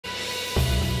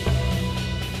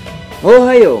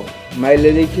Ohio, my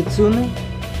little kitsune.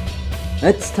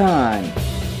 It's time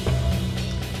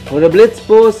for the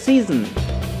Blitzball season.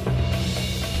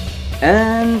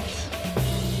 And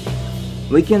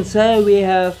we can say we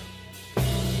have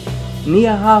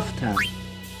near halftime.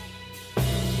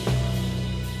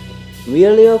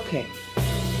 Really okay.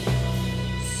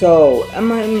 So,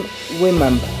 am I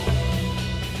remember?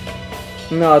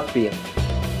 Not really.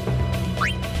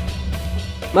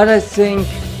 But I think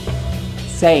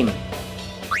same.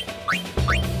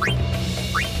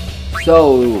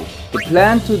 So, the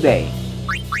plan today.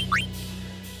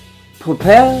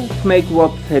 Prepare to make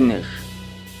Rob finish.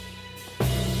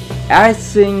 I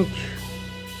think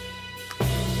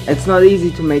it's not easy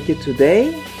to make it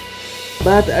today,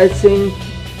 but I think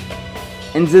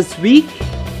in this week,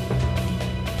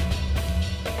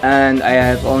 and I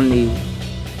have only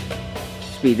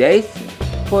 3 days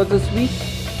for this week,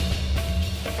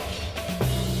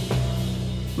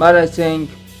 but I think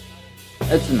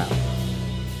it's enough.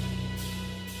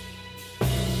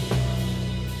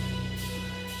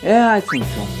 Yeah, I think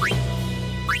so.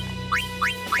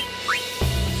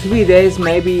 3 days,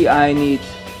 maybe I need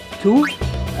 2,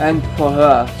 and for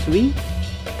her 3.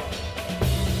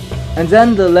 And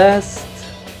then the last,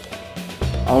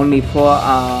 only 4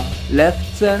 are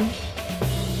left then.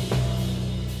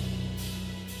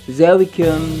 There we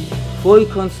can full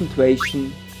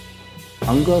concentration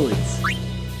on goals.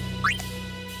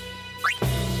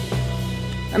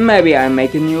 And maybe I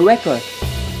make a new record.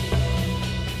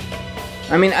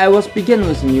 I mean, I was begin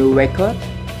with a new record.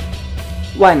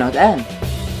 Why not end?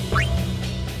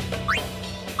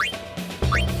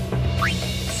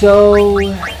 So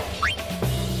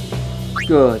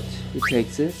good. We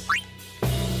take this.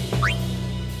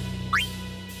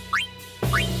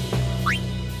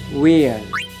 Weird.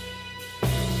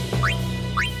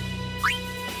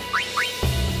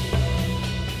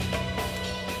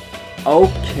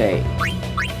 Okay.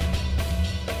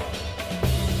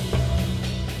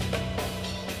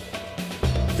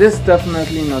 This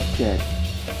definitely not good.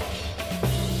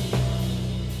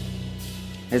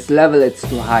 His level it's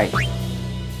too high.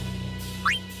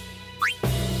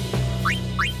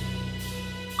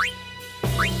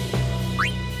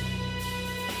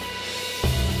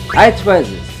 I try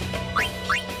this.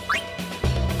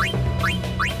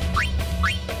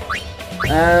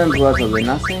 And probably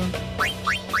nothing.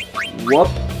 Whoop,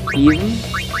 even.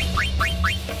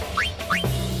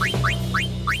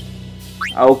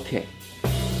 Okay.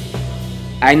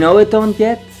 I know it don't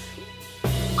get,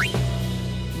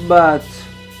 but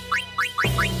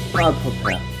I'll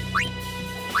prepare.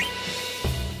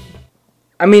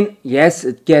 I mean, yes,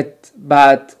 it get,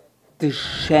 but the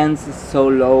chance is so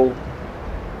low.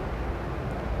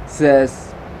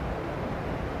 Says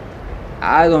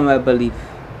I don't believe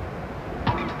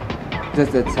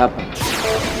that it's happened.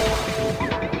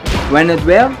 When it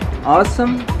will,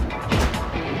 awesome,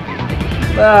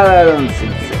 but I don't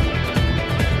think so.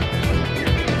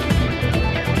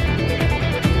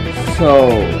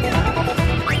 So,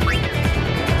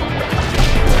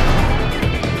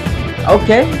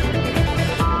 okay,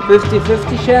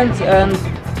 50-50 chance, and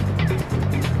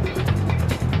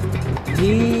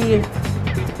he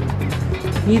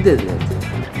did it.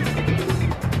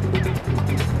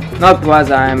 Not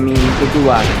brother, I mean the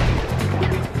dual.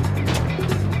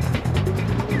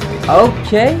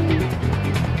 Okay,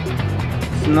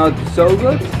 it's not so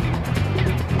good.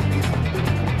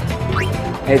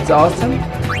 It's awesome.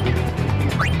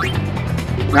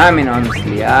 I mean,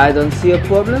 honestly, I don't see a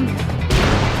problem.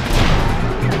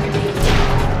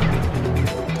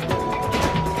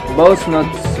 Both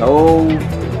not so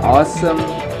awesome,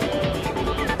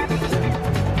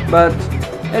 but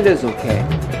it is okay.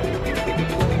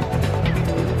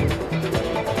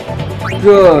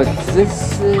 Good,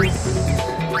 this is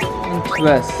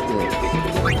interesting.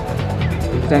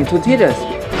 Then to Titus.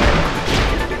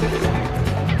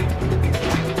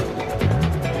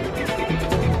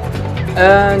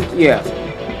 And yeah,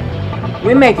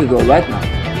 we make a goal right now.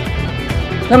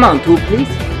 Come on, 2 please.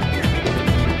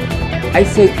 I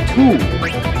say 2,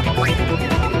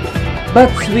 but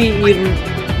 3 even,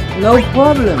 no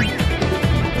problem.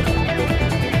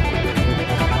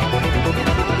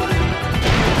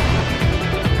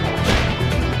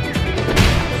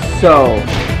 So,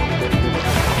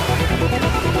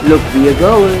 look, we are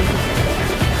going,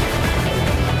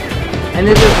 and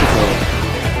it is a goal.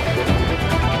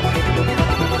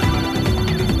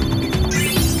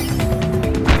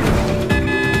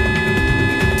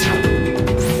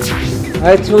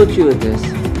 I told you this.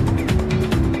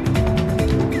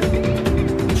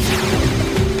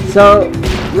 So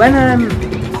when I'm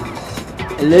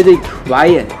a little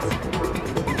quiet,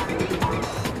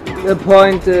 The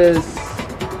point is,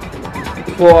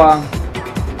 for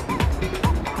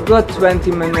a good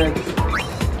 20 minutes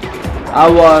I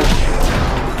was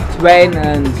trained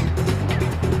and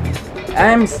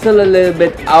I'm still a little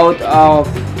bit out of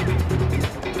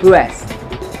breath.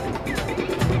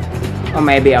 Or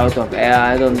maybe out of air,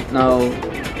 I don't know.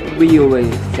 We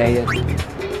will say it.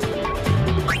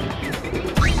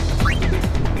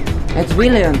 It's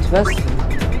really interesting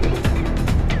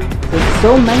that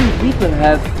so many people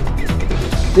have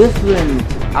different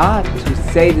art to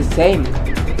say the same.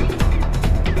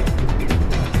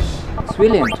 It's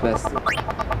really interesting.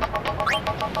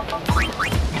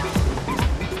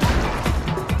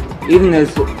 Even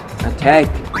his attack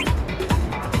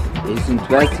is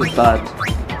interesting but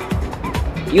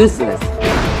useless.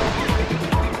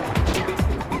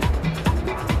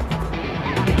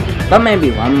 But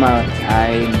maybe one more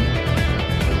time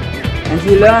and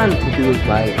he learned to do it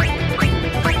right.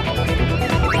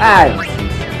 I don't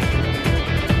think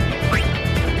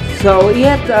so. So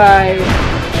yet I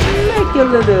make a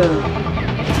little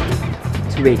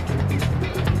tweak.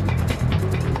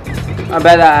 Or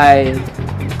better I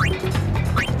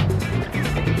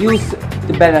use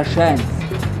the better chance.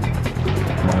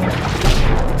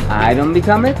 I don't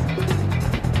become it.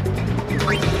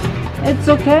 It's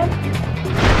okay.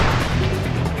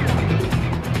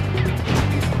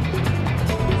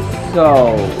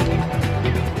 So,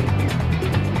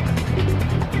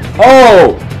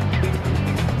 oh,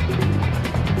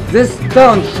 this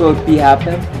don't should be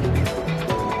happen.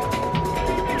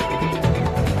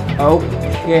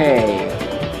 Okay,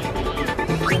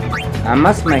 I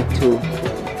must make two.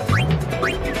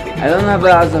 I don't have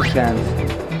the other chance.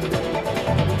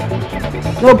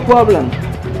 No problem.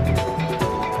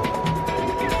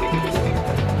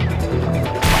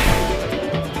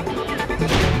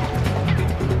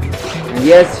 And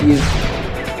yes, he's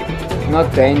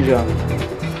not danger.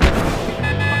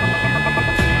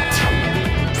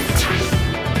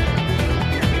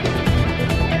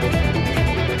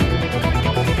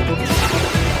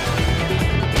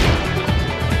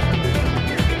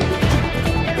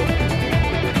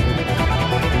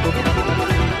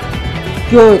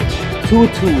 Good. 2-2.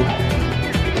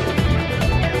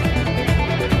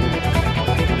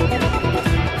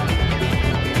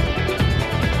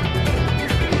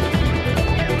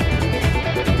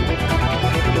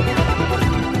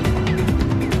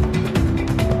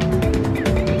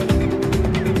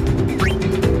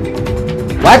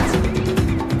 What?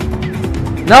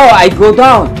 No, I go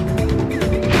down.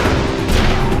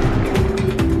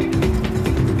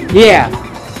 Yeah.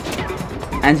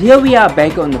 And here we are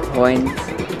back on the point.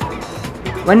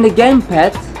 When the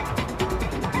gamepad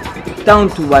down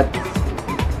to what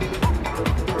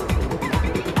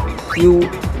you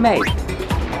made.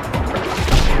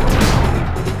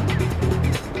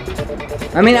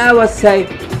 I mean, I would say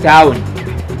down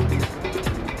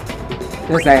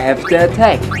because I have the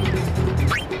attack,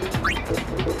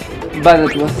 but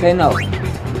it will say no.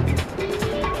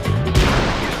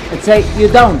 It say you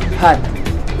don't hit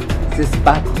this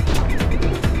button.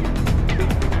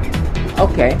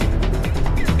 Okay.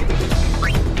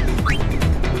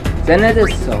 Then it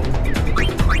is so.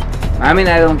 I mean,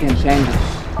 I don't can change it.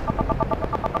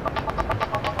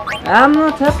 I'm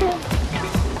not happy,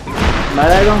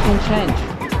 but I don't can change.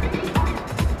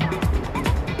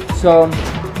 So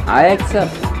I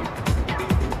accept.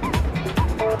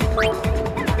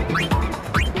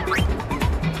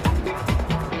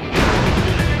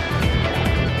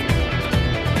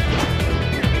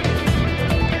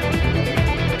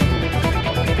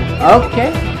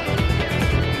 Okay.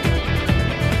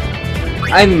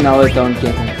 I know I don't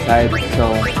get inside,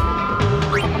 so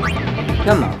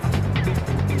come on.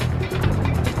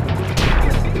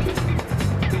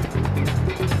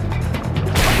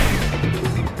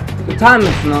 The time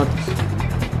is not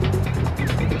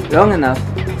long enough.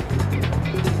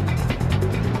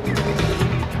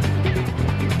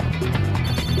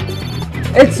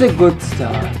 It's a good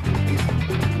start.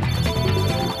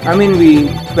 I mean, we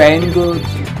train good,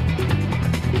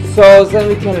 so then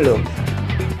we can look.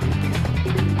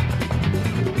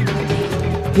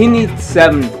 He needs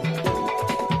 7,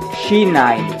 she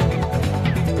 9.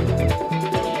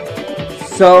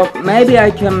 So maybe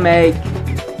I can make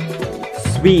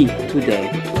 3 today.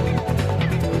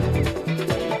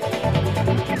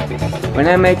 When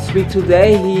I make 3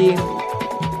 today, he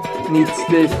needs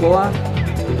still 4.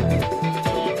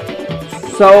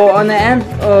 So on the end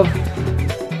of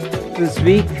this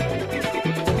week,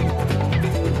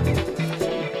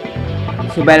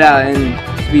 so better in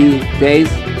 3 days,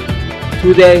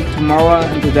 today, tomorrow,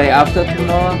 and the day after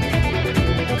tomorrow,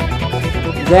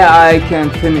 there I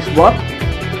can finish WAP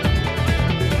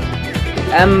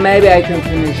And maybe I can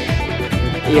finish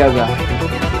Ira.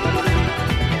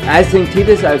 I think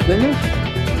Titus I'll finish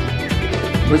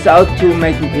without to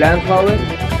making plan for it.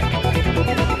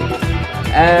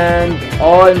 And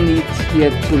all needs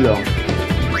here too long.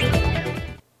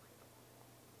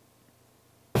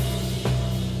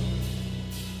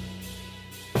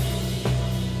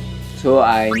 So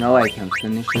I know I can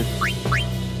finish it.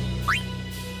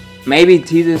 Maybe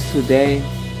Titus today,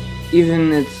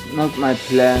 even it's not my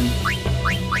plan.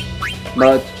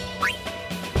 But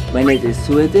when it is,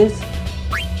 so it is.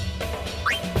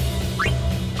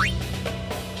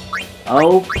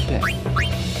 Okay.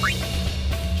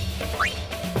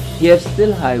 You have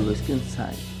still high risk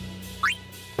inside.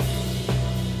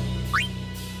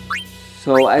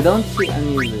 So I don't see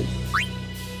any risk.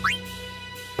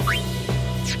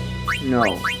 No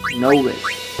risk.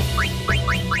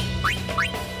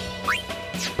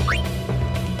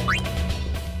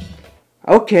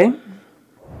 Okay.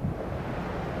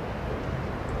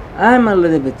 I'm a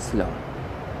little bit slow.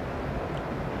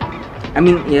 I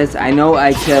mean, yes, I know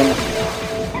I can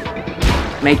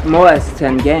make more as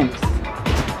 10 games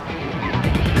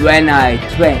when I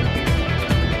train.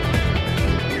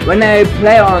 When I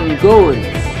play on goals,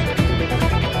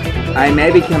 I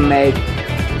maybe can make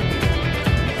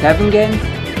 7 games.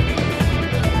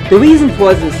 The reason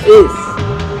for this is,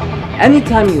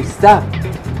 anytime you stop,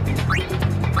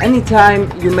 anytime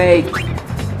you make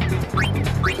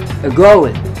a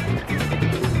goal,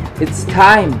 it's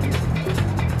time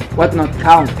what not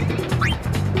count.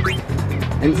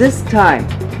 And this time,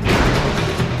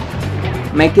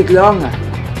 make it longer.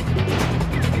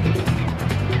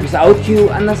 Without you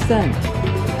understand.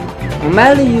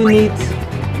 Normally you need,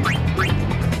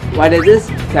 what it is,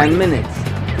 10 minutes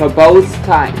for both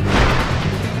times.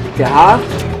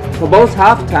 For both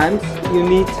half times you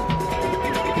need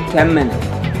 10 minutes.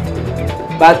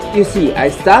 But you see, I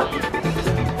stop,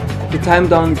 the time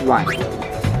don't run.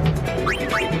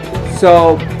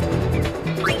 So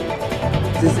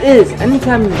this is,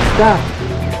 anytime you stop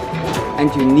and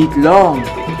you need long,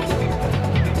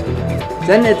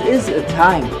 then it is a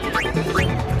time.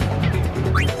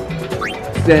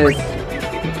 This,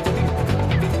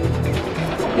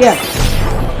 yeah,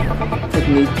 it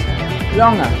needs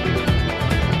longer.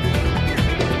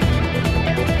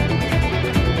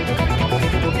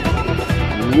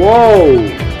 Whoa!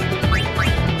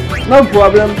 No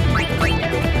problem.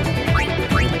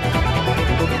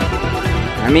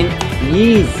 I mean,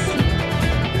 easy.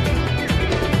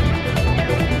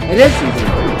 It is easy.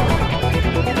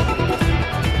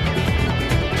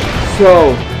 So,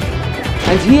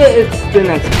 and here it's the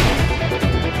next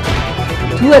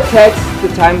one. 2 attacks, the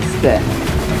time stand.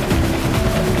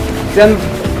 Then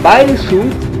by the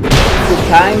shoot, the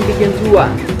time begins to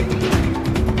run.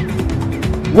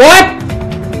 What?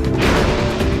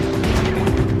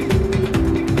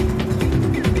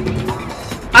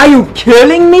 Are you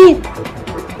killing me?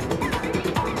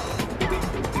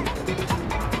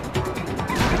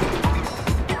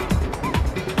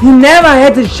 He never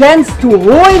had a chance to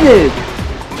hold it.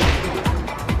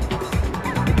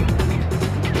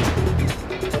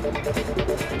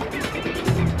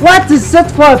 What is that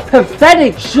for a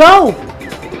pathetic joke?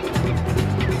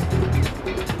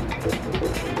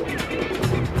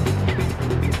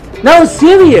 No,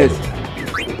 serious.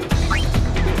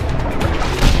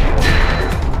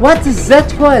 What is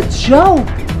that for a joke?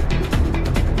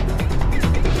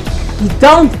 He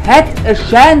don't had a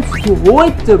chance to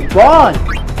hold the ball.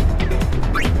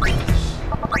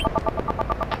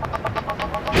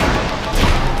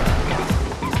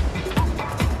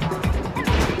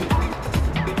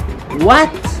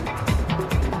 What?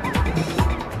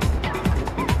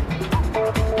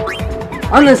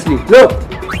 Honestly, look.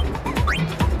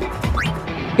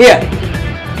 Here.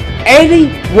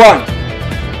 81.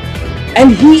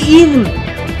 And he even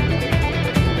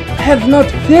have not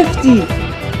 50.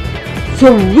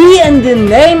 So we, in the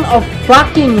name of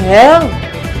fucking hell,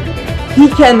 he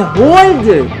can hold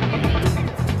it.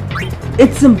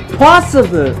 It's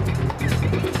impossible.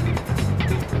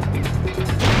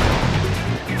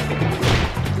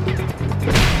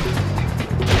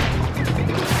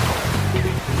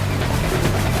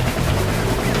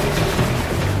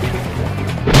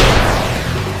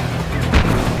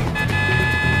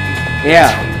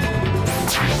 Yeah,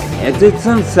 it is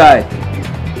inside.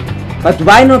 But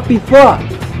why not before?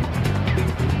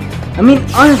 I mean,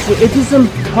 honestly, it is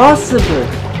impossible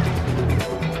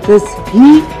that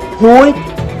he hold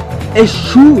a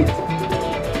shoot.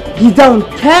 He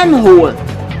can hold.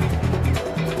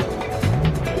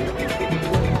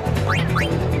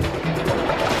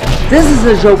 This is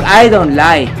a joke I don't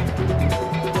like.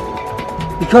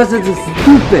 Because it is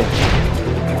stupid.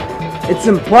 It's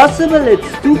impossible, it's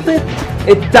stupid,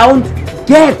 it don't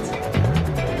get.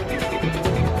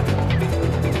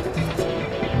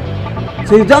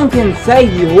 So you don't can say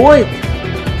he hold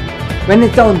when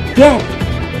it don't get.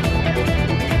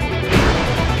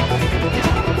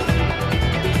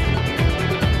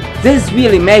 This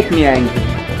really make me angry.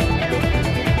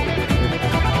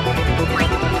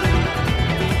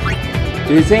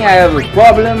 Do you think I have a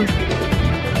problem?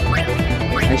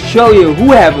 I show you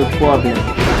who have a problem.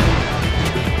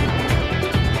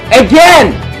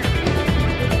 Again!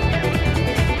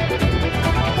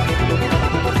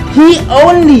 He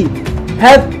only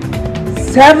have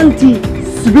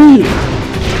 73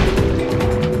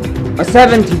 or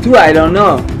 72, I don't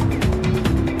know.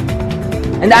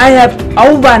 And I have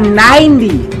over 90.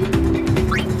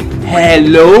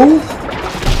 Hello?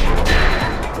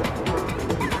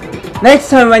 Next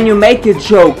time when you make a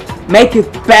joke, make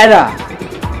it better.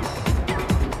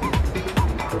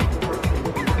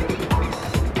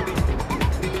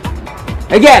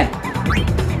 Again.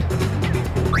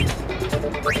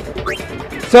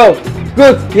 So,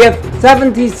 good, we have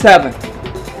 77.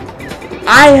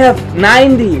 I have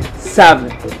 97.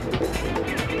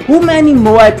 How many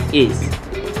more it is?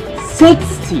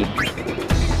 16.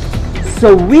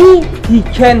 So he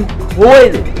can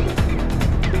hold it.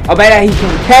 Or better, he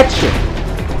can catch it.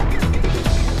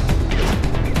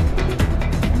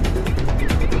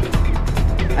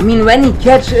 I mean, when he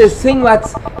catches a thing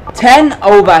that's 10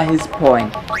 over his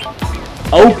point.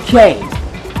 Okay.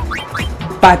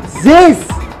 But this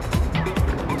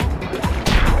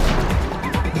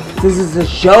is a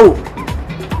joke.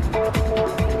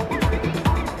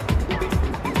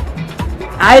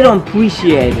 I don't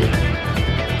appreciate it.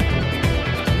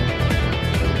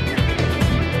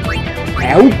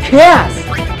 Who cares?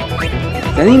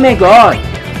 Then he make all.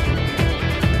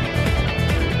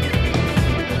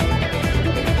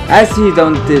 I see you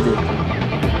don't did it.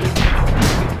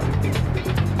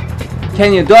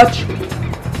 Can you dodge?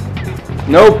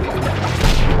 Nope.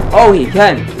 Oh, he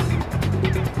can.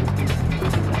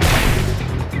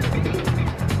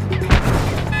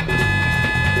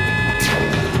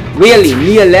 Really,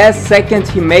 near last second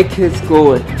he make his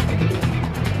goal.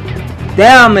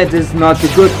 Damn, it is not a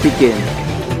good begin.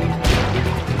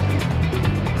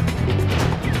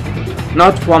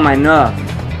 Not for my nerve.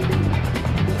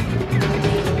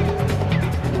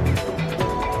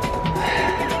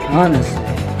 Honestly.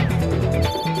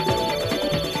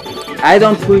 I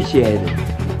don't appreciate it.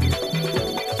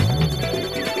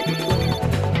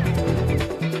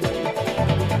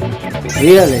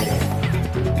 Really?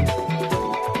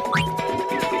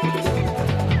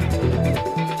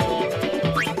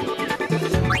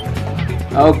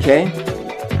 Okay.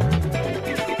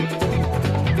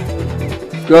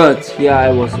 Good, here I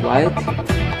was right.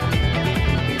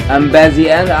 Bazzi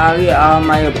and Ari are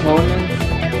my opponents.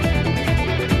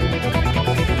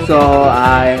 So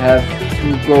I have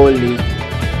 2 goal lead.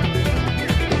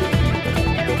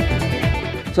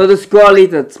 So the score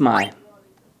lead, that's mine.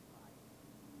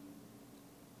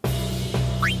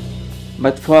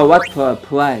 But for what? For a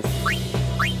prize?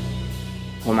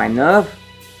 For my nerve?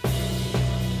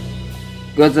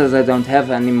 Good as I don't have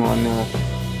any more nerve.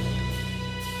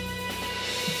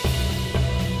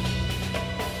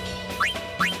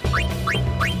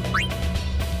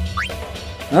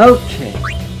 Okay.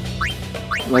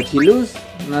 What he lose?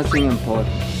 Nothing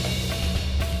important.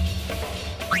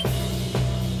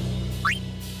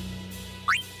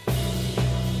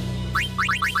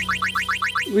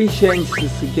 We change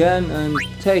this again and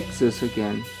take this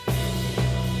again.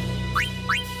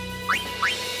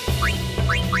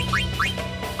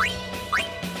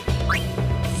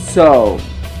 So,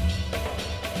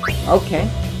 okay.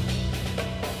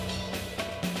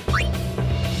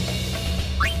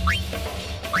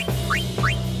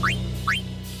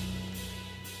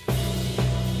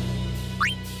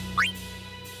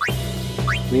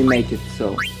 We make it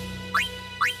so.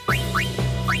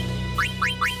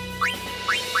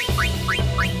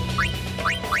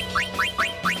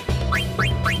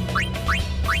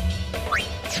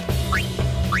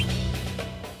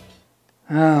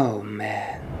 Oh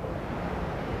man.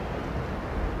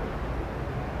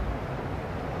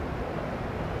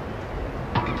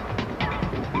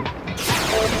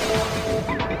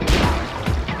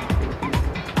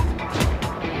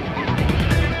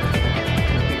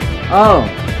 Oh,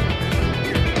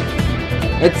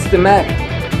 it's the map.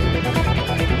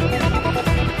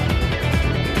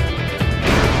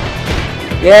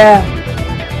 Yeah.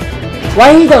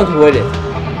 Why he don't hold it?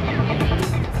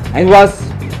 It was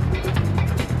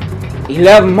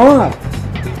 11 more.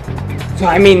 So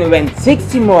I mean when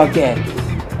 60 more get.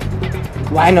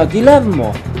 why not 11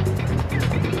 more?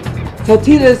 So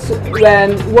Titus,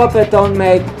 when Whopper don't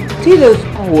make Titus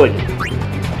hold.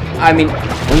 I mean,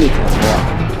 only 10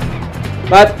 more.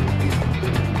 But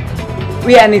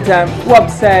we anytime Whop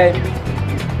say,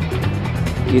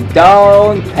 you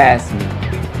don't pass me.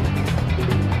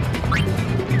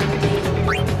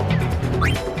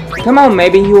 Come on,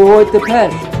 maybe you hold the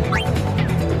pass.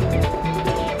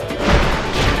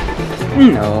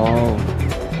 No.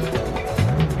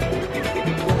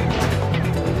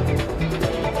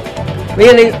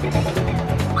 Really?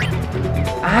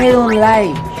 I don't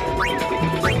like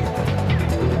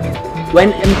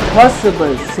when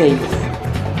impossible things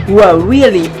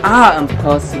really are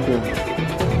impossible.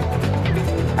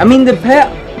 I mean the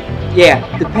pass,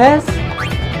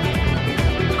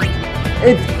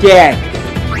 it gets.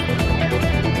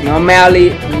 Normally,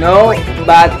 no,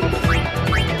 but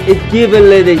it give a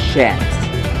little chance.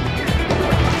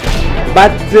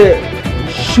 But the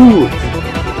shoot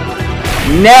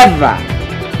never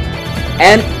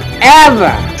and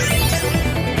ever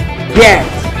get.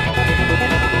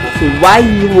 So why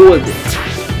you hold it?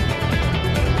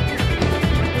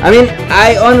 I mean,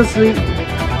 I honestly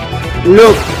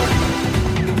look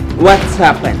what's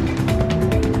happened.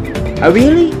 I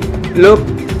really look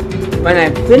when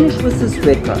I finished with this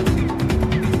record.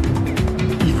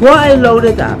 Before I load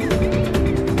it up,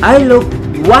 I looked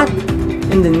what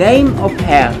in the name of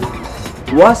hell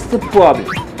was the problem.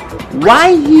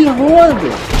 Why he hold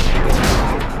it?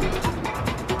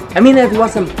 I mean, it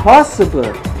was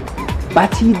impossible,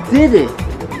 but he did it.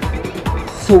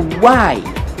 So why?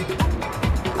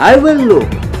 I will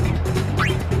look.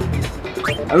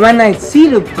 And when I see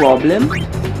the problem,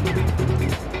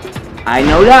 I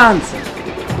know the answer.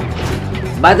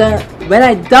 But when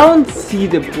I don't see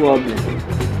the problem,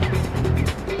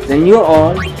 then you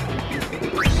all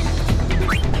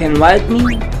can write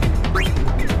me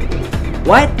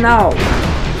right now,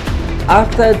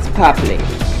 after it's public.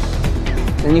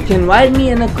 Then you can write me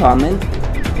in a comment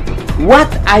what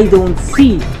I don't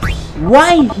see.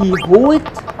 Why he hold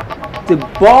the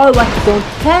ball what he don't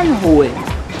can hold.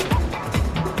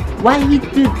 Why he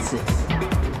did this.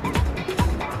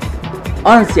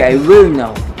 Honestly, I will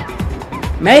know.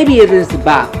 Maybe it is a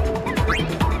bug.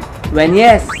 When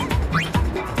yes,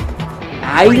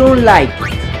 I don't like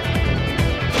it.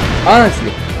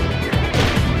 Honestly.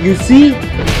 You see?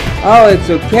 Oh, it's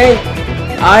okay.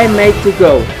 I make the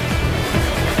goal.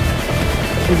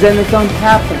 And then it don't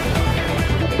happen.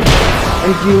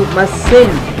 And you must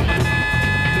think.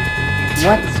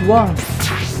 What's wrong?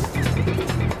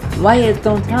 Why it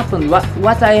don't happen?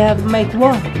 What I have made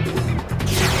wrong?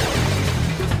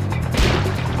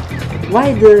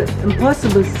 Why the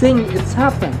impossible thing it's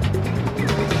happened?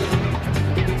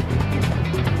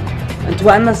 And to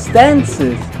understand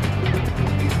this,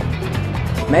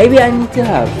 maybe I need to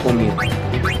help from you.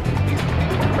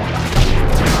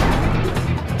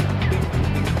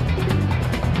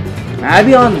 I'll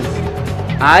be honest,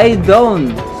 I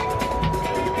don't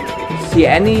see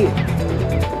any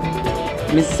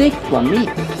mistake from me.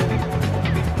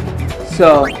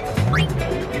 So,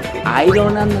 I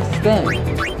don't understand.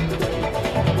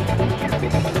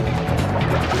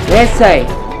 Let's say,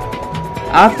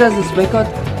 after this record,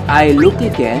 I look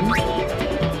again,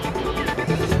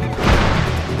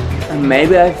 and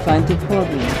maybe I find a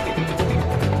problem.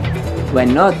 Why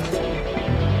not?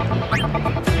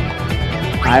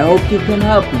 I hope you can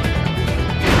help me.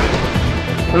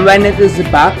 And when it is a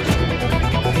bug,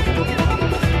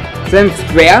 then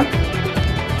square.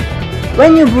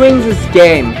 When you bring this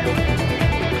game,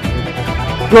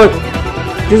 good,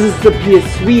 this is the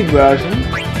PS3 version.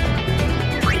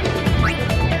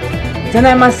 Then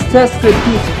I must test the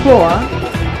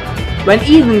PS4, when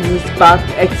even this bug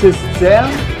exists there.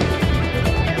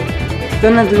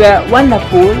 Then it were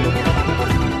wonderful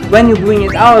when you bring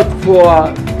it out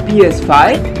for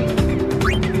PS5.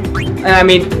 And I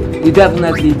mean, you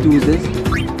definitely do this.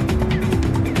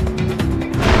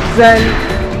 Then,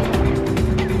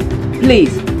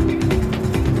 please,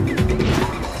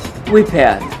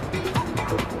 repair it.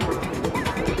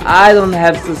 I don't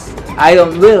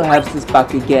will have this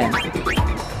bug again.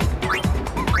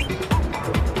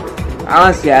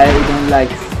 Honestly, I don't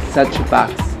like such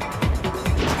bugs.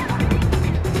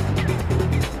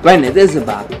 When it is a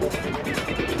bug.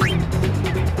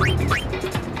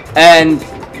 And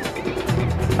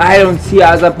I don't see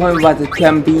other point what it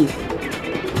can be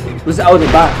without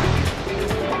a bug.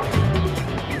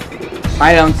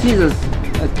 I don't see this.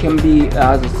 It can be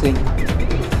other thing.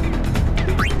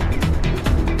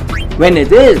 When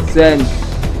it is, then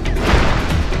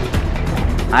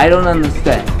I don't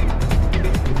understand.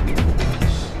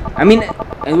 I mean,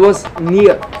 it was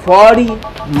near 40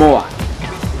 more.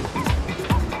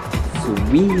 So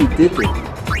we did it.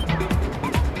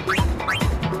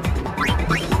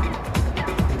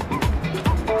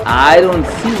 I don't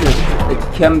see that it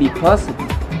can be possible.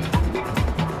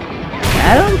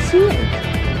 I don't see it.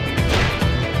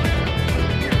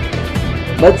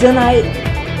 But then I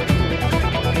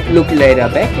look later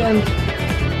back and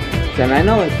then I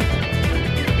know it.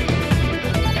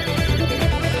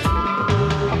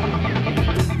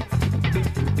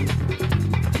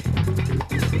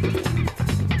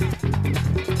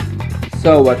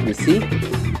 So what we see?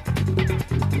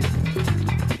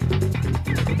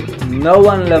 No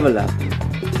one level up.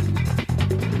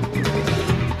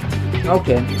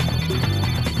 Okay.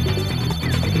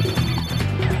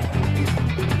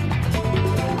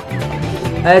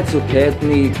 That's okay, it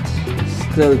needs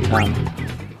still time.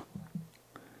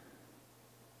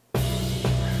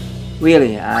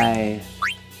 Really, I'm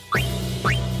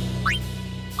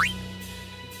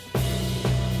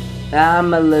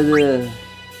a little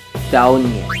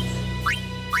down yet.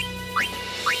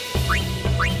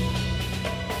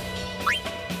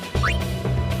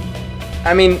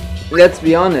 I mean, let's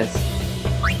be honest.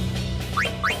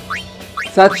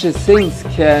 Such a things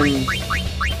can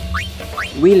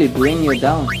really bring you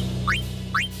down.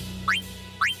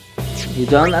 You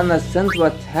don't understand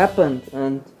what happened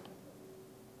and...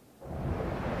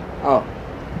 Oh.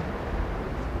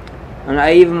 And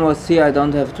I even was here, I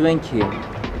don't have drink here.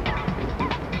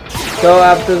 So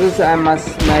after this I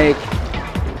must make...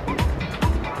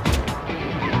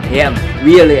 Yeah,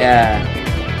 really a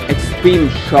extreme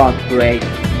short break.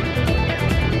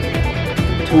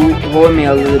 To hold me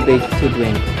a little bit to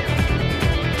drink.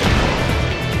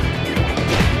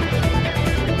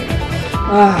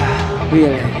 Ah,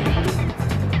 really?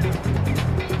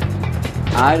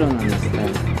 I don't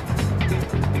understand.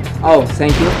 Oh,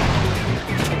 thank you.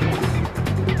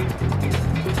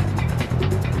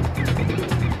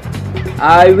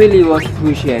 I really was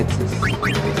appreciate this.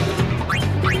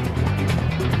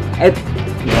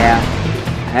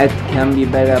 It can be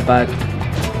better, but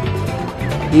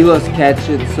he was catch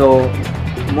it, so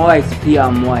more XP or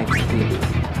more XP.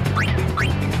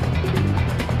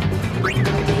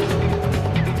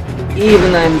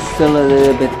 Even I'm still a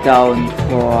little bit down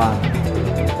for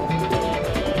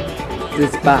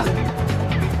this bug.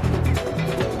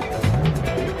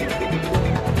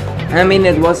 I mean,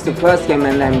 it was the first game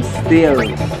and I'm still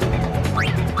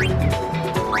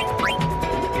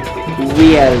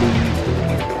really...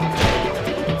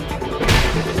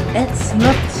 It's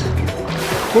not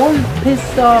full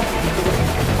pissed off,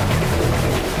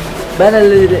 but a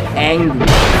little angry.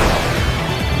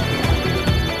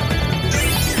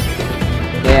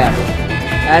 Yeah,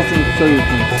 I think so you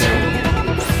can say.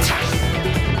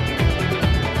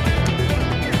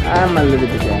 I'm a little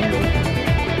bit angry.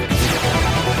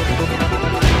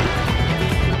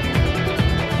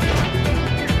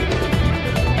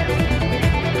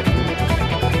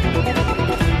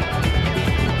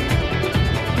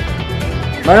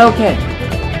 But okay.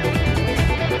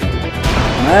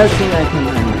 I think I can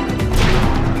handle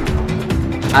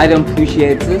it. I don't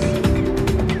appreciate this.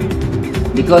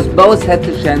 Because both had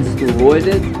the chance to hold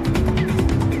it.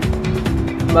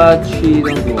 But she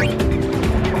don't do it.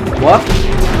 What?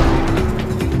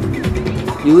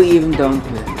 You even don't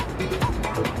do it.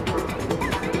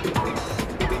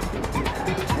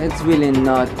 It's really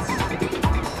not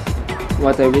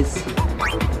what I wish.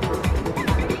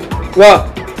 Well,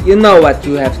 you know what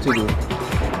you have to do.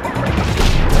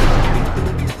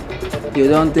 You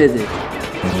don't did it.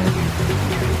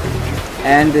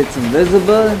 And it's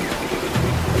invisible.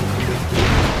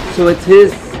 So it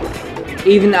is.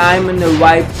 Even I'm in the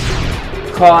right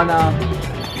corner.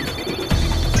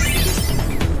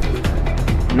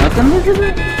 Not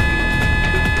invisible?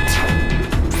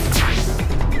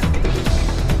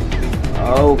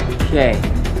 Okay.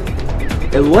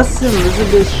 It was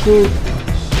invisible shoot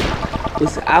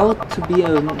without to be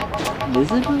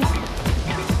invisible?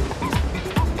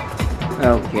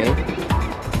 Okay.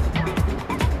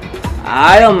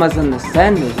 I don't must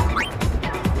understand it.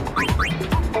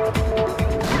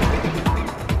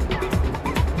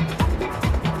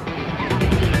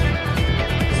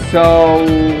 So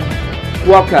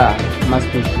Walker must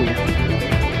be shoot.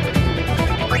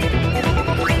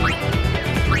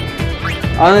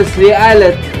 Honestly, I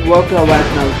let Walker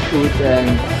right now shoot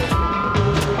and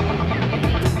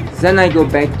then I go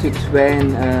back to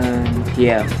Twain and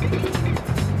yeah.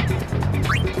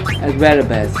 At very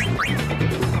best.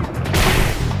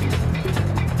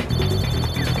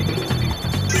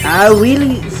 I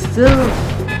really still,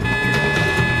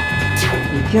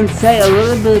 you can say a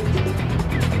little bit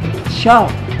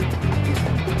shocked.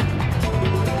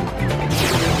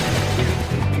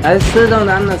 I still don't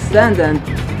understand, and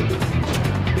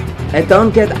I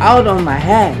don't get out of my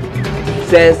head.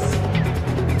 Says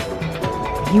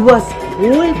he was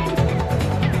hold.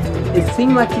 It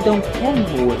seems like he don't can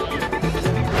hold.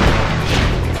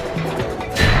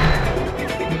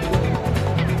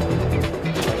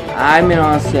 I mean,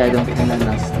 honestly, I don't can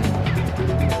understand.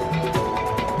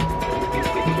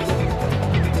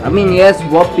 I mean, yes,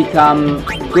 Wop become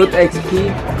good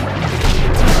XP,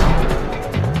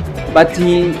 but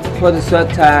he, for the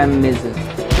third time, misses.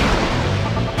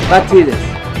 But he does.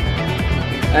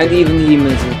 And even he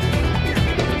misses.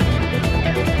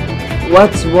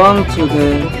 What's wrong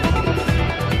today?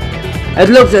 It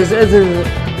looks as if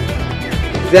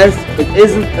it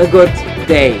isn't a good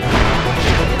day.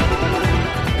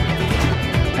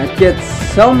 I get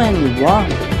so many wrong.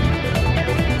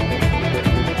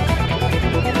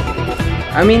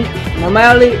 I mean,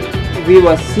 normally we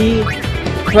will see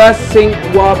first thing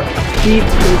Wop beat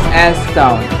his ass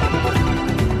down.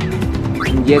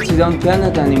 And yet you don't turn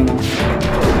it anymore.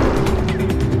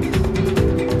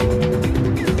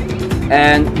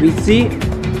 And we see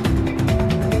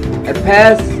a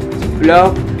pass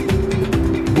block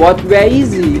what were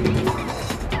easy.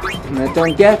 And I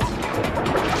don't get.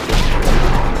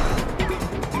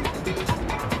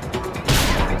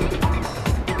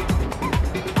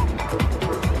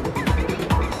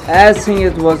 I think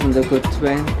it wasn't a good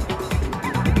train.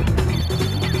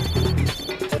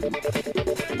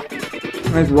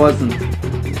 It wasn't.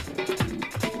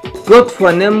 Good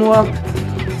for Nimrock,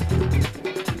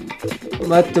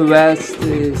 but the rest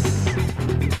is...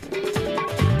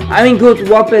 I mean, good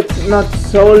Wop, it's not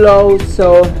so low,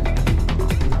 so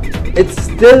it's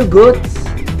still good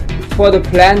for the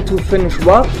plan to finish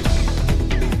Wop,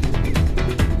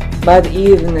 but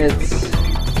even it's...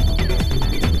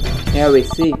 yeah, we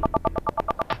see.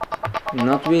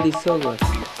 Not really so good.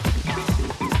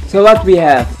 So what we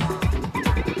have?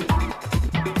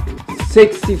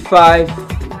 65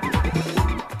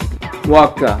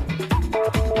 Walker,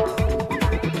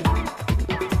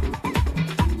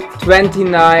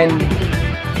 29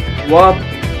 Wop,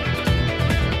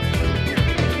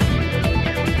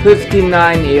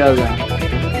 59 Era,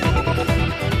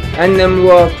 and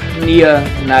Nimrock near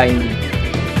 90.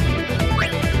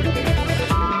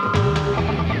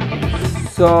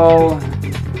 So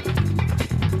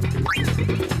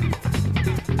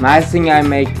I think I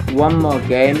make one more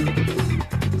game,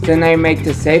 then I make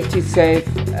the safety save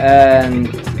and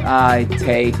I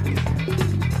take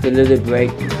the little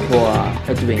break for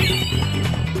a drink.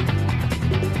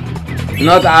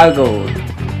 Not alcohol.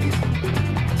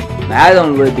 I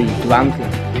don't will be drunken.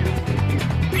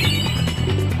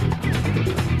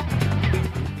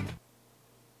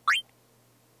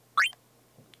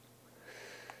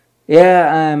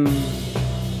 Yeah, I'm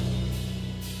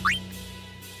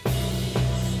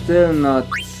still not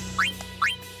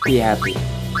be happy.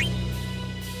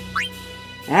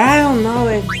 I don't know,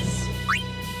 it's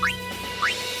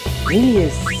really a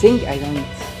thing I don't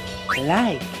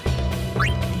like.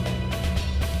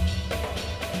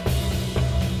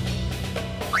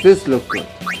 This look good.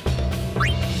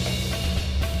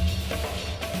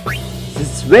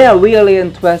 This we're really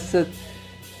interested,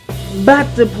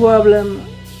 but the problem,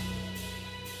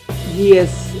 he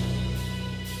is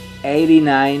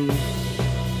 89,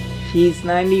 he's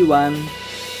 91,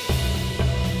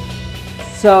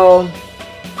 so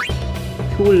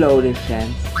too low the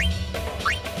chance.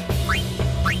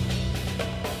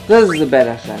 This is a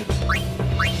better chance.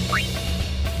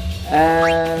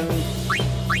 And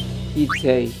he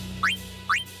takes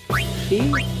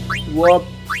she Wop.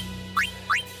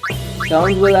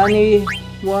 Don't will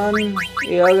anyone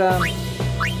Era.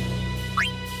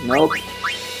 Nope.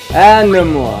 And no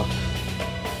more.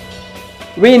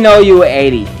 We know you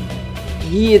 80.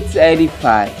 He is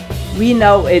 85. We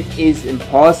know it is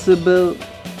impossible.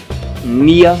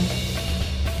 Near.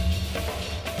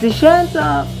 The chance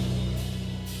are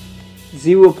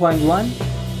 0.1.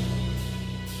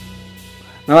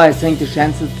 No, I think the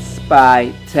chance is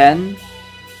by 10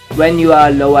 when you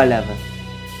are lower level.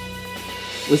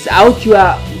 Without you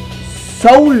are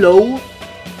so low,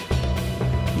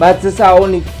 but these are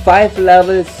only 5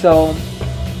 levels, so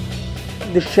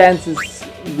the chance is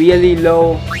really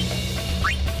low,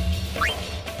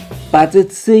 but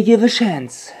it still give a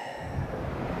chance.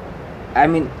 I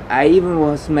mean, I even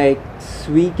was make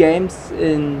 2 games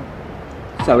in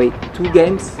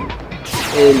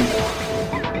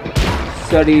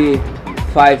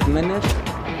 35 minutes.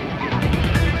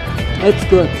 It's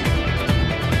good.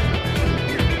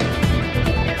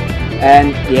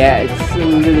 And yeah, it's a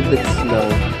little bit slow.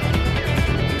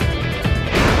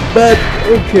 But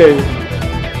okay.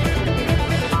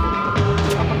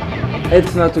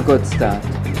 It's not a good start.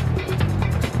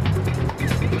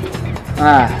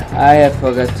 I have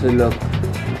forgot to look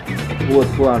who a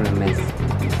problem is.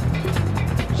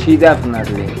 She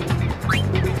definitely.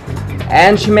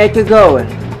 And she make a goal.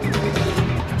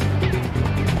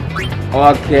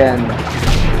 Okay.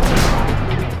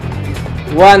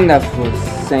 Wonderful,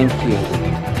 thank you.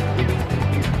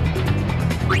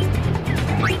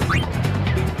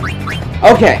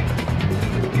 Okay.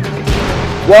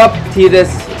 Warp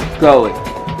Titus goal.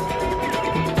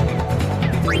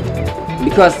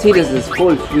 Because Titus is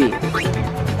full free.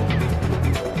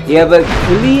 You have a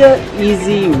clear,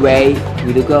 easy way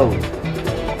to the goal.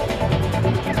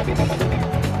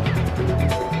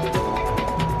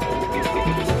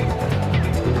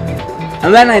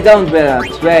 And when I don't wear a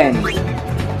train,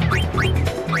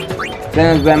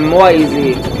 then it's been more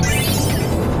easy.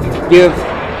 Give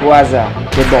Waza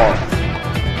the ball.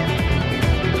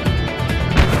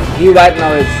 He right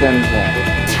now is center.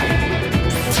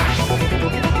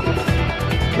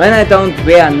 When I don't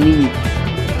wear need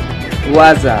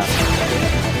Waza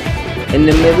in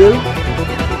the middle,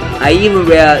 I even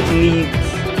wear need,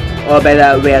 or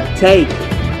better wear take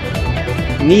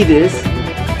needles,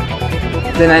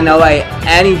 then I know I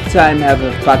anytime have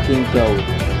a fucking goal.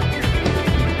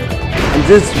 And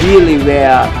this really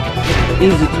were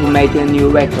easy to make a new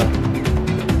record.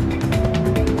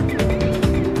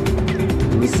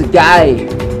 With a guy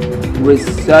with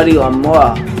 30 or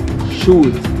more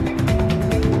shoot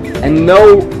and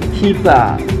no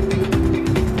keeper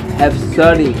have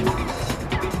 30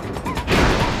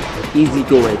 easy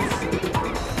goals.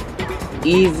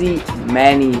 Easy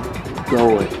many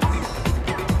goals.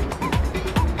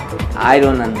 I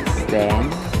don't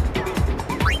understand,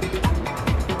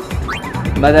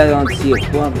 but I don't see a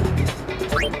problem.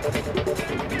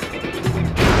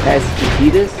 Pass to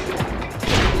Titus.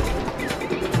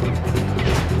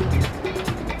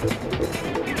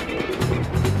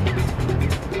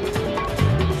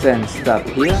 Then stop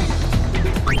here.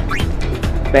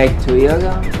 Back to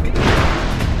Irga.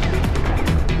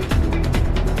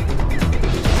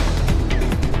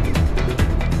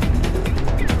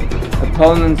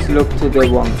 Opponents look to the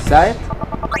wrong side.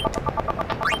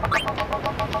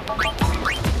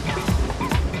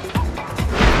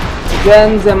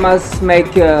 Then they must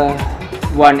make a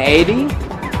 180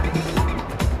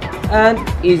 and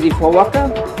easy for Waka.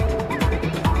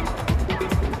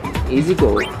 Easy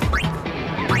goal.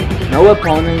 No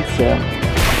opponents there.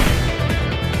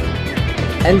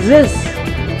 And this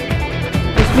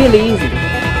is really easy.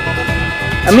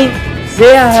 I mean,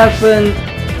 they have an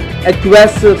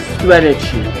aggressive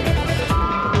strategy.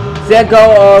 They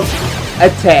go of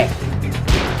attack.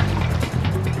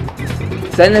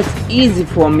 Then it's easy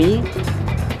for me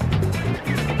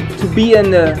to be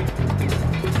in the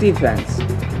defense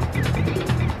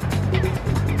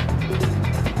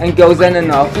and go then in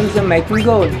offense and make a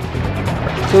goal.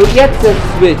 So yet the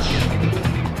switch,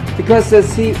 because they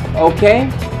see, okay,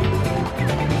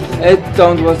 it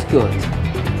don't was good,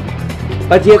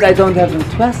 but yet I don't have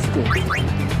interested.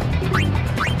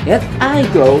 Yet I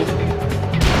go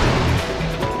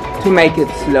to make it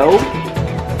slow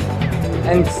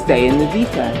and stay in the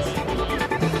defense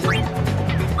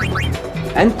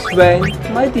and train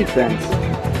my defense.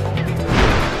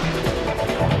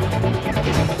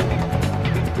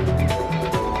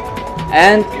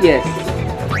 And yes,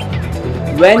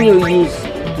 when you use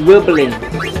dribbling,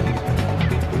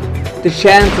 the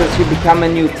chances you become a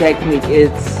new technique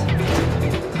is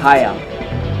higher,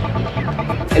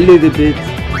 a little bit.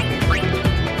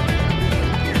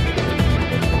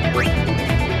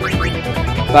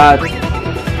 But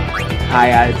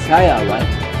higher is higher,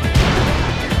 right?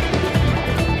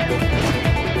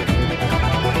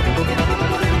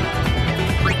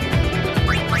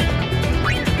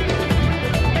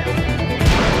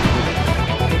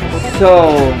 So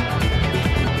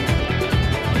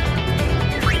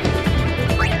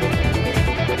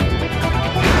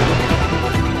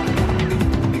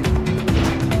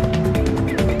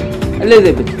a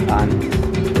little bit fun.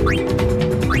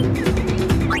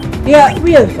 Yeah,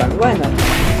 real fun, why not?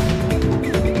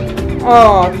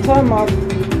 Oh, time up.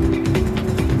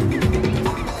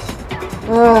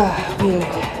 Really.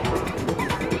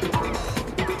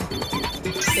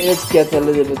 It gets a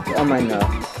little bit on my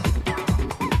nerve.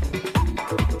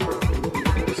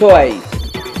 So I eat.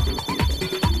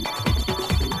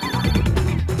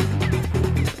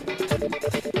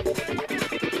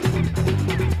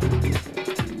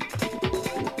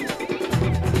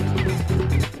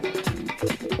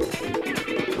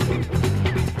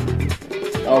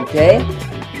 Okay.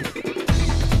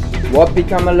 What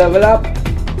become a level up?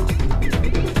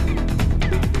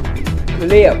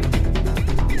 Clear.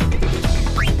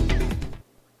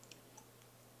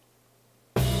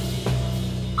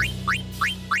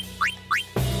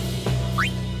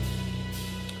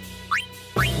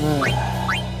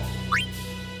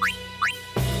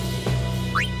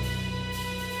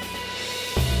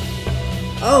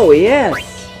 Oh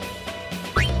yes!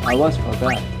 I was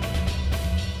forgot.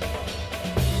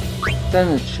 Then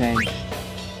it changed.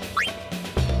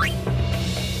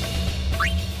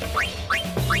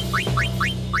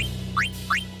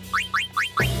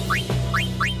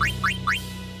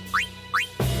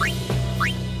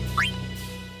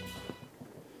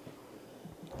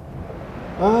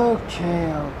 Okay.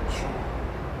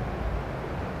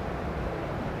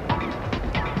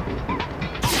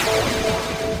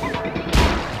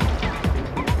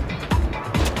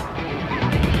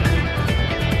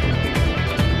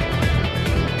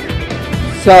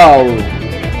 So,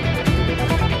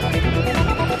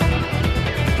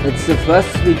 it's the first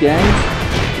 3 games.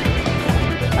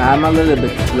 I'm a little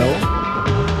bit slow.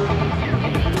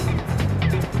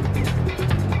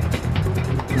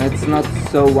 It's not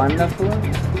so wonderful.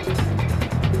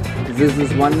 This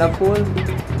is wonderful.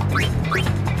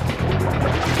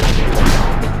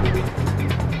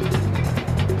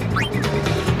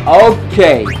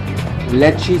 Okay,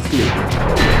 let she sleep.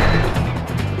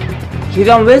 She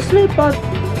don't will sleep, but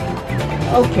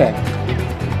okay.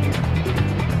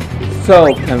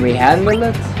 So, can we handle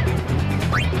it?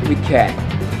 We can.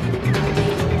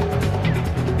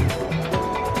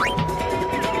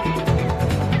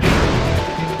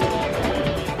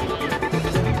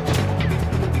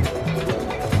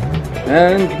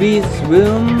 And we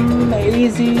swim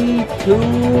easy to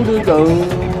the goal.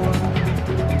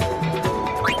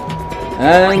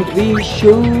 And we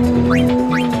shoot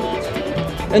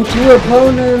into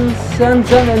opponents and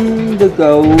then in the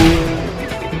goal.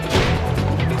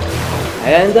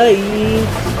 And I eat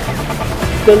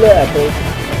the apple.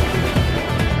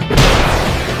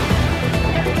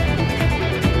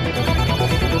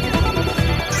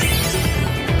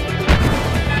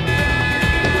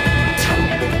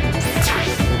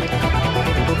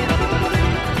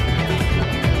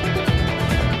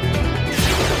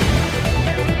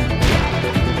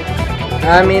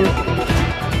 I mean,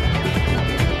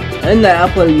 in the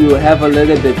apple you have a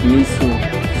little bit miso,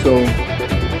 so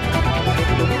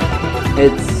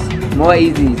it's more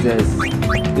easy this.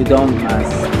 You don't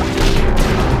must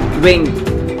drink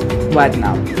right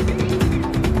now.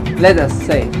 Let us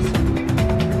say it.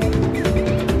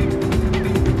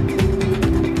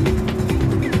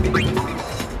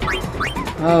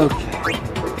 Okay.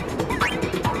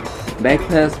 Back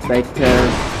pass,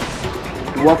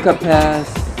 walker pass.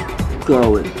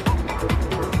 Going.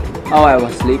 Oh, I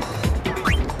was asleep.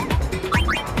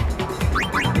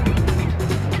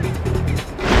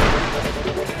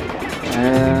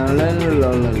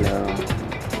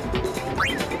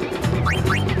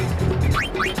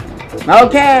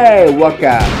 Okay,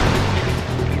 Walker.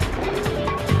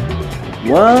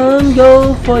 1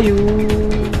 goal for you,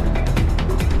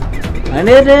 and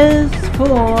it is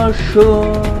for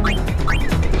sure.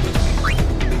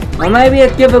 Or maybe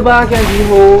I'd give a back and he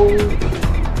hold.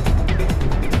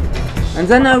 And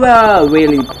then I will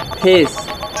really piss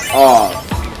off.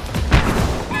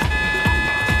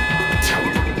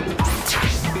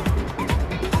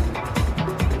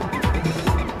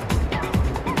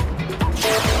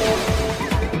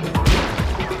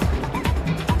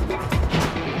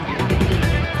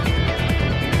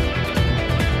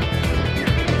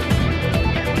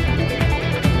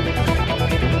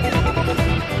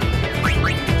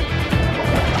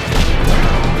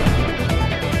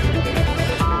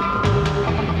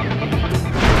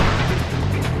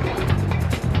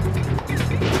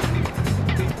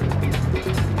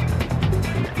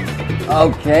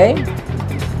 Okay.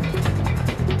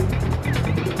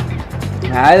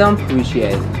 I don't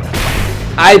appreciate it.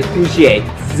 I appreciate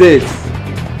this.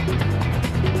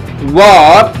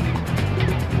 What?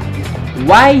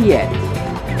 Why yet?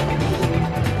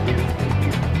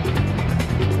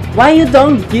 Why you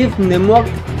don't give Nimrod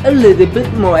a little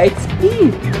bit more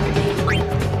XP?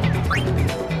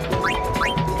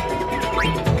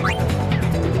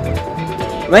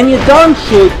 When you don't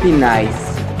should be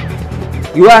nice,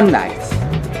 you are nice.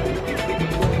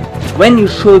 When you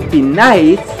should be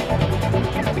nice,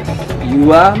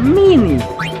 you are meanie.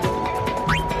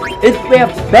 It were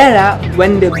better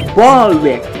when the ball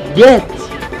were get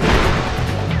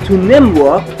to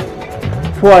Nimrod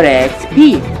for the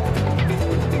XP.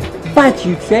 But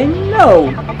you say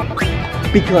no,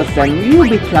 because then you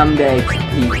become the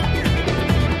XP.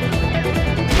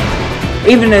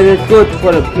 Even if it's good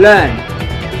for the plan,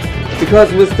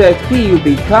 because with the XP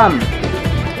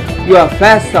you are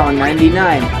faster on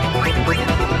 99.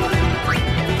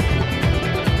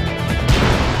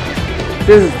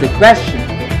 This is the question.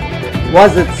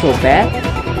 Was it so bad?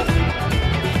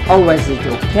 Or was it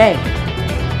okay?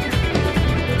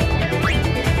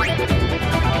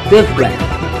 Different.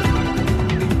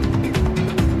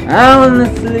 I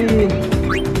honestly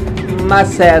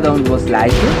must say I don't was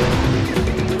like it,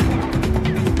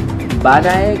 but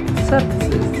I accept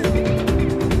it.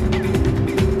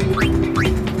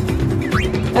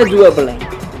 A dribbling.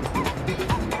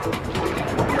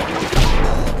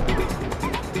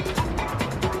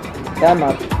 Come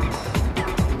up.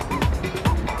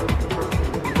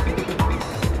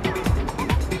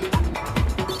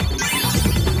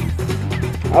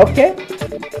 Okay.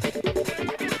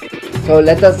 So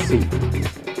let us see.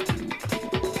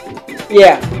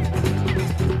 Yeah.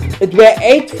 It were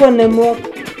 8 for Nimrod,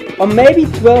 or maybe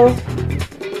 12.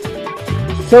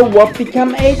 So what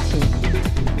become 18?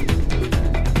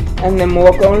 And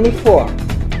Nimrod only 4.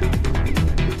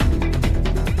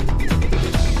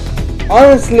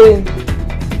 Honestly,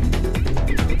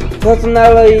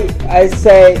 personally, I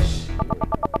say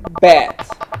bad.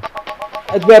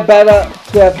 It were better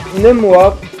to have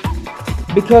Nimrod,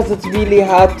 because it's really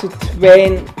hard to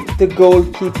train the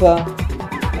goalkeeper,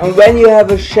 and when you have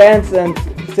a chance and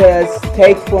there's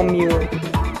take from you,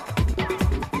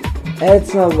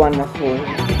 it's not wonderful.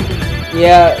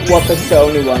 Yeah, Wapek's the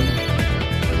only one.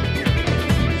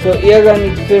 So Ira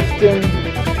needs 15,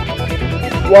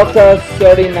 Walker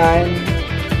 39,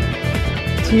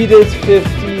 Tidus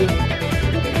 50,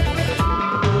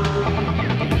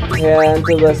 yeah, and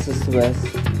the rest is the rest.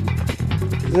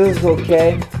 This is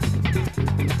okay.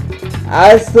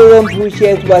 I still don't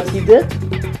appreciate what he did,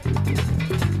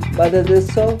 but it is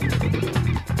so.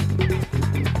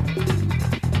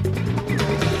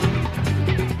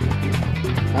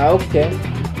 Okay.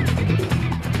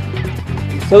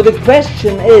 So the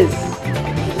question is,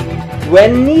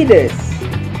 when needed,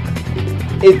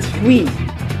 it's free.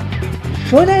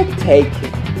 Should I take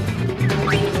it?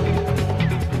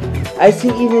 I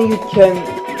think even you can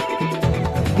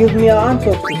give me an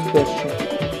answer to this question.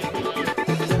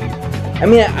 I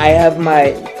mean, I have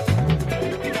my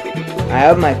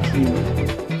team.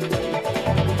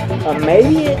 Or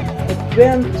maybe it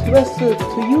weren't interested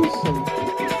to use him.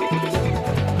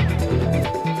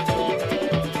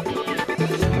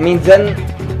 I mean, then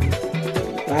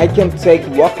I can take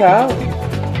Walker out.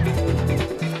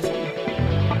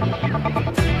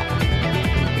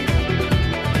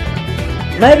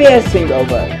 Maybe I think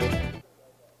over it.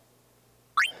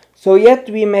 So yet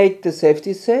we make the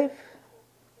safety save.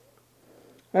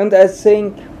 And I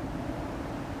think,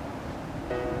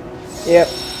 yep,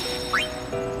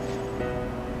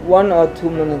 1 or 2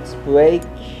 minutes break.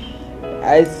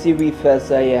 I see how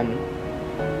fast I am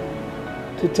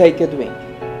to take a drink.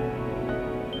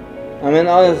 I mean,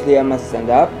 honestly, I must stand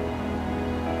up.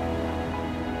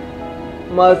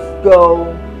 Must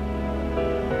go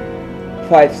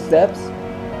 5 steps.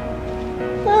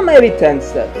 Or maybe 10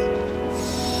 steps.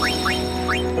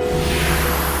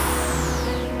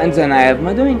 And then I have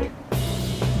my drink.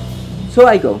 So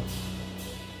I go.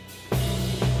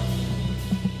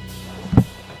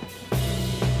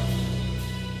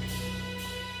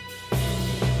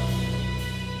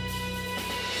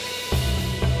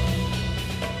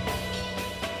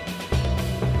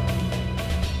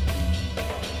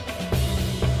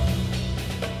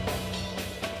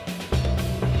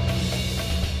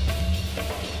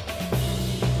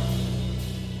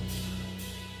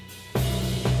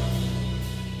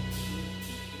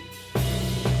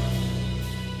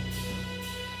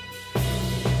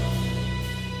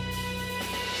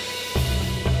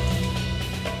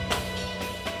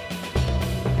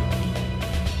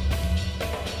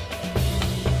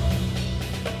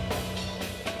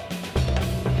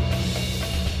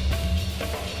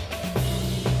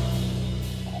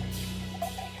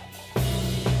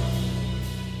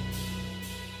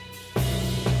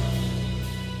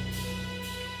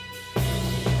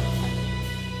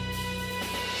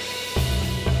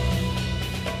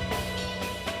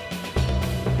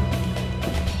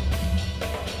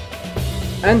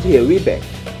 And here we back.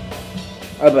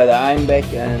 But I'm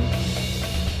back and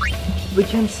we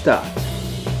can start.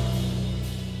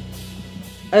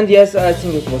 And yes, I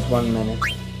think it was 1 minute.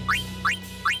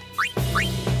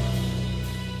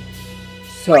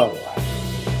 So,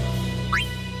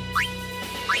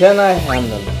 can I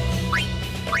handle it?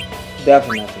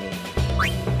 Definitely.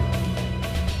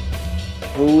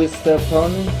 Who is the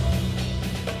opponent?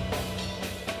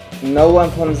 No one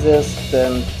from the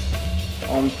stand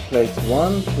On place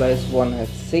 1. Place 1 has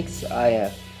 6. I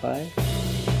have 5.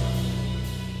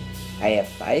 I have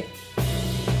 5?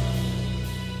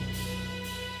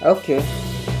 Okay.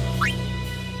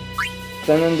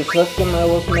 Then in the first game I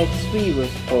was made 3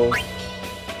 with 4.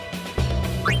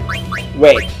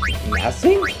 Wait,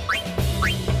 nothing?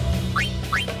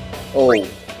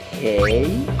 Okay.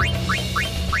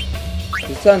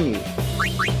 It's on you.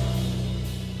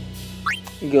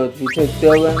 Good, we take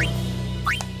Dylan.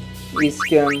 We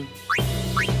scan.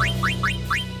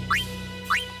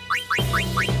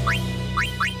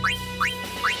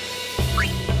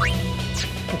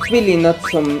 It's really not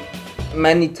so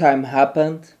many time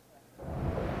happened.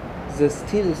 The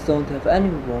Steelers don't have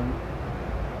anyone.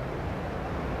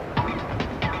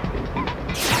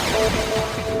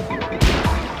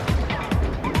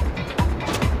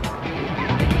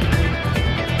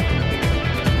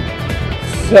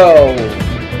 So,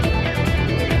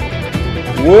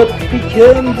 what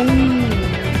became the...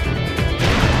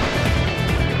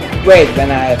 Wait, when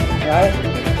I have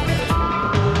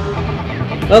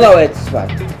 5? No, it's 5.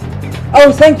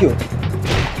 Oh, thank you!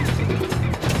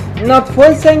 Not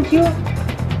full thank you,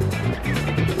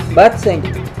 but thank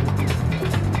you.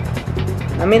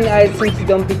 I mean, I think you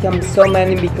don't become so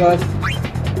many because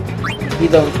you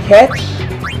don't catch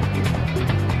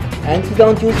and you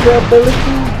don't use your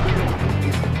ability.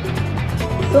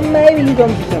 So maybe you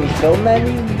don't become so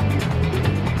many,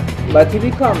 but you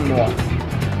become more.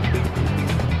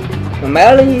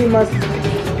 Normally you must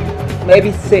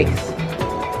maybe 6.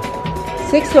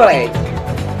 6 or 8.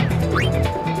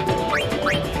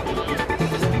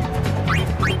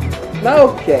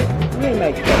 Okay, we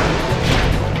make that.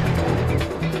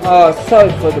 Oh,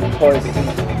 sorry for the poison.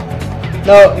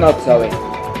 No, not sorry.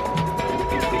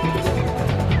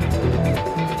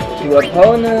 2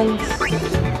 opponents.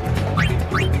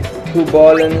 2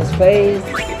 ball in his face.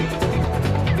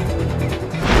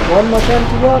 1 more time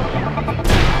to walk.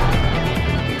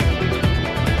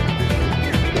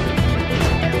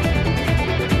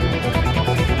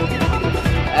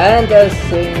 And I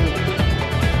think,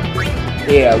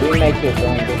 yeah, we make it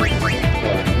on this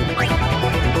one.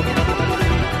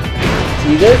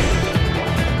 See this?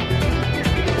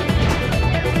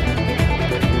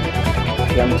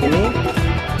 Come to me.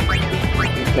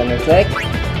 You can attack.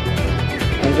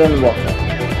 And then walk up.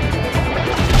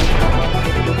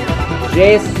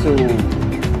 Jesus!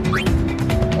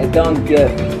 I don't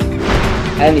give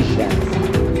any chance.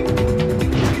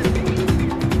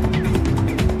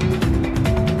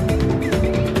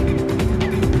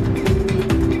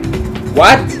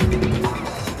 What?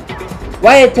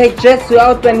 Why I take Jesu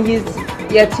out when he's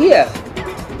yet here?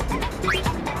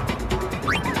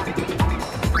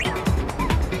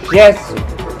 Jesu,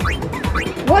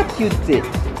 what you did?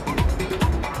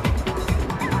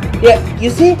 Yeah, you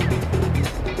see?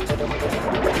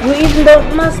 You even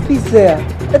don't must be there.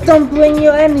 It don't bring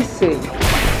you anything.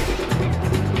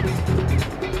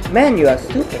 Man, you are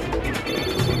stupid.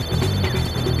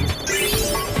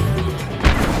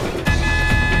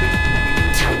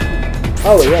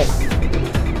 Oh yes.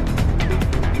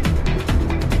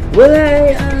 Will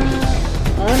I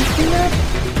unclean up?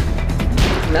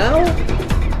 Now?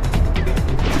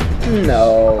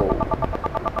 No.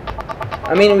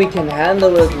 I mean, we can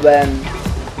handle it when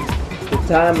the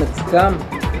time it's come.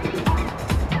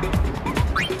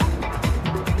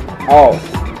 Oh.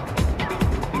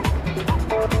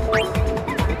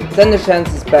 Then the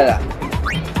chance is better.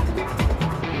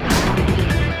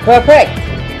 Perfect!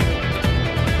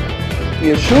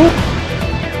 You shoot.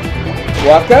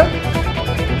 Walker.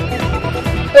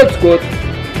 It's good.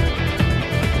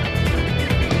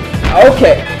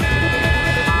 Okay.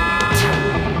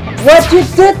 What you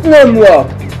did, Nimrod?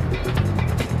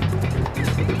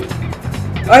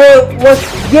 I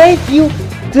gave you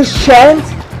the chance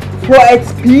for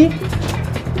XP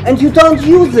and you don't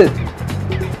use it.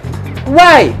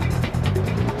 Why?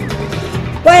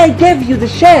 Why I gave you the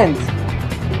chance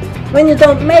when you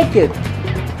don't make it?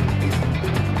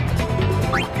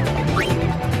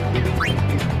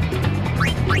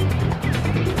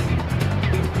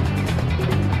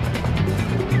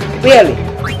 Really?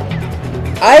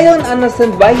 I don't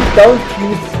understand why he don't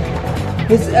use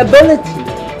his ability.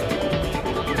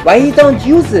 Why he don't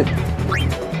use it?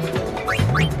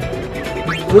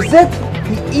 With it,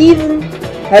 he even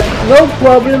had no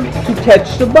problem to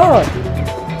catch the ball.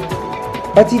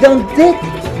 But he don't did.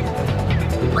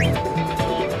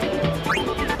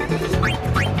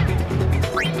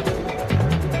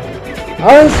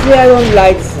 Honestly, I don't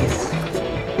like this.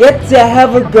 Yet they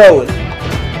have a goal.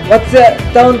 What they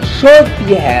don't should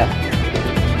be have.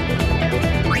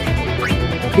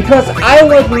 Because I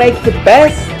would make the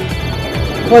best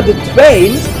for the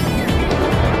train,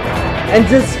 and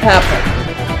this happened.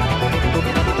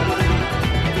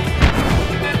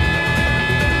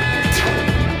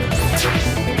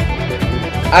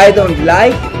 I don't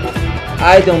like,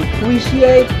 I don't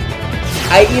appreciate,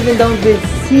 I even don't will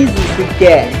see this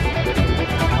again.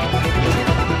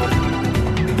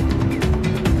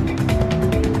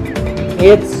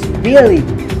 It's really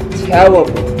terrible.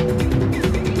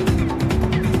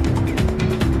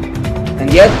 And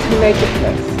yet he made the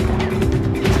place.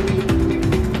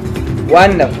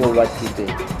 Wonderful what he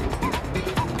did.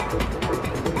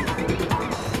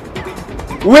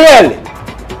 Really?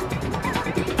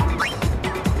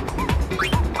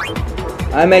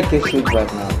 I make a shoot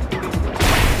right now.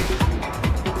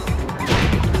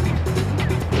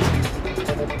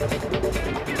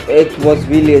 It was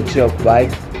really a joke,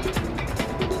 right?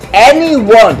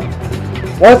 Anyone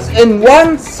was in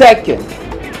 1 second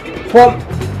from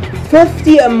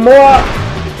 50 and more,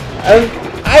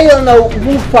 I don't know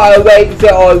who far away they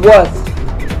all was.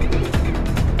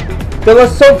 They were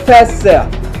so fast there.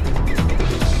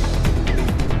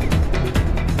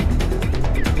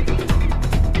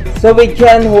 So we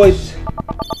can hold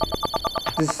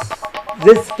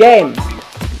this game.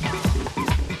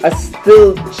 I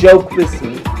still joke with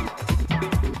me.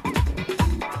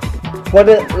 For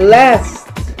the last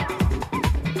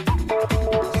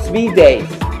 3 days,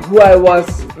 who I was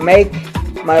make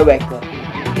my record.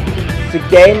 The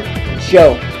game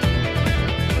joke.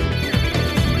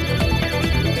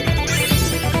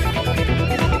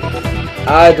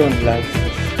 I don't like this.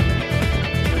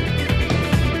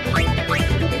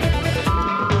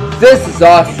 This is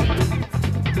awesome.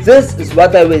 This is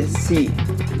what I will see.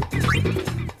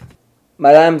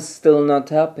 But I'm still not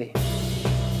happy.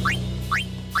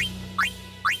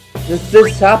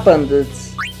 This happened,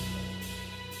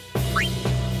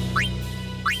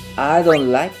 I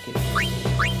don't like it.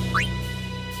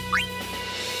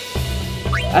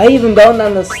 I even don't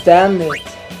understand it.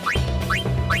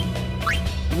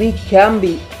 We can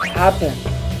be happy.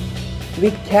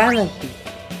 We cannot be.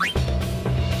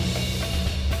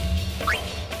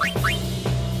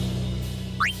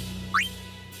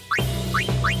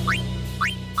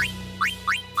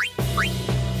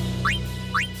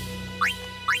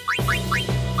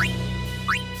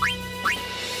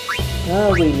 I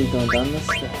really don't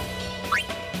understand.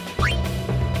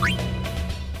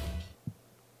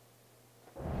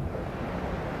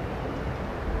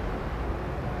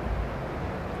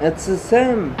 It's the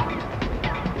same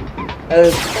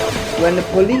as when the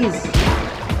police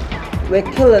were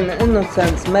killing an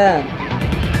innocent man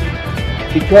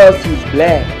because he's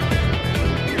black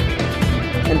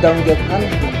and don't get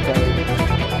punishment for it.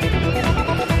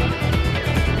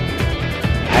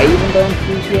 I even don't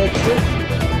appreciate this.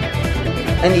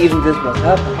 And even this was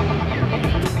happening.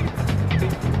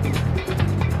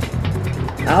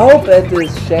 I hope it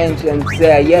is changed and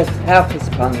they yet have his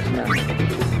punishment.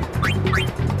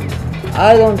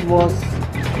 I don't was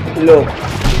look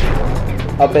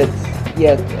a bit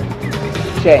yet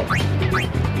changed.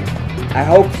 I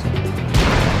hope so.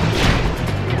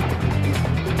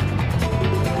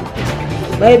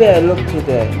 Maybe I look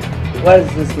today. What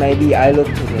is this maybe I look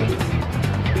today?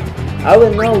 I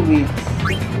will know weeks.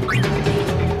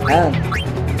 And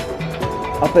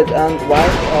up it and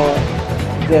white, or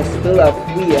they still are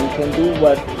free and can do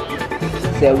what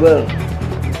they will.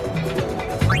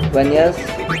 When yes,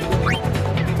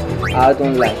 I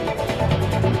don't like it.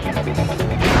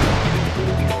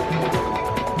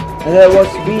 And I was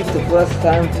beat the first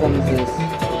time from this.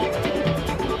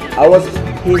 I was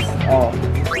pissed off.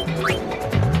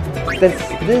 That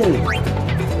still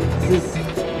this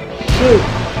shit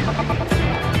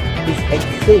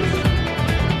exists.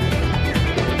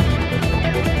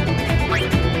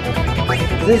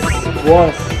 This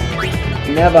was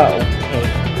never okay.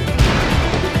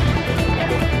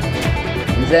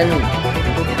 And then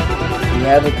we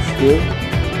have it still.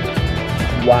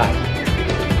 Why?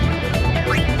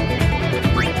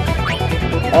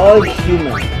 All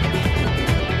humans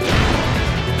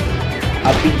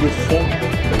are be the same.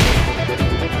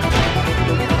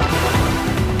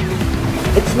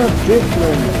 It's not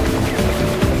different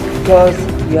because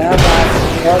you have a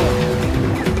color.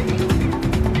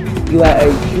 You are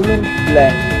a human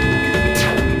flesh.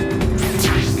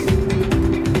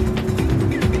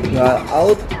 You are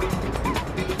out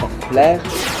of flesh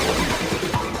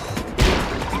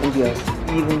and you are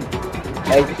even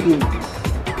a human.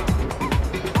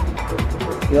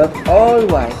 You have all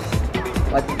rights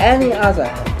what any other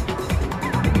has.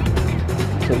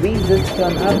 So we this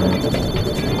can happen.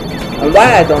 And why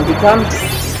I don't become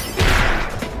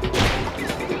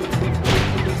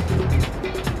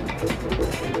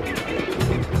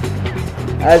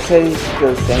I'll say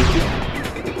still thank you.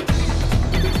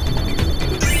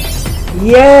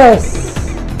 Yes!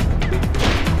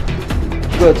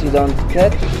 Good, you don't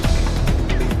catch.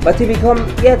 But he become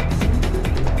yet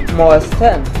more as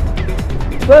 10.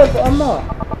 12 or more.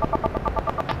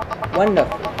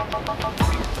 Wonderful.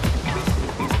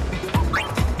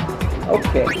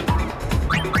 Okay.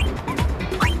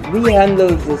 We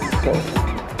handle this so.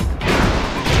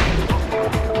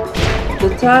 The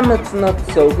time it's not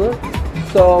so good,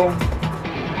 so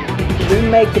we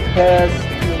make a pass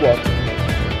to Walker.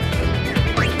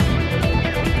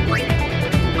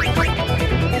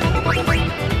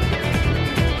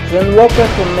 Then Walker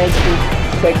can make his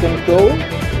second goal.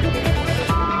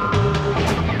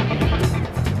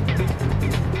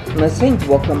 And I think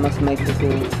Walker must make the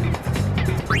goal.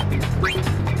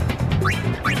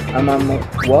 Am I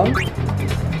wrong?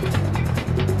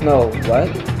 No, what?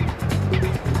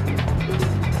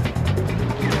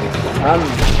 I'm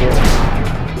sure.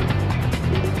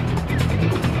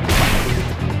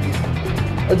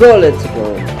 So let's go.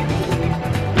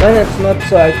 When it's not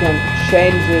so I can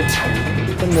change it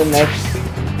in the next.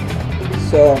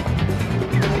 So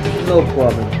no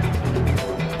problem.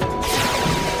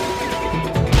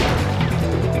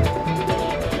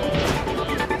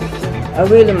 I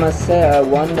really must say I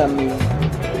wonder me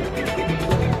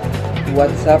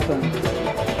what's happened.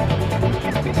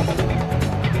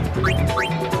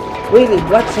 Really,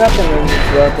 what's happened in this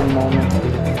world at the moment?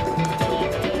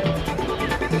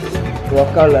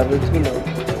 Walker level too low.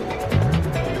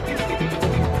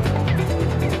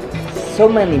 So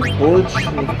many bullshit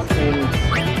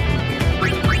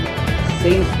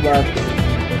things that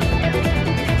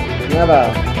never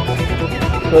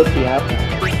could be happened.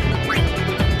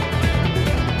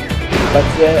 But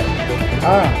there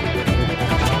are.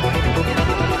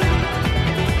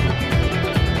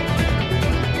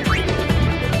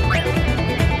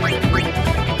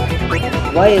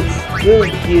 Why it's still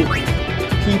give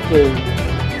people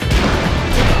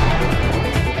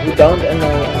who don't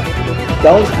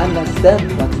understand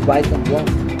what's right and wrong.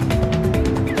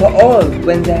 For all,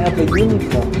 when they have a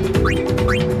uniform.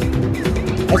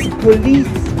 As a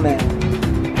policeman,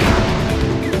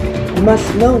 you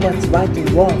must know what's right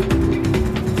and wrong.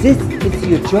 This is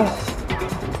your job.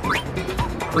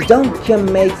 You don't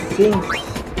can make things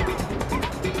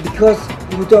because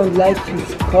you don't like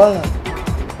his color.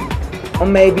 Or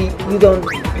maybe you don't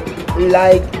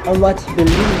like on what you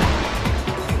believe.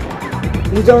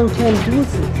 You don't can do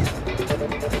this.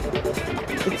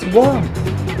 It's wrong.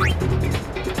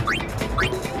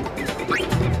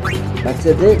 But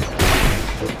they did.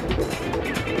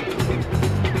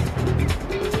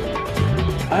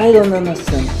 I don't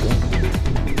understand it.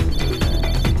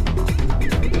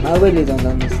 I really don't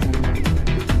understand it.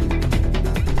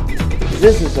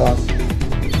 This is awesome.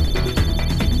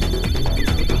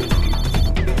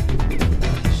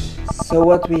 So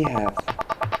what we have?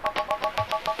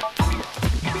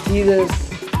 See this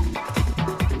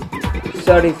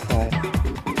 35.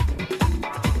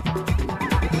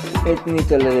 It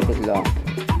needs a little bit long.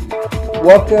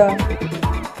 Walker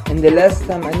in the last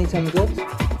time anytime good.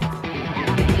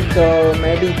 So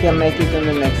maybe you can make it in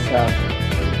the next half.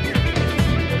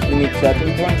 You need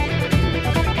 13 points.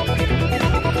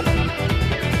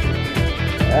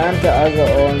 And the other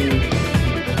on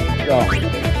long.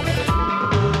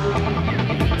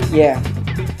 Yeah.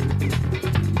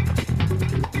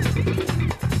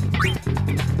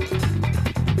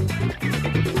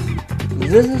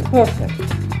 This is perfect.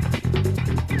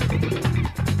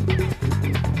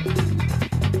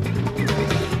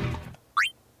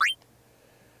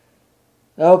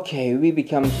 Okay, we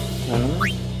become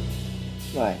tournament.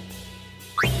 Right.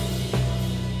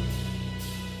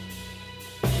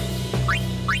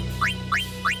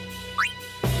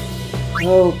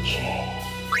 Okay.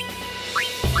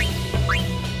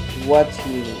 What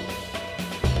you do?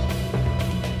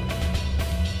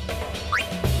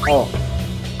 Oh.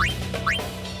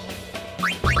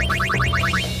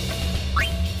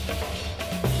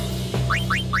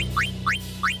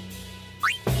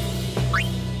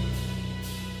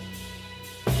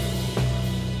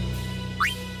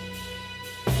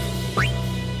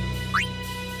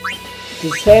 The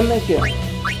same again.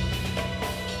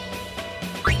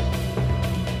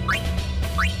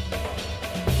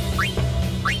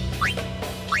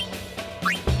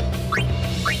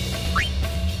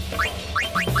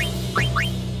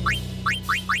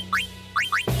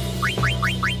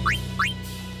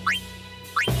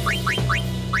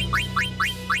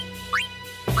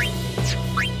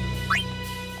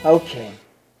 Okay.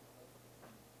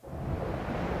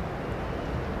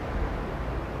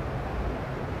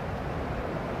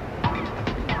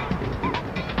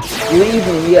 You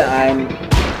even hear I'm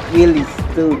really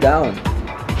still down.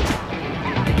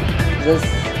 This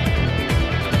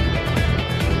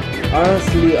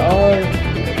honestly all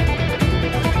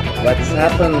what's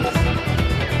happened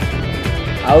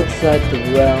outside the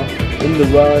world, in the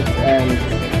world, and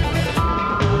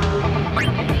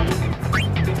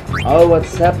all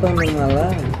what's happened in my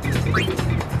life.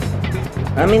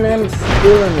 I mean, I'm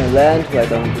still in a land where I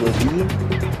don't believe.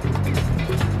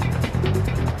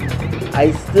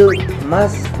 I still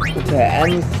must prepare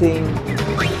anything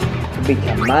to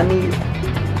become money.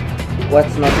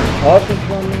 What's not important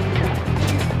for me?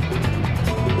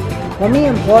 For me,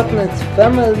 important is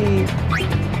family.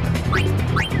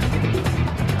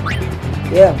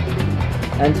 Yeah,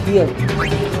 and here.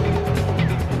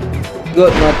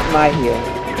 Good, not my here.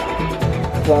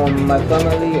 From my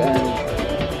family and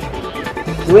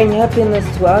bring happiness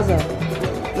to others.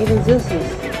 Even this is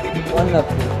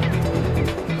wonderful.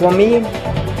 For me,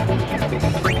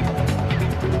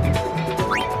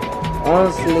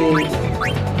 honestly,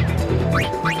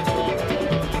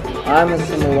 I'm a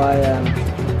samurai and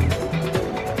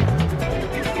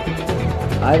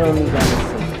I don't need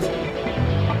anything.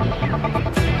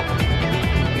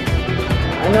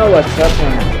 I know what's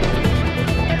happening.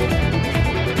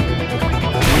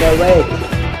 And I wait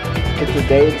till the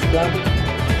day it's done.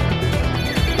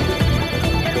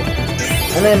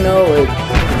 And I know it's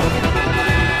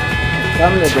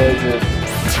come the days is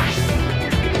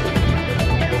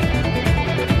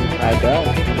I die.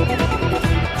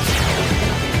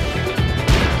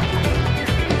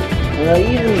 And I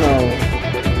even know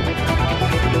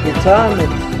the time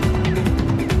it's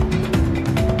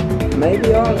maybe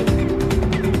all of it.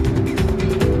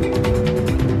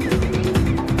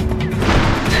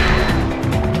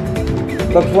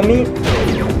 But for me,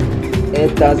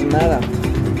 it doesn't matter.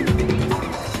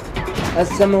 As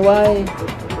samurai,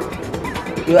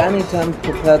 you're anytime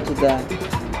prepared to die,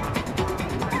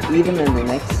 even in the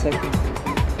next second.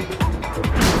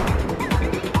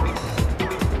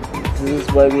 This is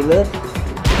where we live,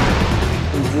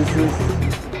 and this is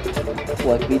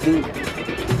what we do.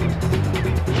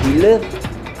 We live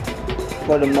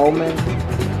for the moment,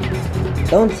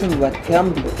 don't think what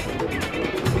can be,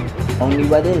 only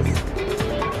what is.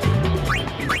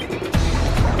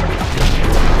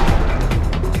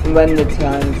 And when the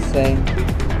time say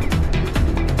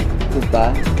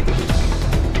goodbye,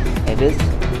 it is.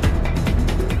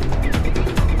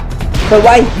 So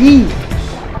why he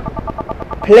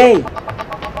play?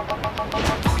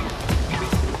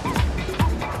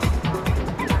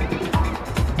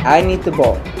 I need the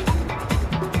ball.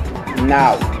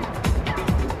 Now.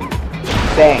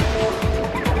 Thanks.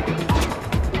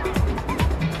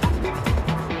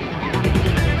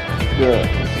 Good.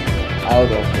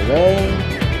 Out of the way.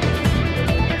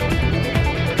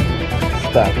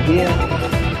 Stop here.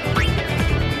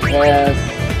 Pass.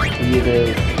 Here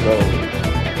is goal.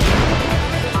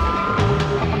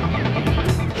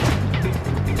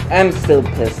 I'm still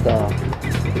pissed off.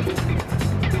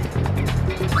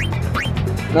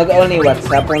 Not only what's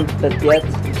happened, but yet.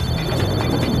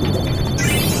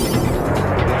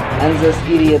 And these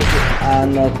idiots are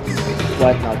not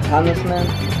quite now punishment.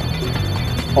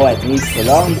 Or it needs so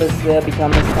long bis they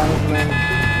become a punishment.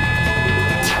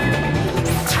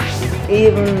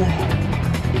 Even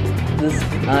this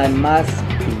I must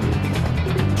be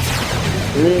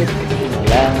live in a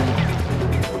land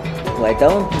where I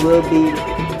don't will be,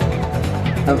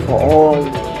 and for all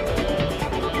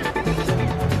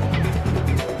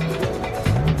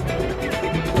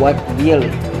what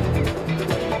really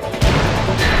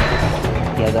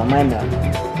get on my nerve.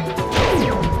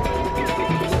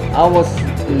 I was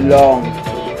long.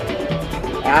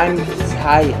 I'm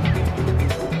tired.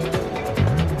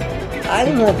 I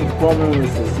don't have a problem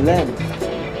with this land.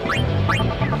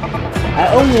 I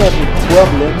only have a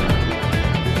problem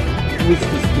with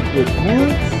the stupid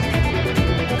rules,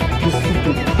 the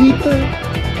stupid people,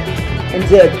 and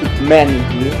there are too many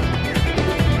here.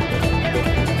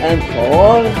 And for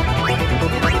all,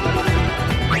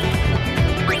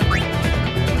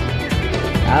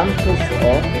 I'm pissed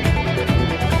off.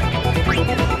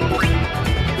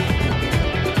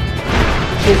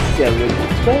 This really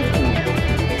betrayed me.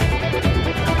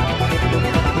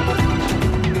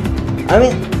 I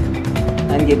mean,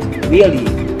 and yet really,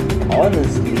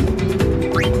 honestly,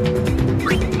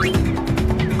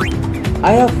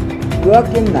 I have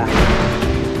worked enough.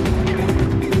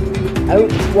 I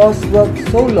was worked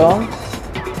so long,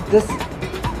 this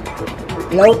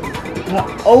without her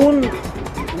own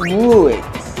rules.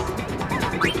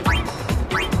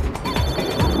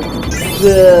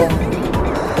 The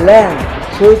land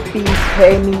should be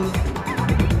pay me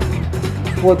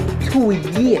for 2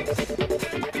 years.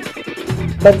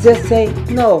 But they say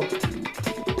no,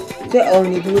 they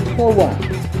only do it for 1.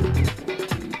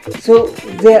 So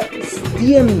they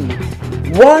steer me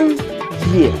 1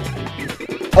 year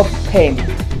of payment.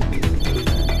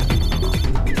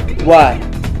 Why?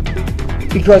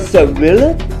 Because they will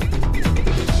it?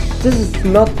 This is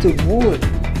not the rule.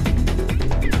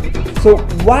 So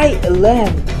why a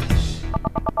land?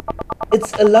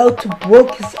 It's allowed to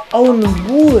break his own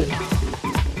rules.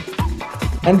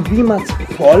 And we must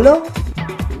follow?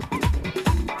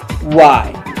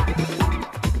 Why?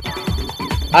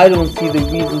 I don't see the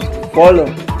reason to follow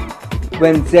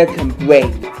when they can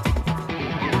break.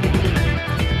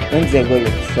 When they will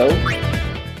it so.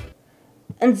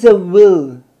 And they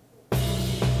will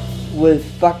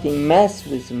fucking mess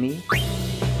with me.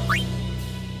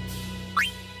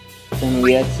 Then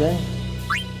we are saying,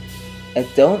 I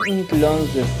don't need long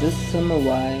as this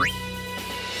samurai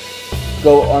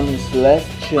go on his last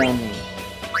journey.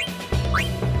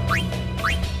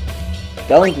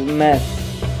 Don't mess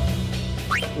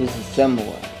with the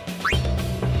samurai.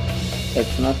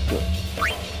 It's not good.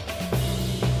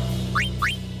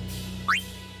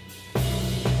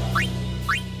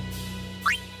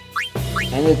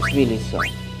 And it's really so.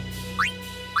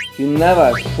 You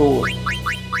never should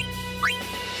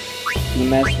you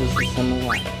mess with the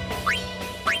samurai.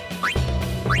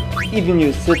 Even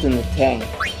you sit in a tank.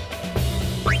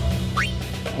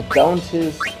 And don't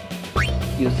hiss,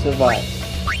 you survive.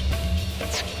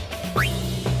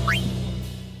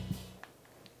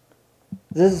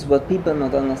 This is what people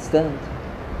not understand.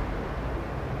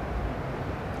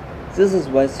 This is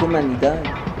why so many die.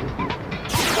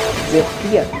 They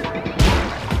fear.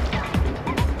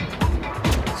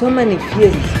 So many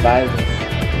fear this virus.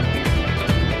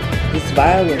 This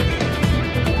virus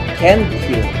can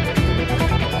kill,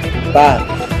 but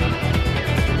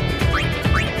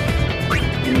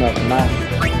do not must.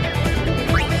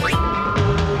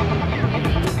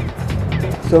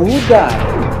 So who died?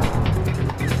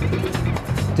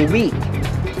 The weak.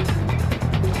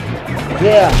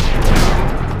 They are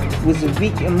with a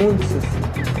weak immune system.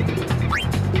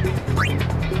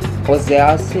 Or they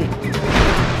are sick.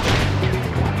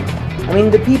 I mean,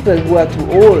 the people who are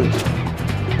too old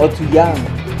or too young,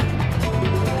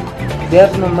 they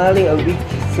have normally a weak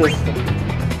system.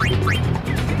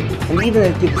 And even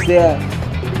if they are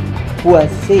who are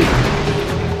sick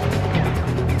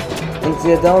and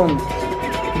they don't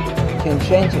can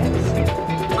change anything.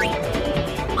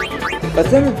 But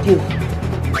then it gives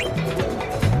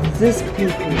these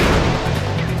people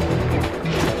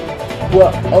who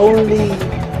are only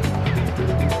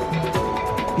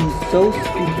be so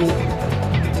stupid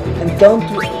and don't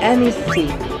do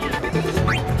anything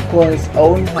for his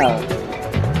own health.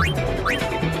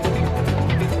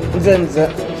 And then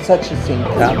such a thing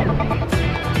comes.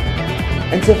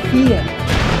 And the fear.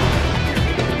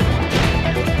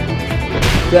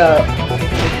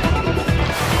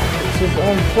 It's his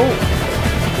own fault.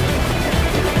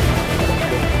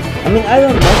 I mean, I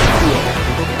don't must fear.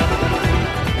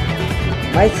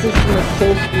 My system is so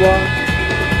strong.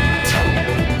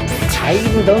 I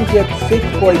even don't get sick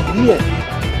for years.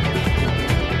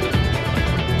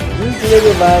 This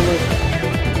little virus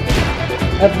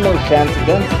have no chance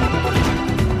against me.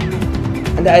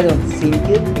 And I don't think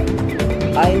it,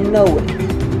 I know it.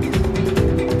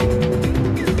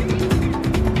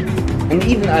 And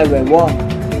even I were one,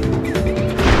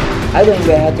 I don't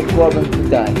ever had the problem to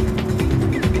die.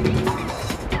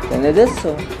 Then it is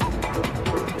so.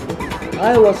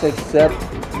 I was accept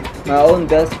my own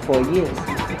death for years.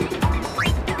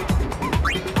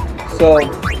 So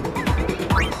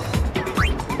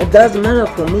it doesn't matter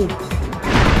for me.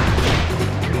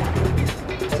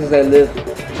 Since I live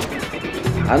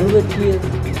 100 years,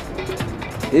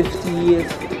 50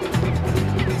 years,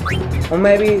 or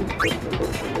maybe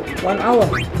 1 hour.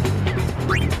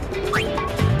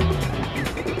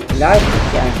 Life is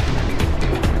time.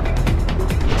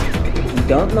 You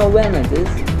don't know when it is,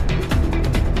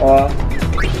 or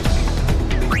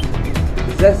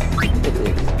this it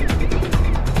is.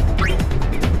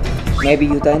 Maybe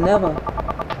you die never,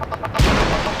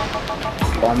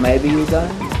 or maybe you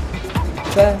die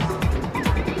fast.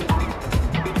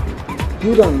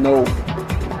 You don't know.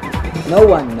 No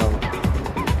one knows.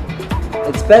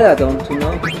 It's better don't to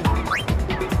know.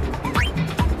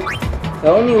 The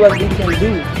only what we can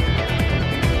do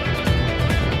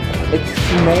is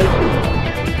to make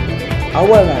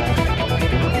our life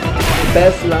the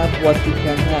best life what we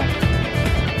can have.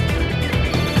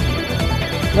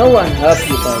 No one helps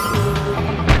you by this.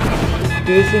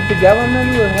 Do you think the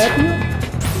government will help you?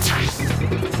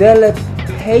 They'll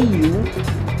pay you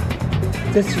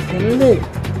that you can live.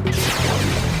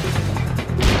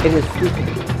 It is stupid.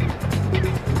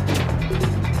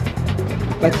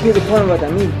 But here's the point what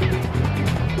I mean.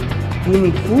 You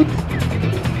need food,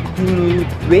 you need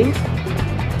drink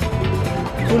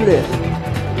to live.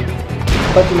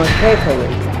 But you must pay for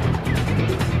it.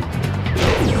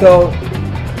 So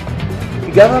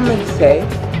the government say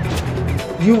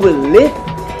you will live,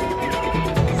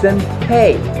 then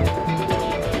pay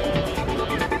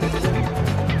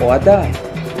or die.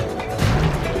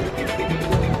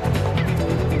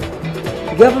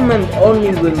 The government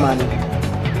only will money.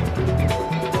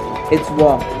 It's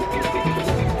wrong.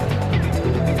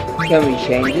 Can we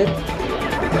change it?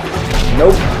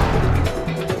 Nope.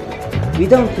 We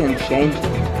don't can change it.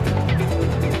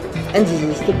 And this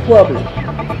is the problem.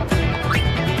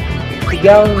 The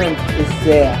government is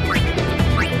there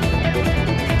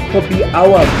to be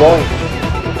our voice,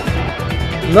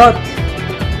 not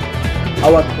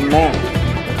our command.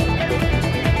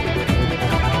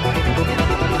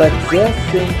 But their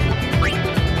thing,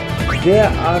 there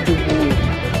are the rules.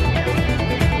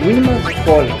 We must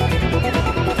follow.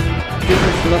 This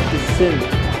is not the sin.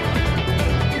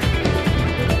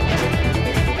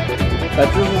 But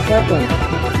this has happened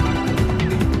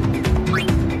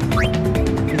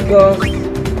because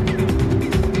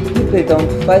people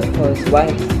don't fight for his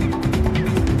rights.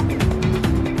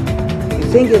 You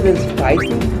think it is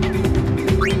fighting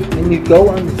when you go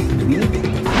on the street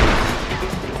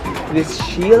with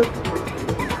shield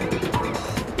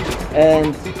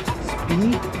and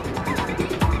speed?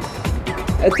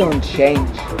 It don't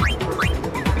change.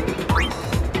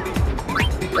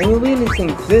 When you really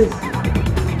think this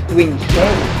will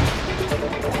change,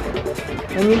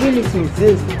 when you really think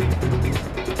this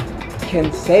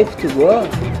can save the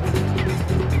world,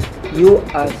 you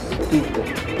are stupid.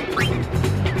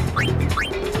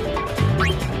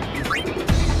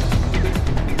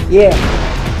 Yeah,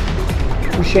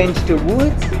 to change the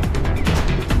rules,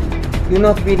 you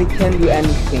not really can do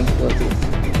anything for this.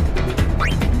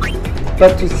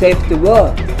 But to save the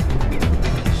world,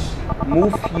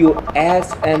 move your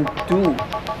ass and do.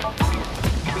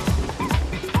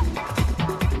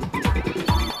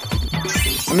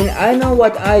 I mean, I know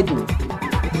what I do.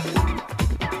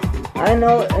 I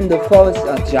know in the forest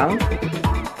are junk,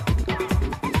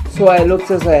 so I look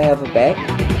as I have a bag.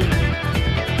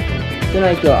 Then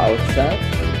I go outside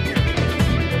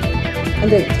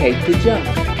and I take the junk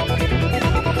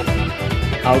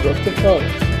out of the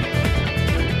forest.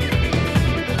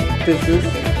 This is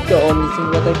the only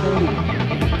thing that I can do.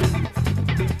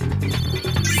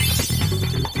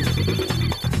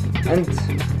 And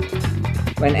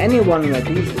when anyone will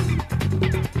do this,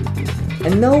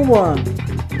 and no one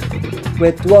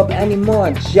will drop any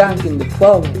more junk in the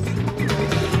forest,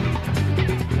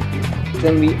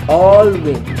 then we all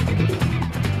win.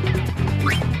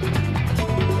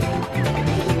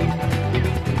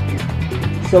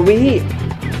 So we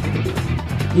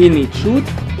here need food,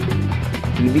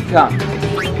 here we come.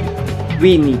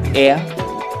 We need air,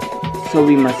 so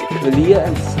we must clear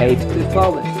and save the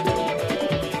forest.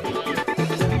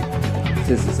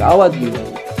 This is our duty.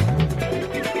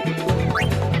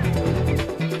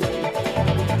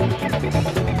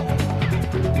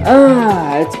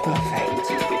 Ah, it's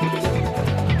perfect.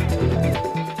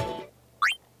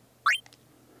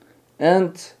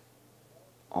 And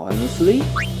honestly,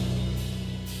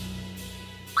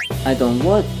 I don't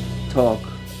want to talk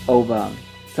over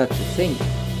such a thing.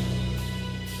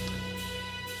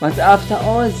 But after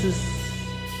all this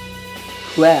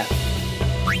crap,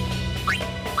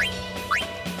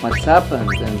 what's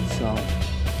happened and so,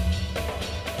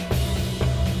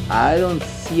 I don't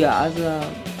see other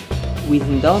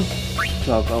reason don't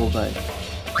talk over it.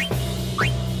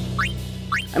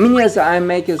 I mean, yes, I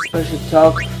make a special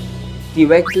talk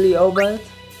directly over it.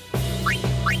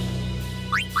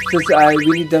 This I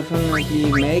really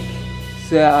definitely make,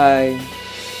 so I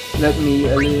let me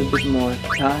a little bit more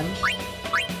time.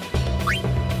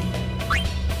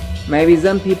 Maybe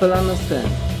some people understand.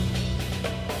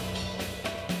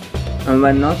 And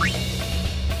when not,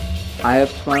 I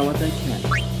have tried what I can.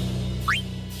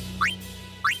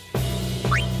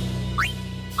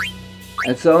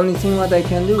 It's the only thing what I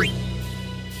can do.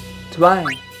 Try,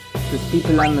 because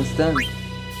people understand.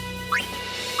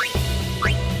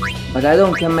 But I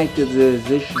don't can make the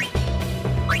decision.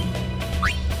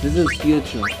 This is your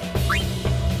job.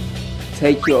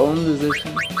 Take your own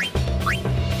decision.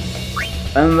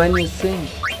 And when you think,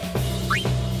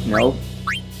 no,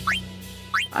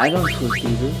 I don't should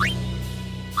do this,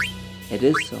 it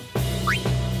is so.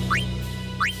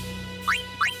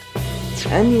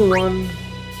 Anyone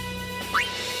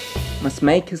must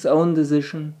make his own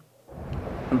decision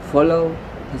and follow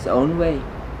his own way.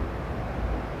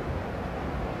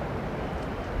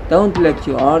 Don't let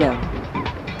you order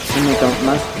when you don't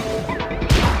must.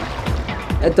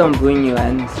 It don't bring you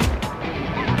anything.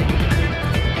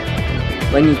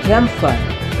 When you can fight,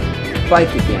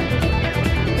 fight again.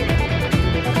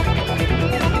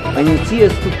 When you see a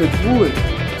stupid rule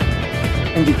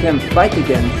and you can fight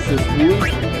against this rule,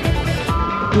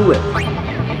 do it.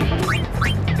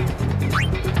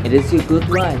 It is your good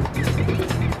right.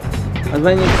 But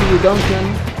when you see you don't can,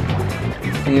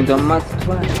 and you don't must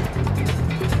try,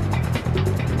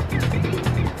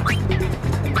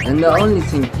 then the only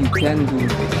thing you can do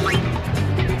is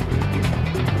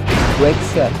to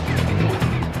accept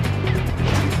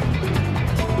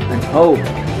and hope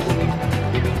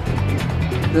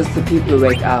that the people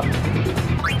wake up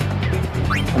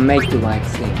and make the right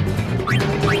thing.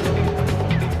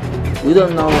 We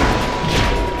don't know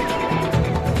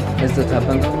if that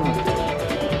happened or not.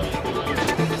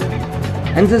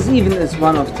 And this even is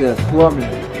one of the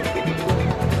problems.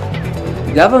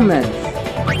 Governments,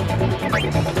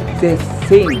 they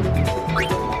think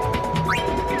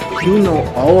you know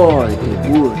all the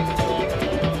rules.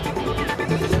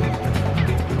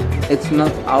 It's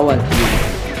not our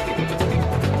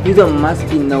duty. You don't must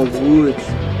be no rules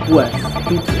who are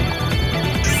stupid.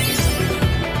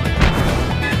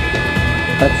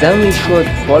 But then we should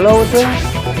follow them?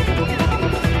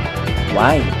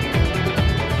 Why?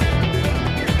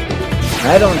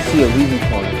 I don't see a reason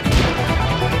for it.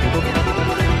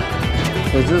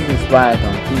 So this is why I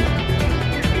don't do it.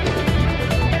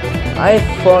 I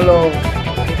follow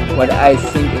what I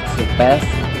think is the best,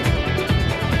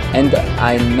 and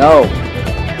I know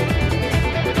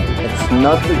it's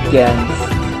not against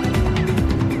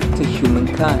the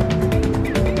humankind.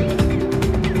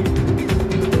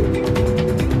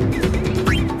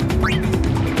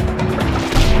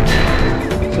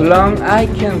 So long I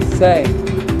can say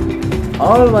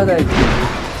all what I do,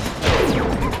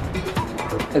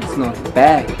 it's not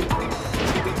bad,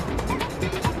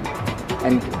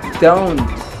 and don't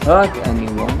hurt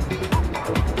anyone,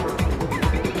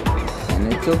 and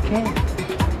it's okay.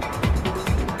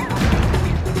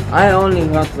 I only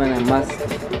hurt when I must.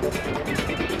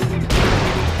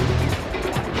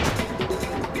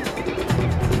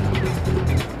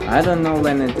 I don't know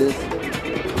when it is.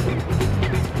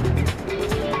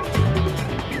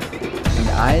 And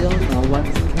I don't know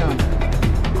what's coming.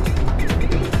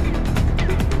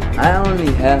 I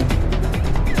only have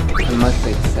I must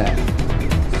accept.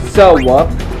 So what?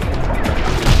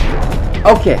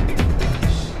 Okay.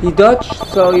 He dodged,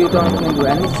 so you don't can do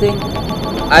anything.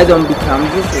 I don't become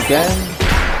this again.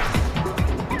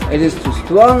 It is too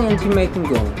strong and to make him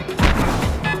go.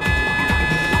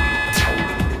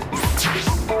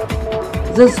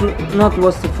 This not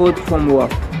was the foot from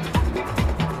Warp.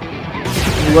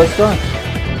 He was dodged.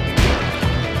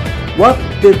 Warp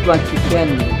did what he can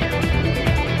do.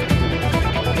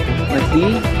 But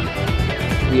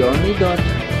he only dodged.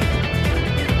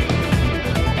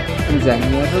 And then he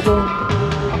had to go.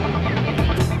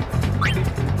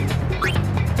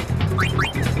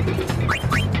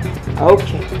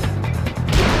 Okay.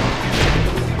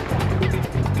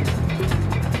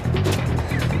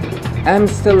 I'm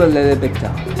still a little bit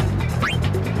down.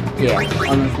 Yeah,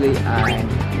 honestly, I'm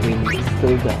really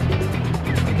still down.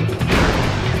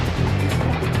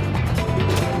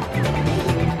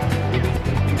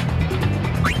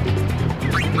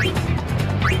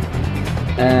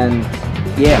 And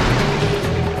yeah,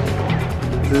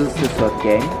 this is the third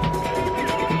game.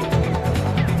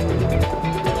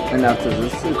 And after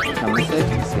this, it becomes a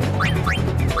safety set.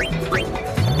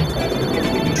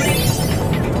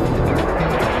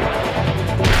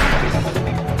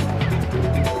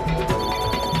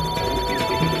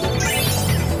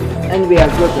 And we are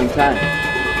good in time.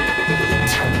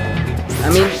 I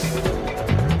mean,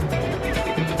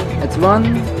 it's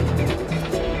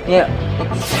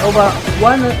it's over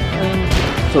one,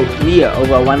 so we are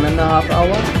over 1.5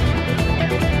 hours.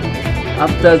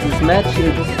 After this match,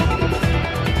 it's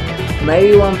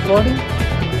maybe 1:40.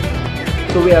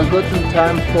 So we are good in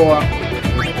time for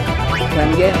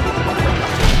 10 games.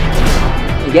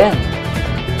 Again.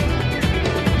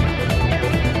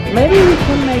 Maybe we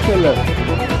can make a look.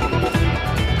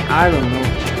 I don't know.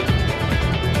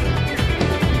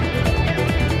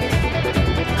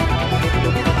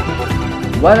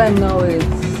 What I know is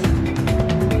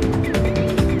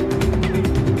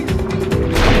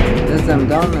as I'm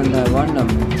down and I wonder,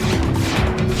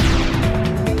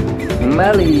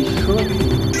 Melly should.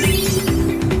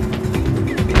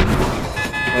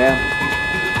 Yeah.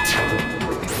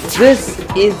 This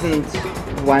isn't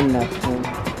wonderful.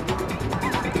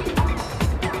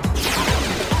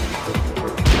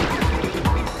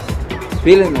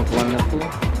 Feeling not wonderful.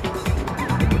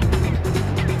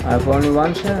 I have only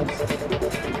one chance.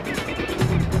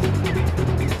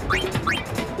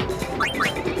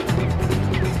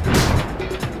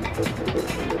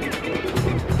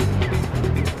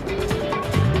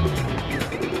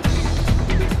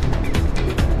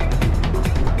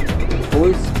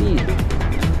 Full speed.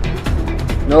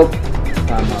 Nope.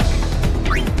 Time out.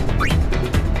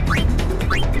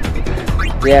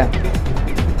 Yeah.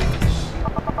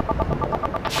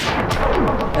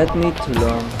 That need too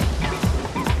long.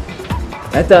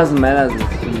 That doesn't matter this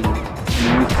we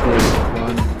mutate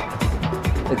one.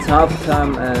 It's half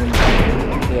time and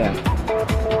yeah.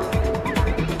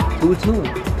 2-2.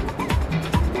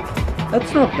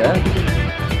 That's not bad.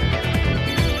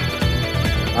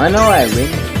 I know I win.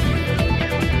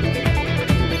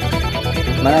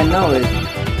 But I know it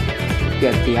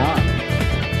gets beyond.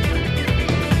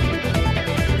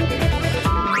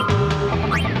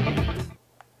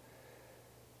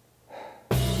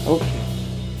 Okay.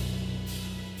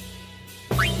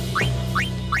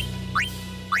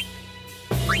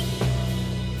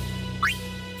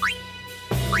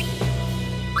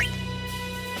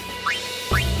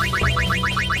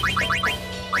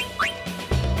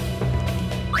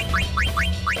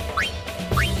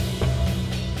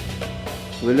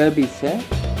 Will I be sad?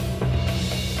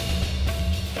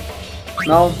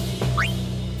 No.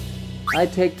 I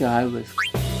take the high risk.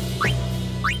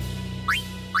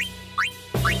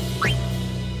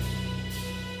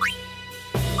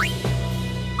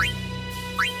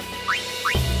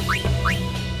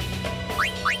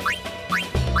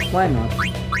 Why not?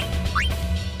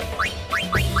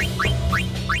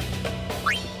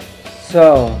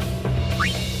 So,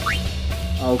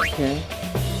 okay.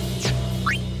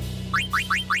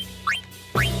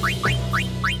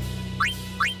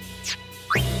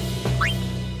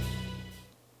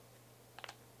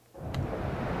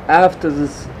 After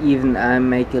this even I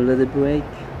make a little break.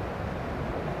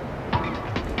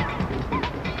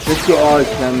 Just you all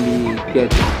can be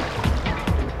get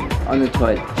on the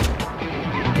toilet.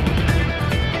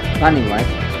 Funny, right?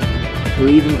 You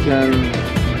even can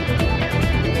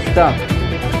stop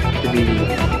the video.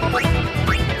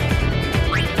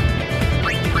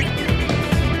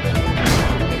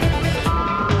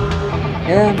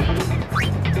 Yeah.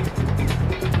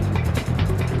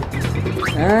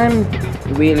 I'm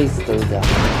really still down.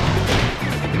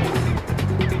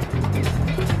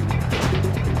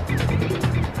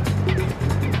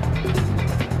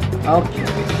 Okay.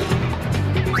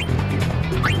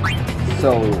 So,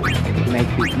 make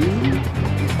it easy.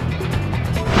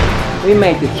 We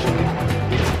make it short.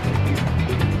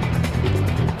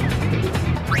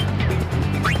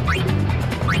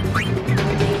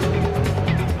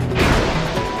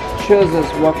 Shows us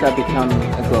what I become a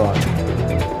god.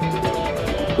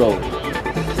 Go.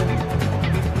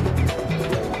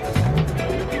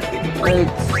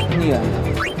 It's near enough.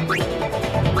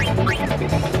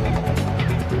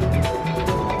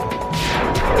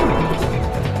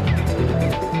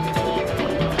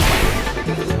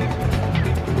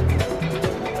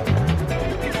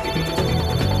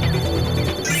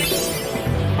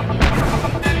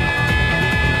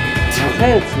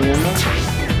 Okay, it's near enough.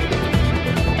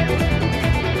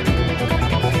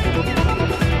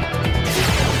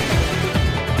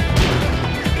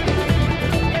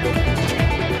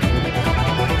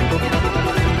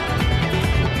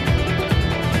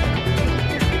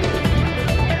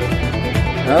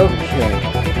 Okay.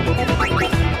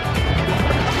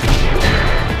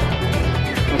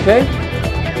 Okay.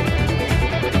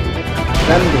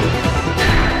 Then do.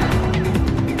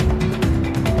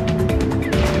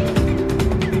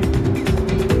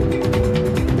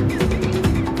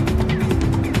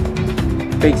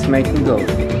 Fix, make and go.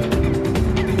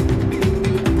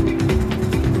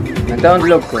 Now don't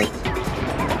look good.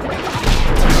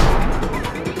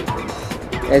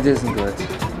 It isn't good.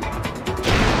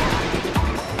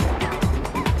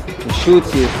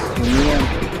 Shoots you near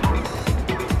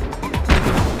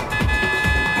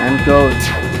and goes.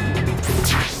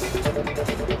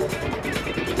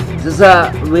 These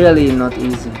are really not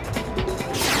easy.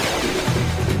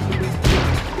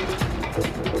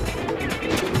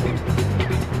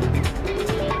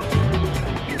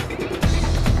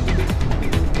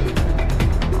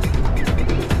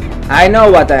 I know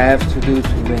what I have to do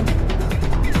to win.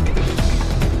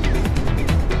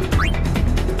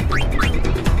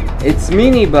 It's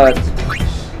mini, but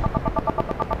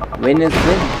win is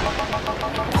win.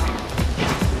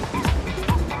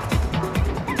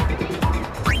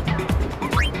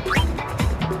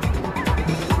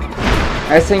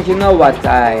 I think you know what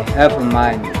I have in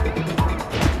mind.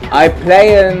 I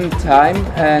play in time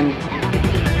and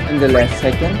in the last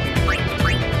second,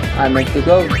 I make the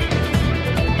goal.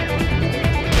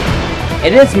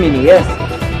 It is meaty, yes,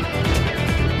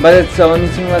 but it's the only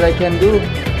thing what I can do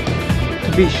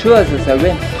to be sure that I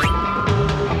win.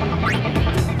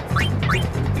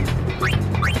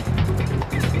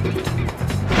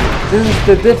 This is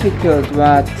the difficult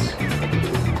what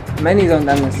many don't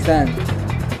understand.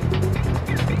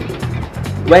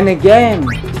 When a game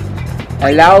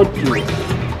allowed you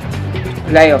to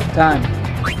play off time,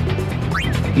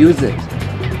 use it.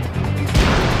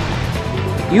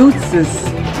 Use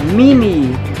this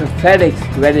mini pathetic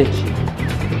strategy.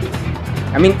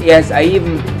 I mean, yes, I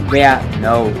even wear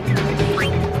no.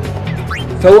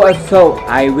 So or so,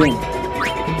 I win.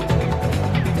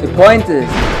 The point is,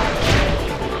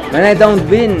 when I don't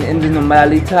win in the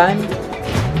normality time,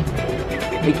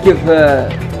 I give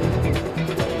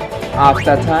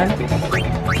after time,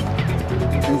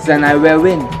 and then I will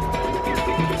win.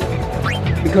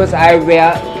 Because I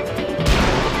were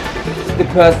the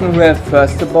person who have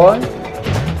first the ball,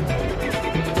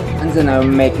 and then I will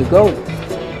make a goal.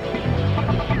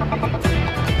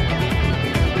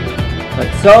 But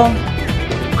so,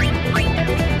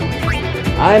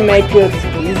 I make it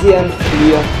easy and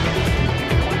clear.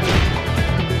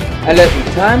 A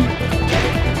little time.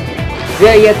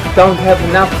 They yet don't have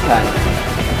enough time.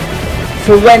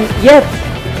 So when yet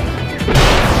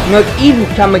not even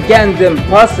come again the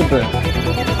impossible,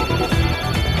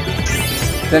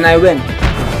 then I win.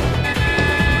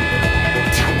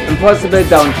 Impossible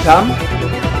don't come.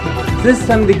 This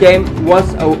time the game was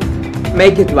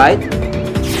make it right,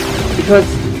 because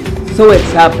so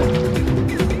it's happened.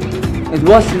 It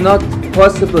was not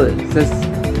possible that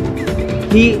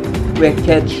he will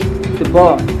catch the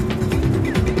ball.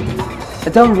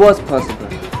 It was possible.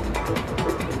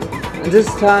 And this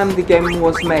time the game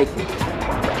was made.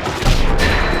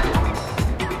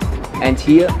 And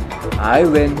here I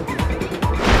win.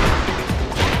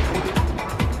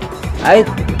 I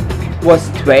was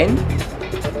trained,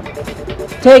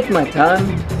 take my time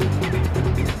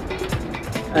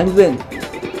and win.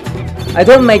 I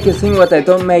don't make a thing what I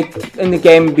don't make in the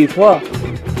game before.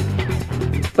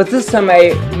 But this time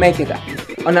I make it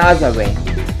on the other way.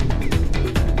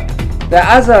 The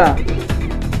other,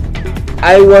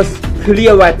 I was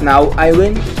clear right now, I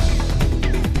win.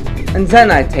 And then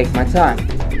I take my time.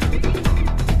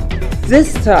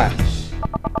 This time,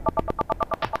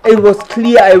 it was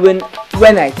clear I win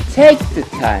when I take the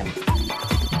time.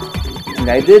 And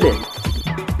I did it.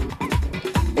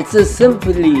 It's a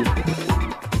simply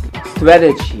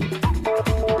strategy.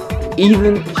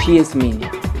 Even she is mean.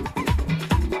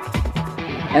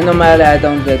 And no matter I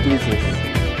don't do this.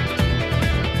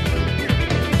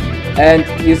 And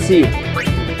you see,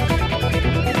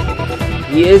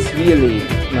 he is really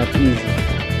not easy.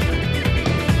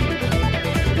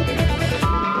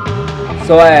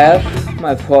 So I have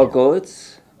my 4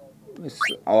 goals with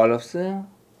all of the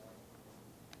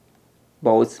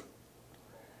both.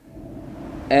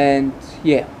 And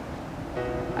yeah,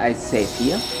 I save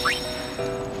here.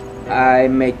 I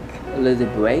make a little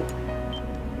break.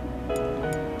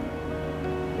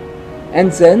 And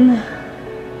then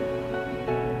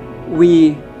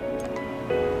we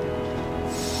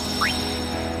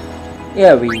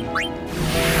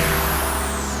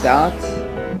start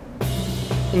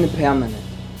in the permanent.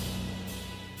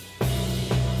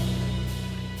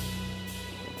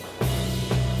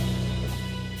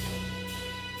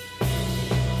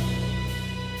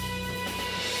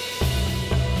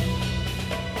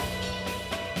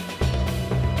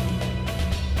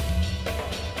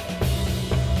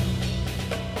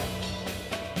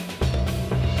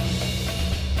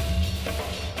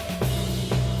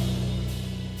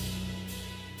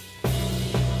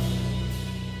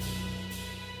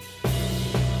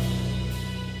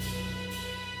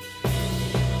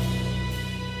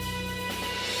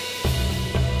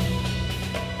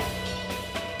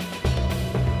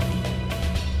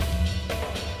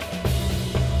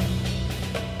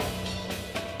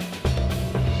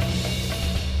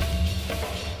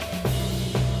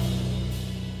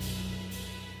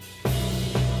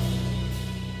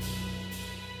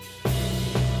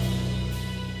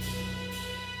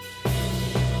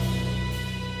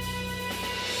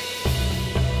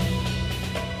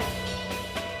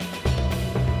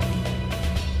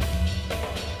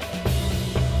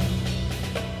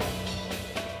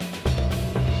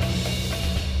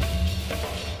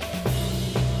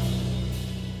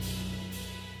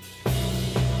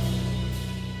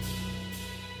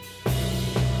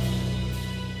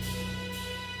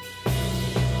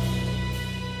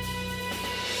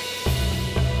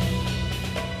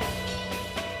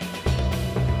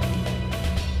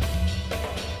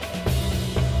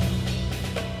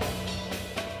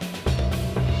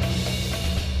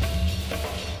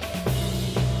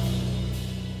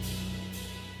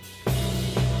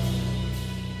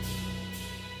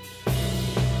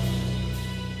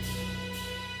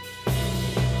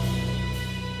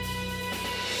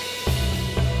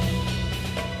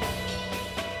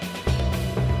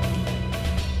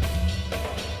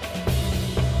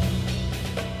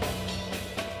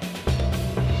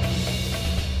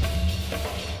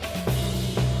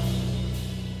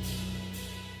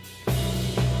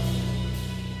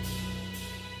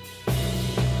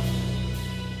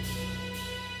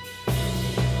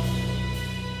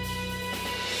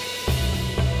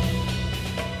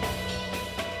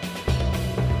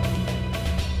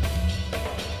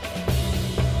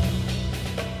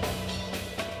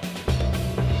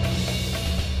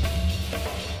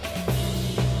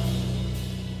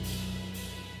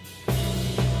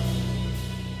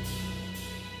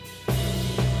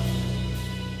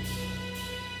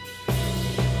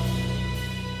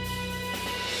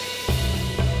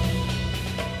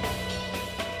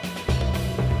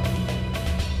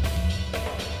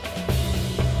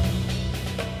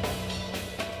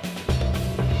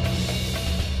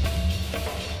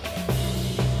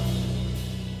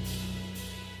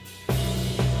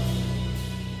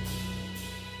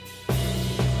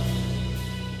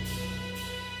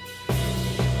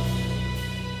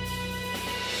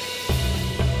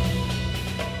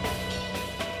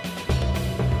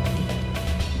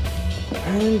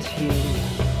 And here.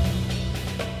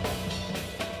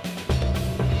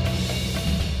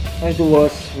 It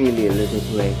was really a little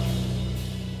break.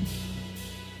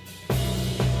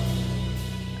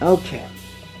 Okay.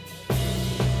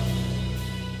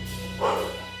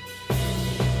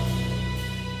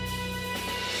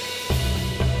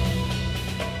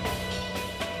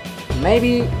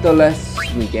 Maybe the last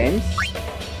 3 games,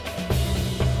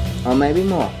 or maybe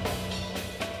more.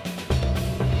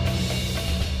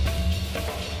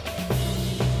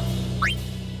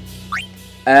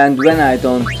 And when I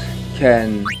don't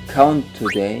can count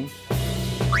today,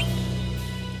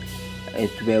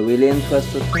 it will really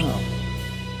interested to know.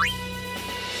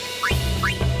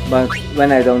 But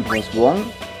when I don't was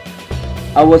wrong,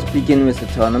 I was begin with the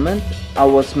tournament. I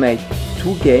was make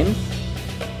 2 games,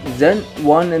 then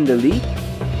 1 in the league,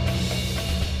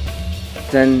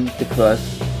 then the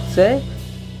first save,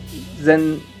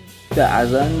 then the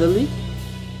other in the league,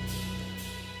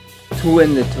 2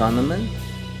 in the tournament.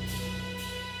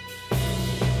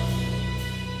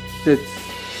 That's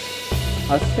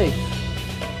a save.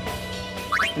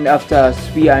 And after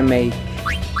 3 I make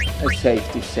a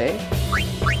safety save.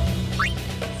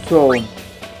 So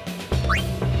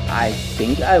I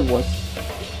think I was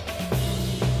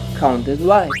counted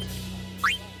right.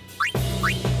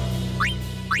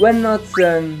 When not,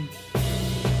 then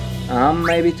I'm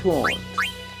maybe too old.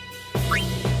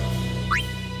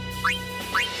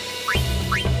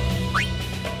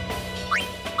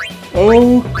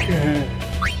 Okay.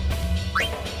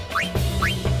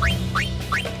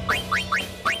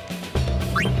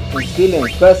 I'm still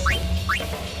impressed.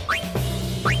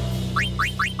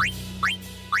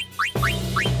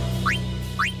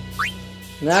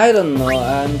 I don't know,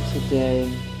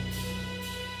 today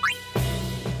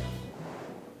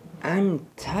I'm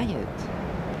tired.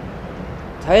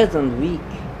 Tired and weak.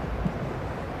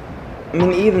 I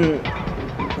mean, even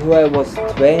who I was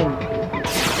trained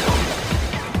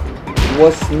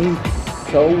was need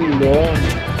so long.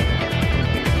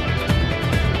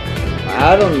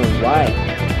 I don't know why.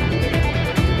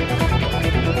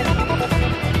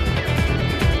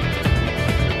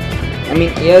 I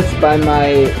mean, yes, by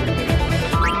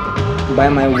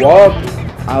my walk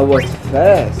I was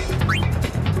fast,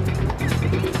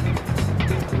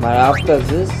 but after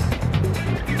this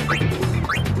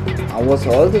I was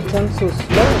all the time so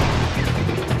slow.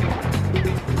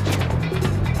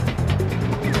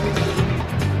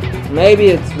 Maybe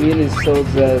it's really so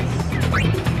that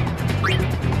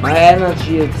my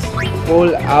energy is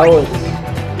full out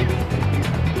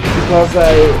because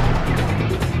I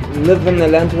live in a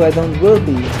land where I don't will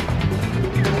be,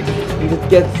 and it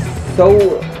gets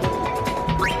so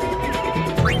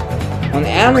on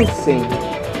anything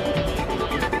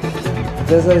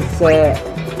that I say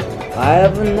I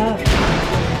have enough.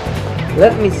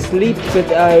 Let me sleep till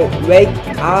I wake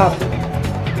up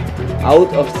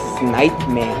out of this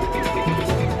nightmare.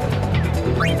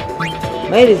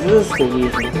 Maybe this is the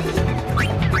reason.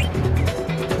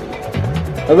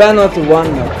 I will not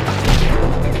wonder.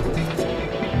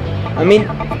 I mean,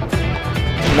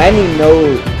 many know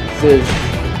this,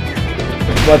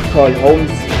 what's called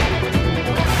homesick.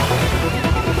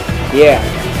 Yeah,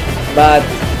 but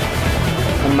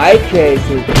in my case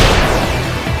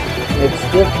it's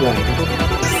different.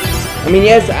 I mean,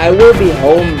 yes, I will be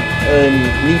home in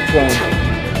Litauen,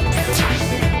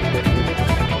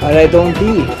 but I don't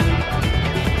leave.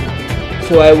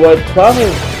 So I will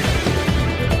travel,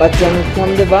 but then it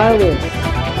comes the virus,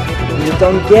 and you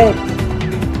don't get.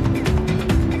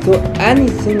 So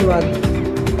anything what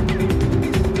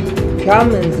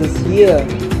come in this year,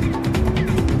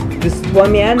 destroy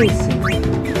me anything.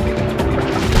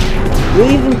 You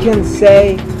even can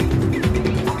say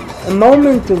a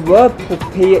moment the world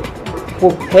prepare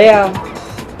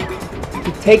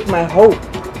to take my hope.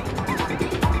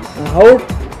 And hope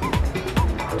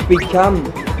become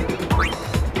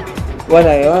what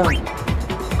I earn.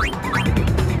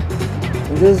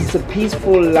 And this is a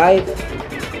peaceful life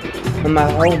in my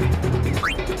home.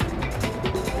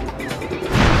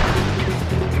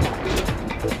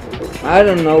 I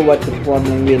don't know what the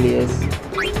problem really is.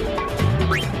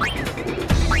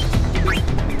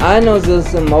 I know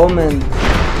there's a moment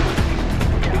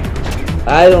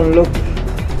I don't look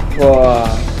for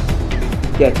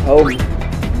get home.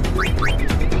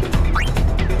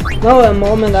 No, a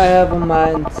moment I have in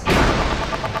mind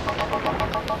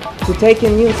to take a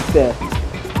new step.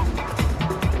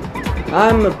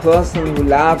 I'm a person who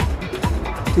loves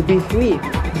to be free.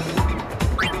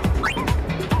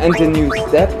 And the new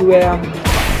step where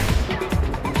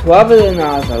travel in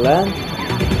another land,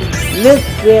 live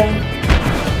there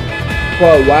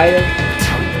for a while,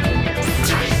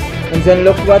 And then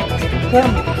look what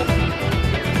comes.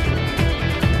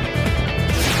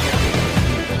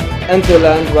 And to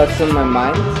learn what's in my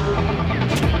mind.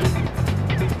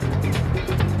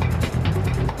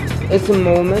 It's a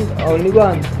moment, only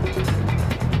one.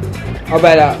 Or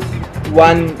better,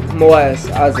 one more as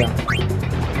other.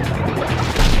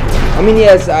 I mean,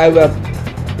 yes, I will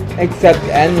accept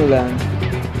any land.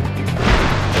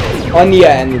 Or near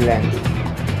any land.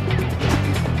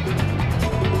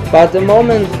 But the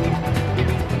moment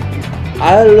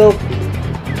I look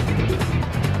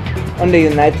on the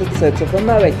United States of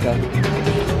America,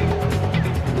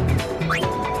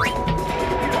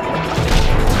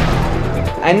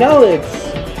 I know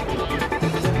it's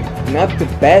not the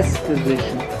best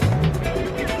position,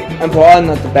 and for all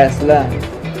not the best land,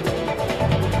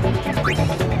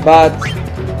 but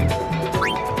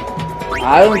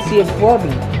I don't see a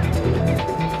problem.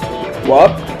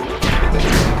 What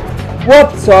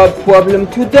saw a problem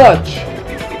to dodge?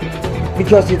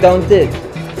 Because you don't did.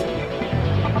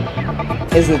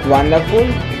 Is it wonderful?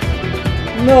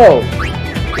 No.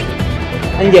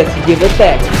 And yet you give it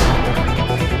back.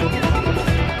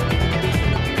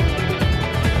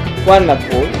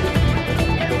 Wonderful.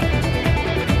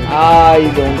 I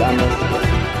don't understand.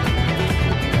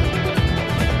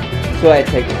 So I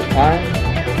take my time.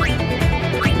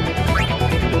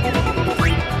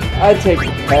 I take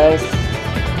the pass.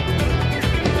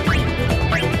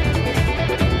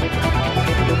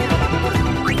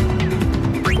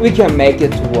 We can make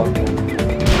it to work.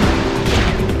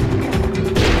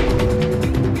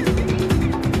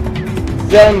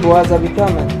 Then was I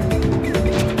becoming?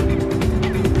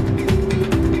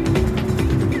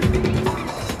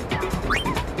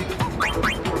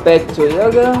 Back to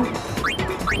yoga.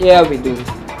 Yeah, we do.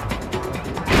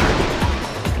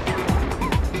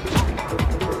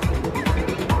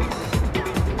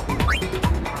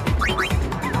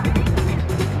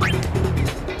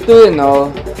 Do you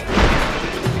know?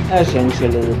 I change a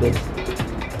little bit.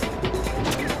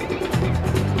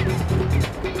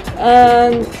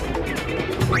 And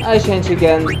I change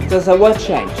again. Does I what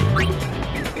change?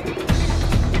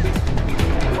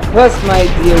 First my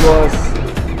idea was,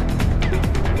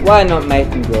 why not make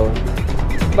him go?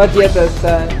 But yet I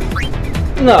said,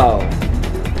 no.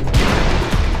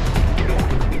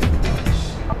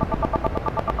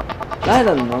 I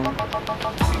don't know.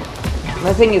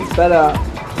 I think it's better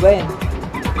to win.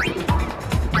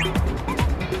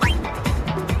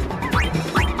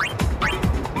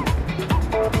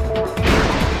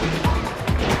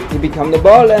 You become the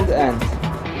ball and end.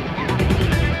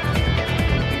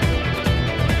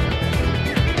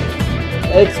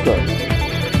 It's good.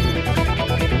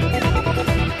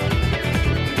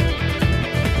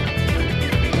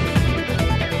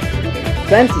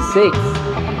 $26.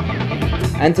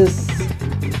 And this...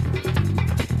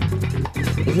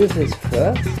 Is this his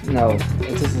first? No,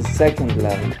 it is his second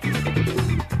level.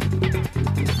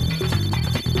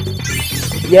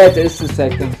 Yeah, it is the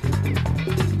second.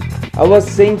 I was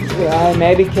thinking I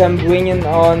maybe can bring it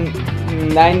on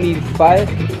 95,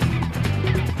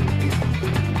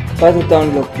 but it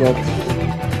don't look good.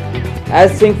 I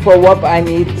think for WAP I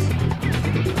need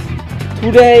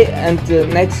 2 days and the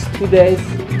next 2 days.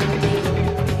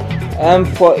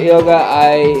 For yoga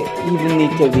I even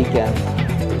need the weekend.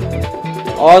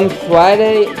 On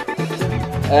Friday,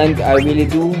 and I really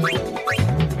do,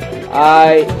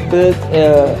 I built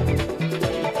a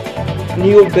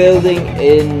new building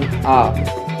in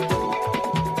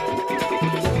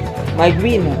my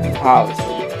greenhouse.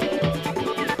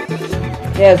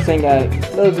 Yeah, I think I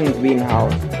built a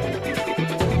greenhouse.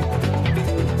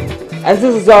 And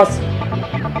this is awesome.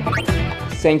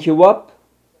 Thank you, WAP.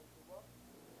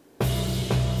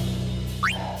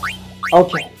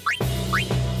 Okay.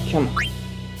 Come on.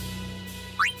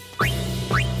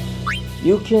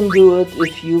 You can do it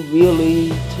if you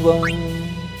really try.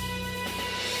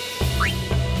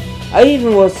 I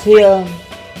even was here.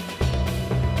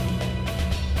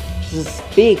 This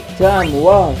big time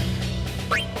wash.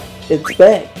 It's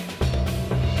back.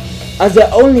 Are they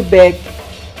only back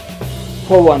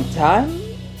for one time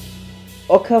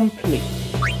or complete?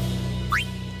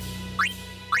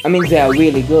 I mean, they are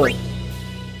really good.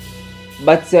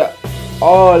 But they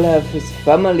all have his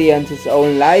family and his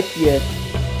own life yet.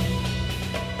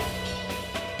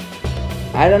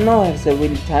 I don't know, have they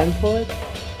really time for it?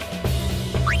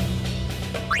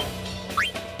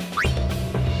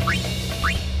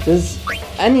 This is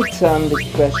anytime the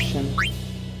question.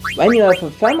 When you have a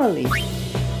family,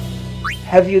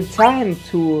 have you time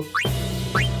to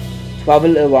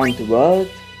travel around the world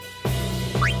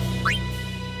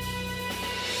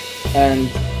and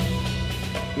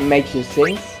make your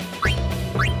things?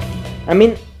 I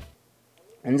mean,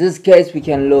 in this case we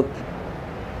can look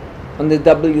on the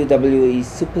WWE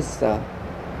superstar.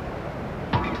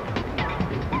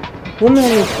 How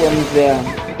many from there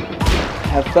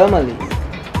have families,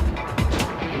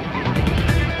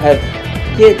 have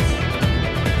kids?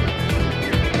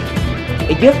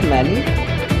 I give many,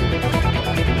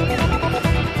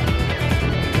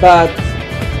 but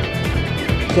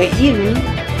they even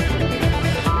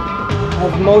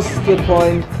have most of the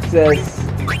points as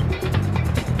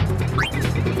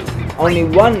only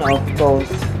one of those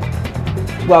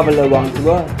travel around the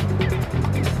world.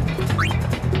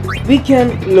 We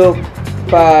can look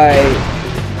by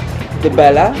the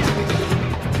Bella,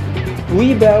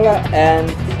 Brie Bella and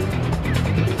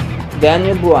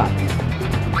Daniel Bryan.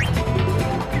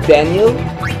 Daniel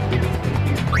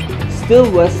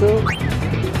still wrestle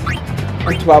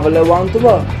and travel around the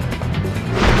world.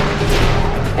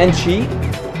 And she,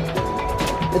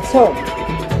 it's home.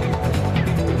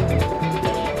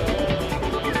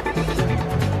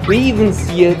 We even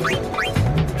see it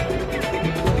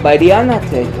by the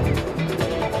Undertaker.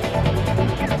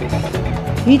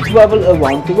 He travels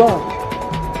around the world.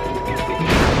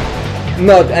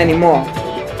 Not anymore.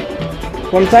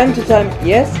 From time to time,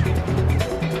 yes.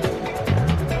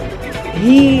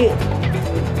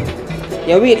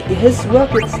 His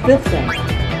work is different.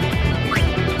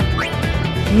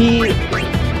 He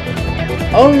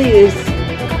only is,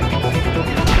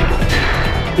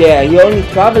 he only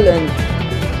travels and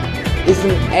is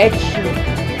in action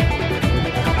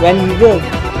when he will.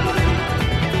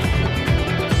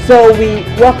 So we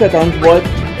walk around what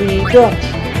we dodge.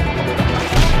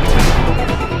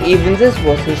 Even this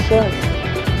was his choice.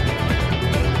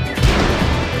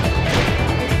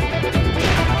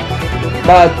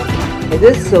 But it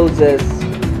is so that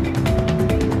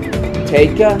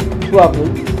Taker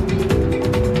traveled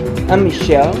and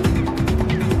Michelle,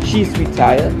 she's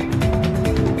retired.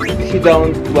 She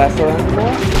don't wrestle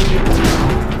anymore.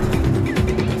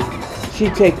 She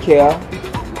take care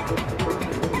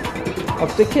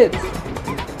of the kids.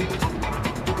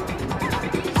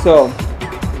 So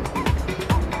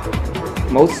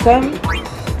most time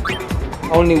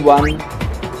only one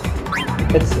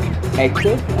it's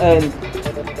active and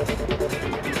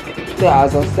the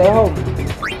others stay home.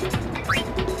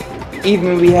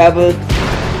 Even we have it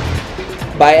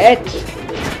by Edge.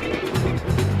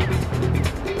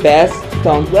 Best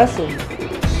don't wrestle,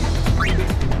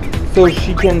 so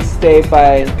she can stay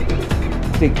by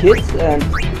the kids and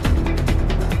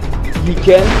he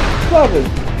can travel.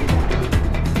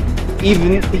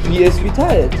 Even he is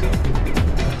retired,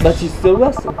 but he still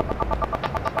wrestles.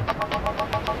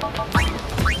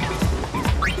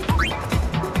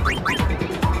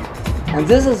 And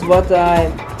this is what I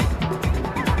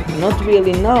not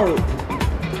really know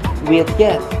we'd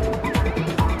get.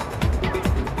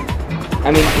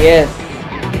 I mean, yes,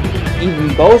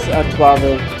 even both are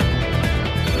travel.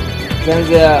 Then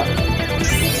they're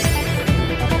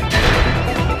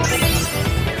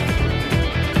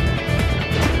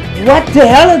what the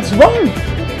hell is wrong?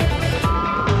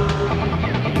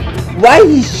 Why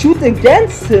he shoot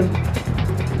against him?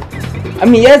 I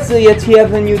mean, yes, yet he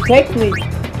have a new technique.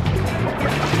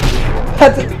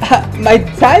 But my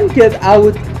time get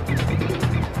out.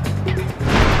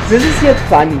 This is yet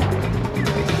funny.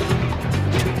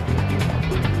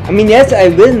 I mean, yes, I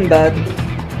win, but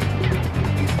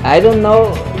I don't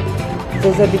know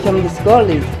since I become the score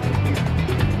lead.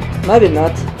 Maybe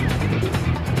not.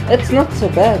 It's not so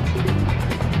bad.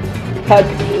 But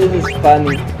it is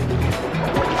funny.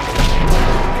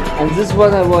 And this is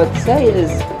what I would say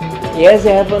is, yes,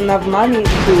 I have enough money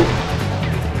to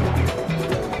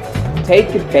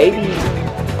take a baby.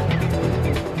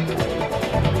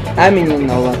 I mean, you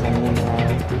know what I mean.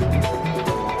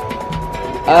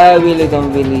 I really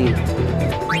don't really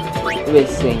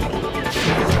think.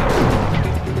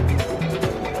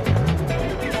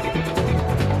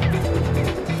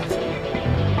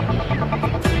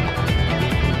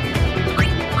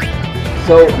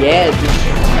 So yeah,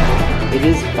 it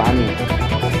is funny.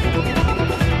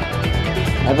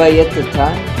 Have I yet the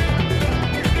time?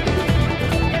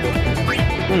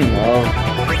 No.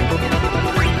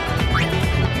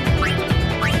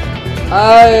 I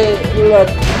let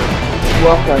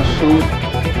Walker shoot.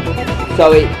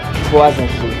 Sorry,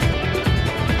 wasn't shoot.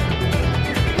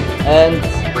 And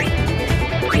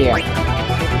yeah.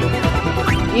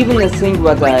 Even the thing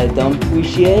what I don't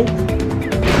appreciate,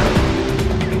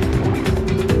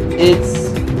 it's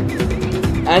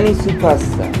any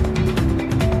superstar.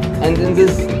 And in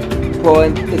this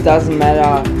point, it doesn't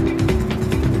matter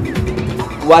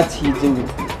what he do.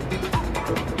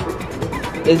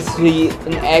 Is he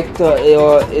an actor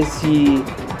or is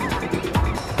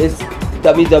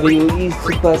WWE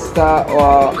superstar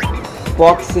or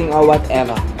boxing or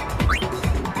whatever?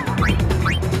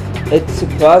 It's a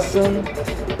person,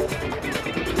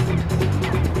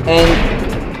 and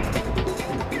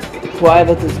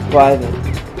private is private.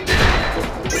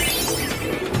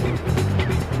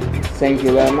 Thank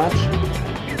you very much.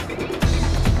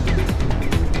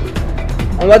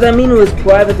 And what I mean with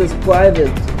private is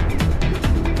private.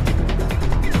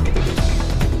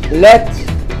 Let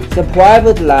the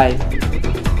private life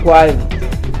private.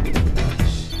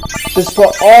 Just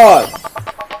for all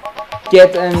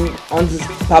get on this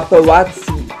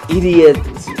paparazzi idiot.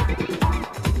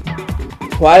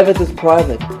 Private is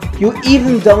private. You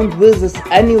even don't visit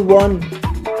anyone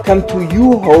come to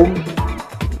you home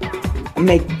and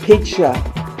make picture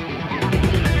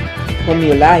from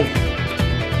your life.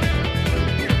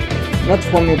 Not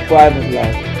from your private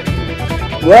life.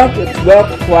 Work, it's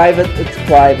work, private, it's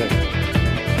private.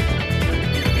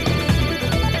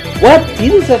 What?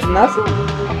 These have nothing?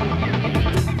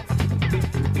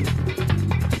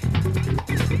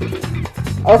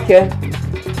 Okay.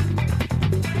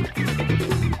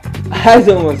 I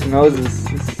almost know this.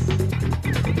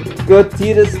 Good,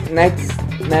 Titus, next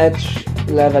match,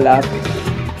 level up.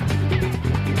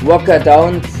 Walker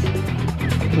down,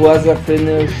 was a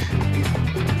finish.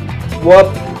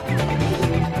 Swap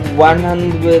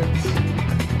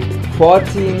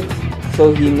 114,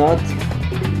 so he not.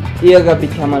 Irga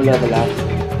become a level up.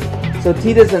 So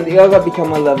Titus and Irga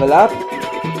become a level up.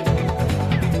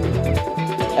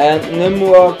 And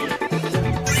Nimrod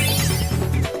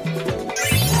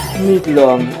need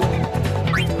long.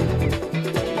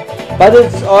 But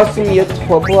it's awesome yet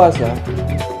for brother.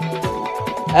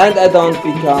 And I don't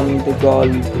become the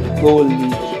goal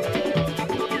lead.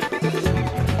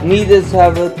 Needers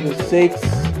have it with 6.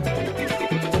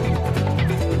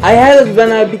 I had it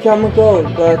when I become a goal,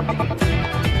 but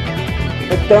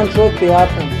it don't should be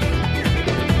happen.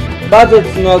 But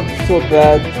it's not so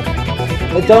bad.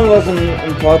 It don't was an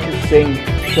important thing,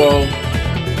 so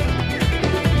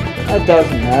it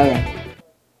doesn't matter.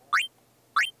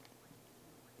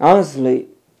 Honestly,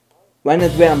 when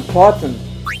it were important,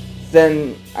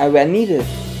 then I were needed.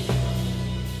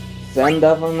 Then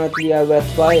definitely I were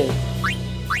try it.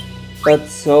 But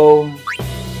so,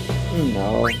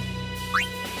 no.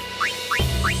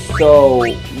 So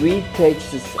we take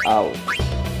this out,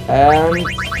 and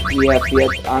we have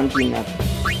yet anti-nap.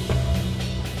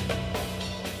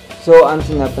 So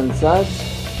anti-nap inside.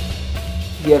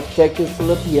 You have tackle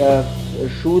slip, you have a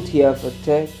shoot, you have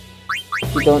attack.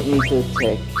 You don't need to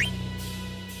attack.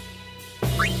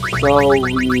 So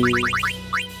we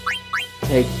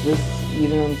take this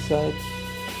even inside.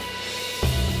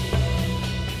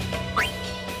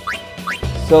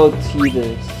 So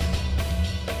Titus.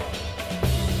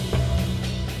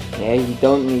 Yeah, you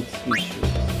don't need 3 shoots.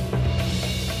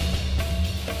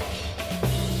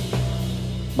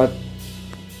 But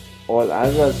all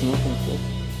others nothing good.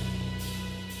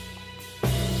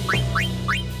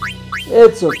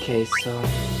 It's okay, so.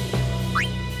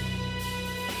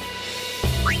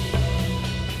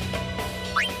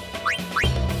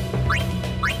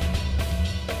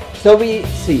 So we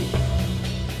see.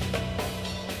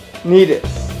 Needed.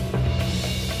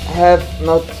 Have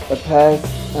not a pass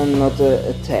and not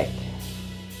an attack.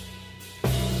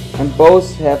 And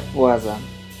both have brother.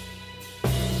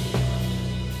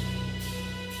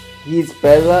 He's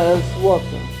better as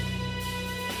Walker.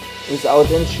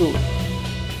 Without an shoot.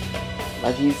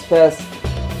 But he's fast.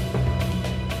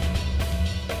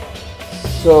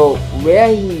 So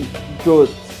where he good.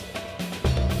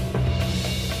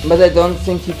 But I don't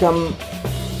think he come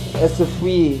as a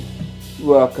free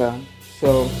worker.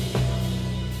 So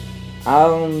I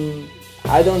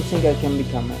don't think I can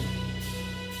become him.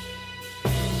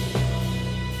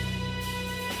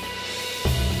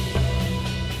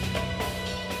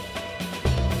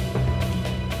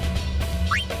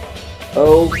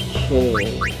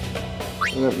 Okay,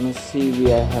 let me see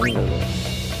where I handle it.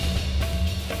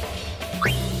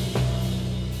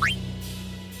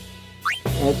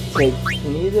 Let's take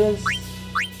needles.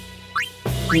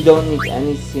 He don't need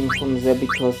anything from there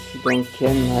because he don't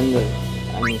can handle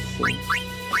anything.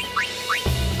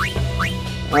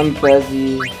 I'm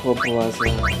busy for brother.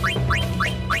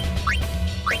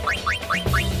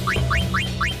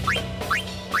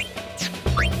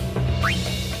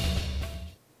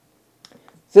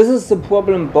 This is the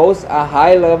problem, both are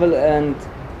high level and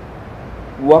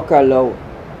Walker low.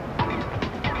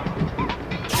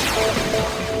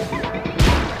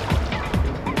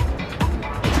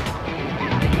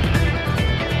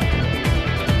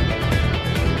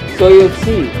 So you'll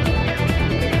see.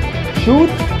 Shoot,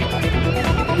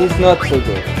 he's not so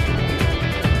good.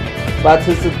 But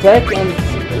his attack and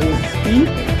his speed,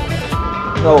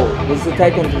 no, his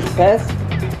attack and his pass,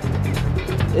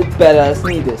 it's better as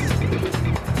Nidus.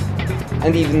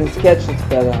 And even his catch is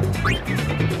better.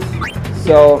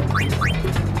 So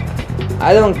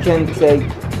I don't can take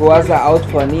Guaza out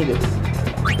for Nidus.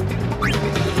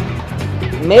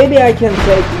 Maybe I can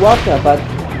take Walker, but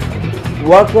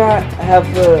Walker have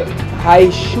a high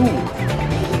shoot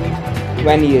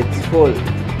when he is full.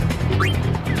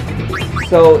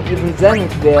 So even then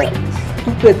it were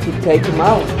stupid to take him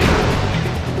out.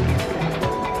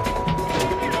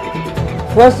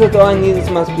 First of all I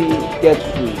need must be get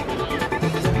free.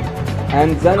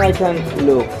 And then I can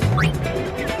look.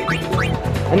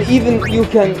 And even you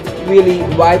can really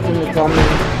write in the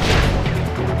comments,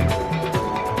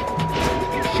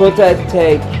 should I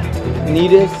take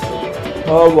Nidus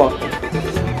or what?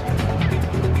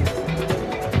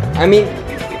 I mean,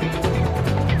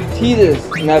 Tidus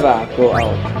never go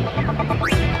out.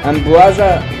 And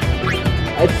Brother,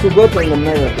 it's too good in the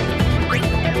middle.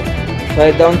 So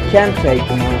I can't take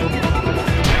him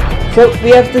out. So we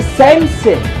have the same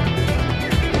thing.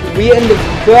 We in the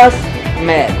first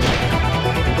match.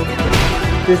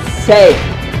 The same.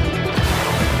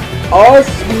 All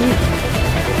three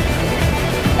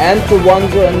and the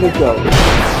ones are in the goal.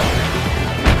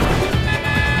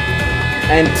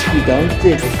 And we don't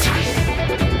did it.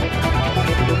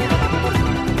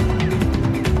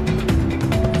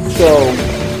 So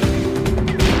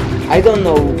I don't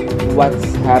know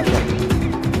what's happened.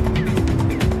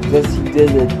 Because he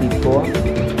did it before.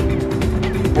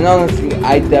 And honestly,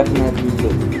 I definitely do.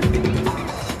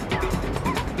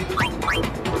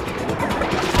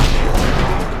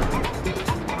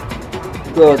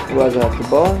 Good was at the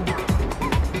ball.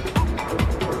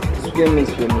 Swimmy,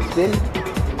 swimmy, swim.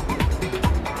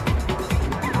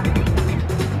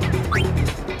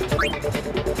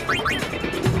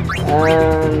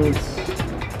 And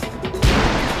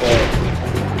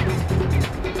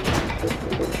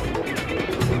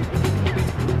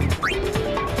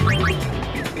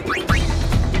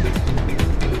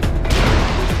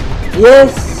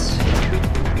yes,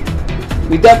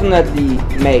 we definitely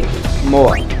make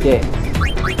more games.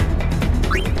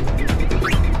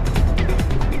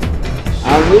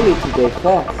 I'm really today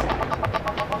fast.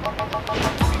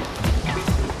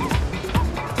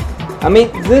 I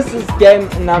mean, this is game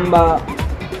number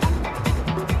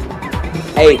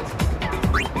 8.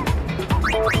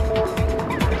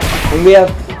 And we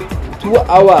have 2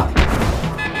 hours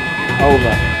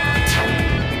over.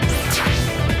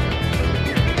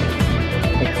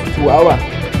 It's 2 hours.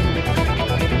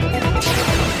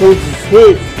 So this is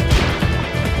his.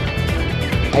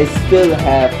 I still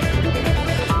have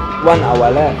 1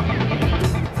 hour left.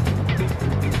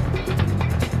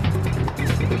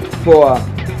 For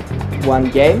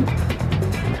 1 game.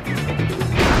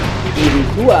 Even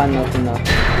 2 are not enough.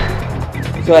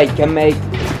 So I can make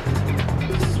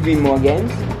 3 more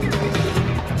games.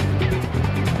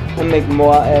 And make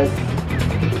more as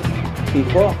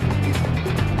before.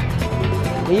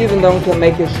 He even don't can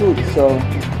make a shoot, so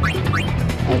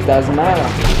it doesn't matter.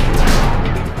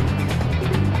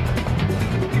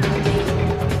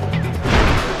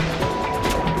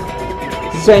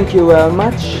 Thank you very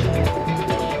much.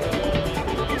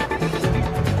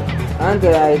 And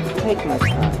I take my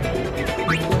time.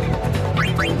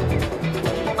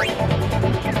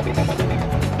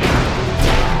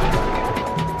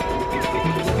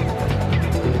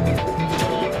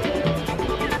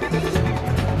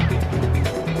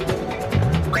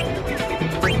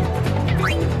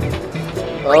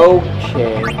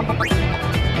 Okay.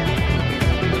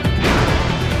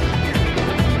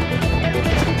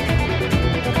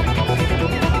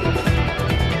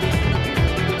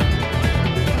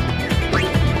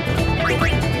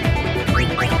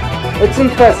 It's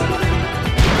impressive.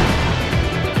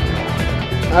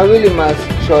 I really must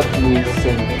shortly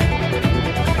sing.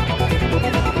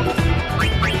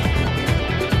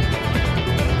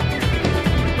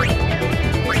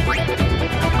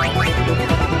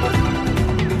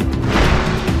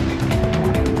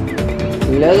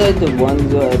 Let the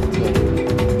wonder attack.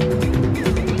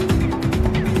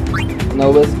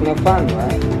 No risk, no fun,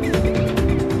 right?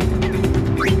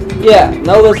 Yeah,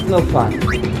 no risk, no fun.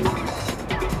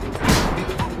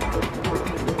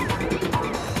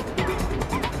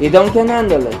 You don't can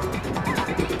handle it.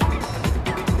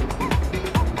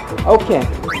 Okay.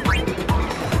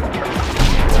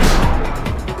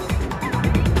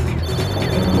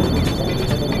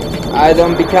 I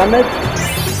don't become it.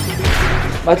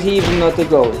 But he even not a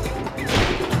goal.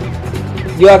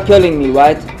 You are killing me,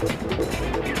 right?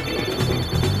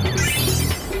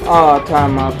 Oh,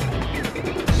 time up.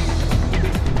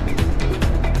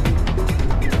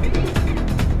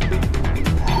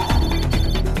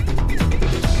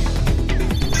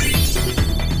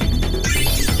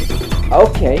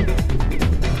 Okay.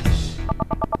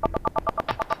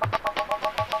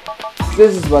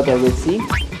 This is what I will see.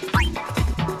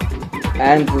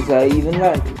 And this I even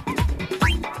learned.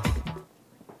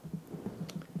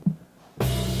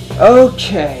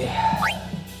 Okay.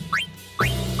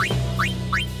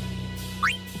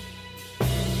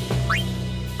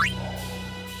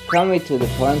 Coming to the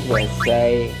point where I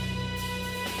say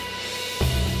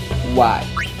why.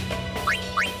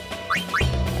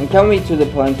 And coming to the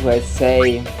point where I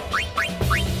say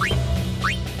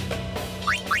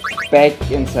back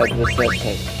inside the third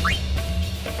text.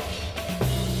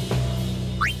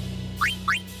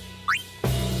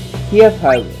 Here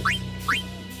pirates.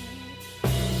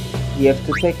 You have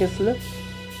to take a slip.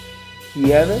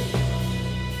 Here have it.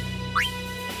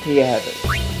 Here have it.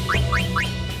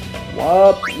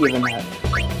 Whoop, even have it.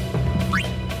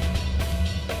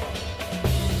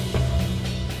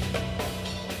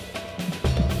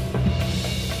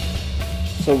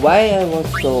 So why I was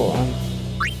so on?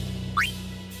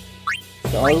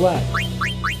 It's alright.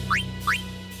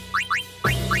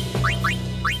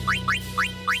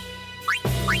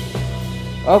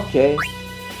 Okay.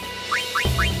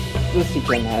 This you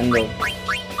can handle.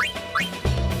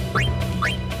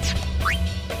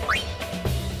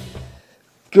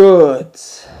 Good.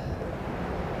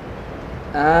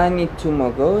 I need 2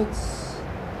 more goats.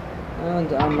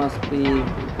 And I must be a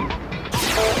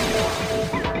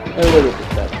little bit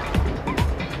better.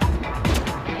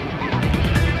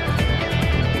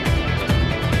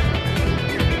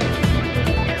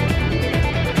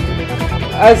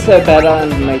 I say better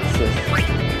and makes this.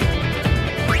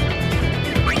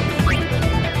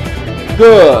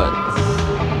 Good.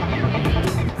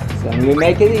 Then we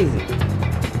make it easy.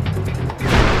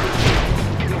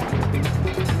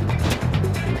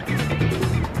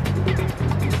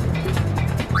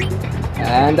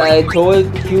 And I told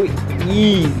you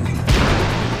easy.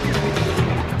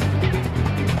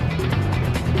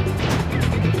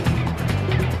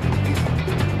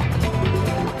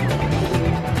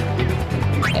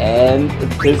 And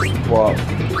this was.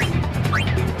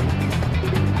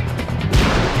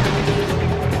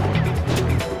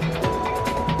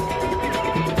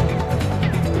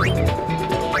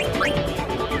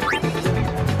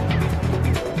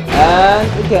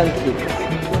 And again please.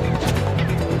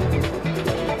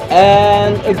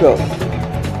 And a go.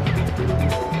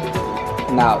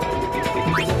 Now.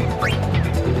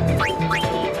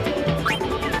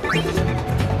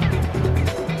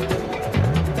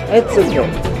 It's a go.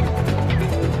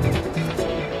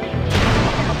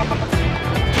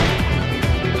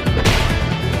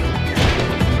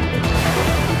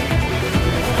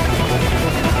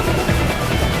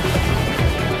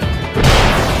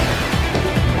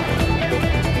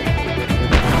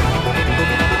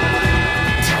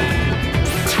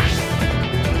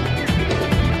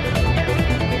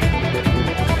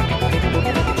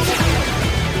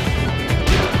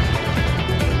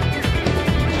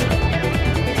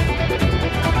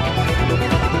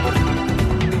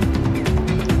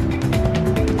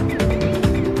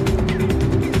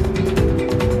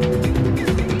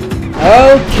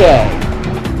 Okay.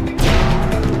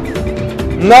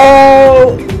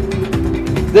 No!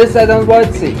 This I don't want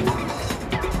to see.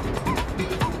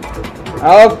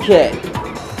 Okay.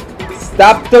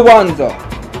 Stop the Wanzo.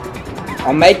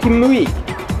 Or make him weak.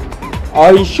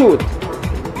 Or he shoot.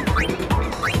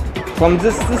 From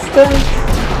this distance.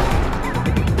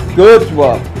 Good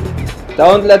work.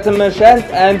 Don't let him a chance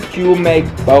and you make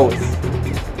both.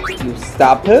 You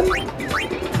stop him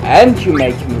and you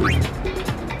make him weak.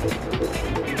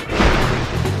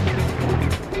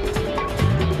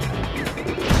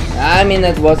 I mean,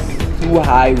 it was too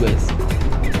high risk.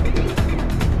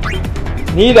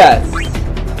 Needus.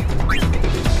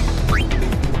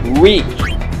 Weak.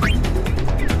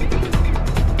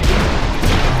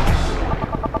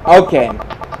 Okay.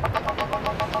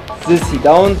 This he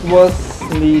don't was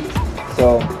need,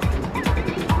 so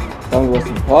that was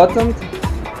important.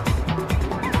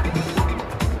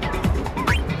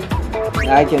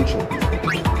 I can shoot.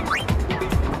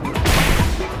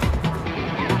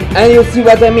 And you see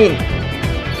what I mean.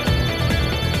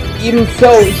 Even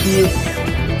so, he is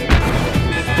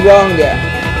stronger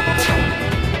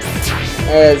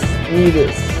as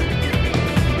Needus.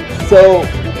 So,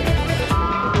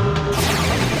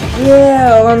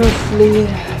 yeah, honestly,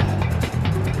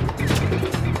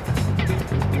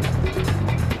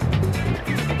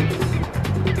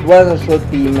 what I should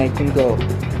be making go.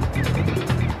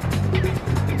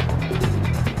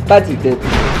 but he did.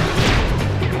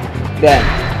 Then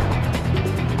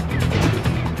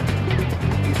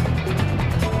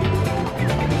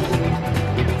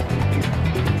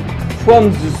from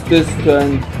this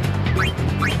distance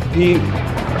he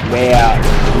were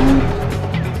good,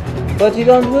 but he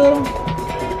don't will.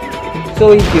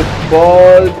 So he gives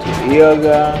ball to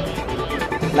Irga.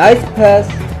 Nice pass.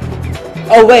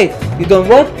 Oh wait, you don't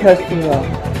want pass to her.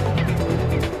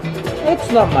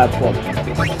 It's not my problem.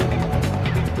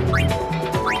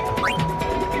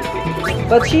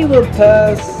 But she will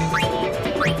pass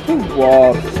to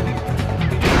walk.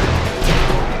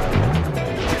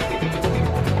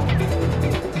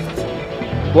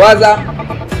 Boaza,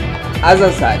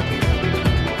 other side.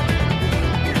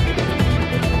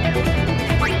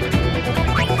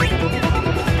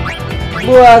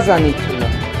 Boaza needs to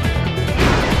learn.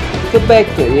 So back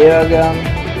to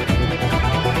Irga.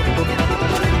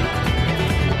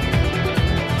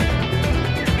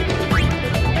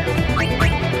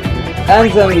 And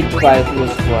then we try to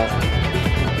squat.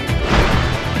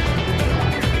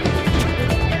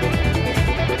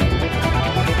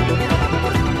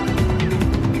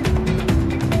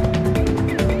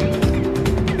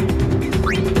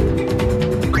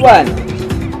 One.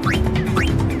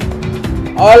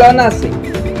 All or nothing.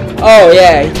 Oh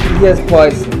yeah, he has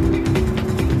poison.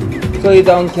 So you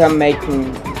don't can make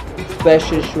him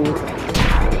special shoot.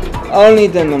 Only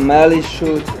the normally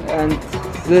shoot, and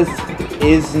this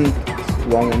isn't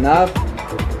strong enough,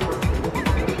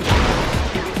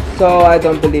 so I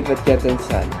don't believe it gets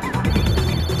inside.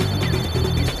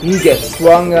 He gets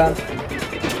stronger.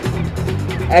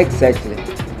 Exactly.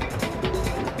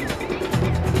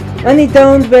 When he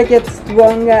don't get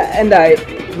stronger and I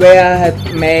had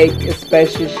make a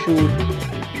special shoot,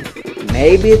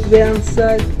 maybe it will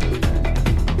inside,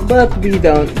 but we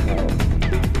don't know.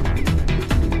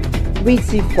 We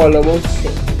see followers say.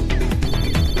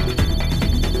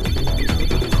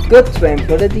 Good train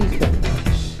for the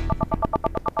defense.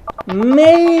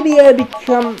 Maybe I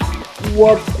become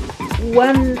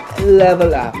one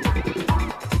level up.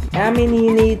 I mean, he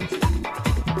needs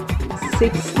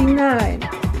 69.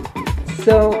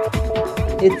 So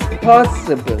it's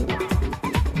possible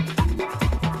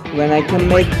when I can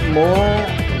make more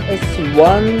as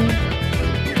one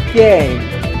game.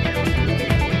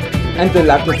 And the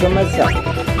luck is on my side.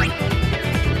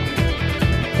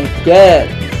 Again.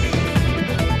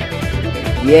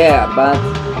 Yeah, but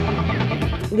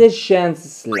the chance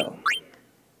is low.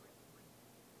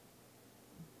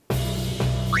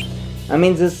 I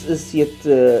mean, this is yet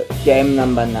game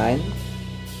number 9.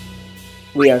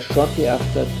 We are shortly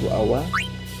after 2 hours.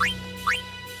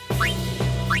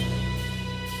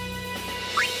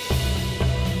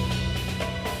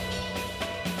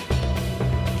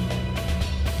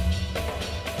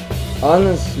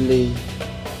 Honestly,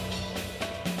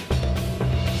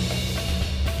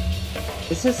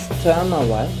 is this turn or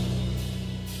what?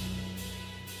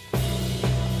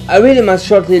 I really must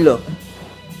shortly look.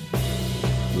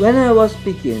 When I was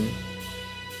begin.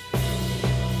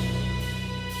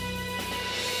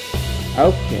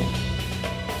 Okay.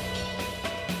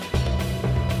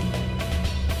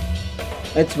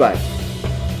 It's right.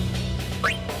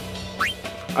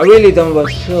 I really don't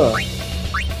was sure.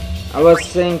 I was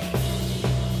think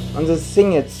on the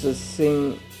thing it's a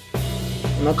thing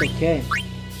not okay.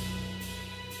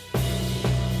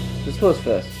 This was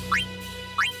first.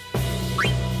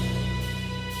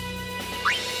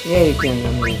 Yeah, you can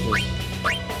remove this.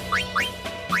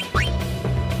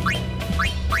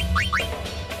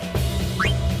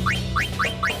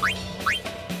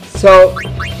 So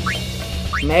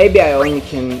maybe I only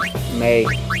can make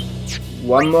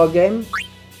one more game.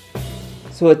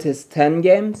 So it is 10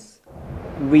 games.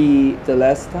 The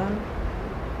last time.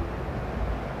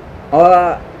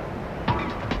 Or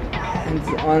and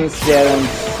honestly I don't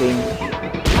think.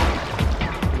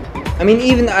 I mean,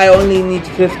 even I only need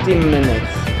 15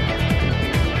 minutes.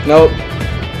 No,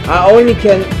 I only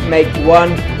can make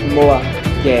one more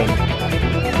game.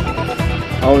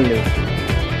 Only.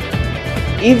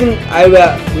 Even I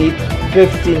will need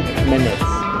 15 minutes.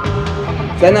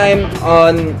 Then I'm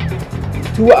on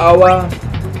 2 hours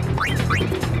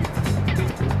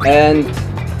and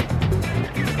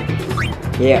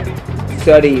yeah,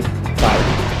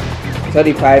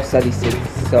 35, 36.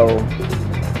 So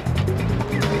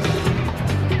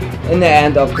in the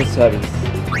end of the 30s.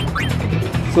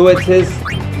 So it is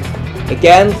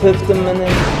again 15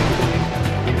 minutes.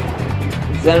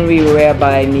 Then we were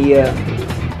by near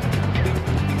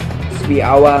 3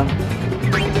 hours.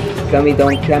 Then we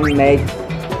don't can make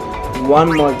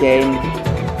one more game.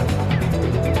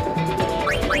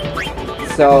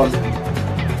 So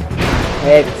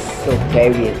It's okay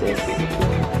with this.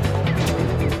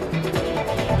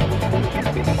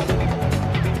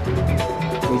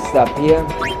 We stop here.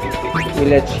 We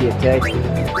let she attack.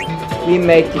 We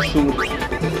make the shoot.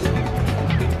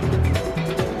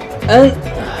 And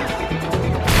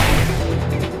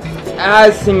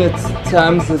I think it's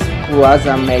time this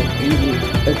brother make even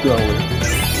a goal.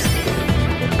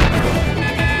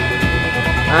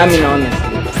 I mean honestly.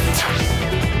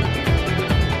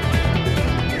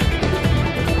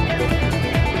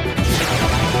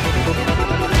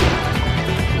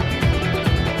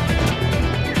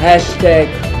 Hashtag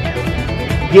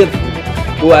give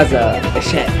brother a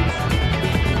chance.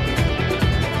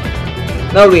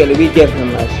 No really, we give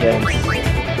him a chance.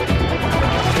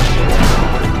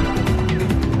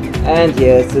 And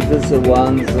yes, it is a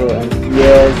 1, so and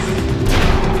yes,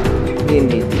 we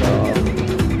need love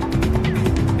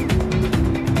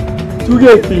to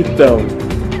get beat down.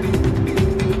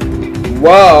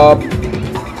 Wow.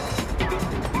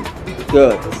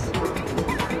 Good.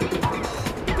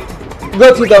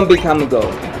 Good, he don't become a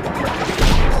goal.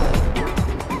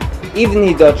 Even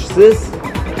he dodges this.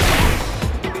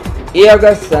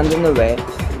 Iaga standing in the way,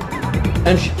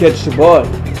 and she catch the ball.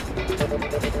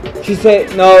 She say,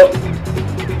 no,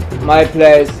 my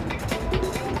place,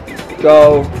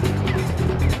 go.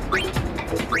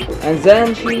 And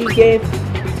then she gave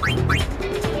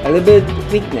a little bit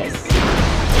weakness.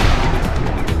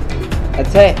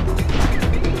 Attack.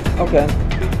 Okay.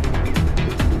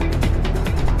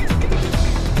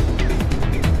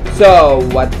 So,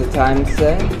 what the time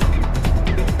say?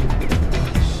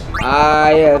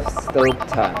 I have still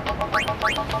time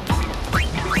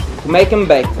to make him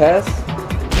back pass.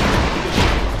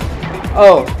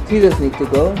 Oh, he does need to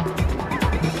go.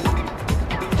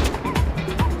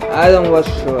 I don't was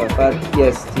sure, but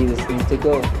yes, he does need to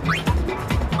go.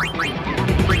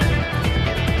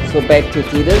 So back to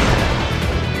Tidus.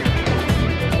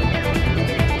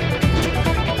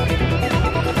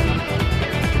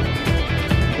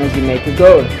 And he make a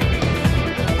goal.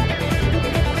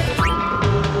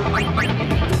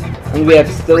 And we have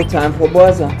still time for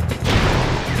Borza.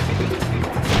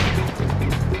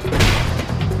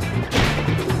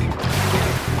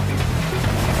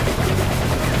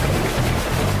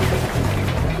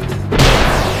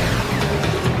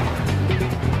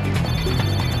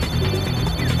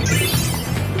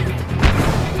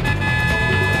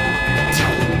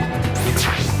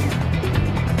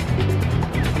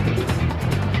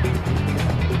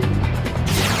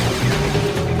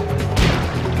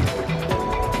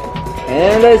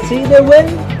 And I see the win.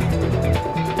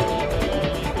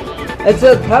 Is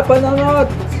it happen or not?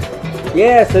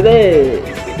 Yes, it is.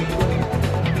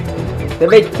 The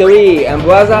victory, and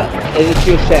brother, it is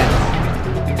your chance.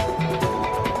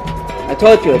 I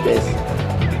told you it is.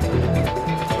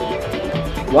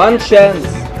 One chance.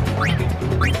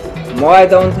 More I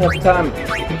don't have time.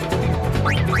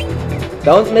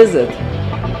 Don't miss it.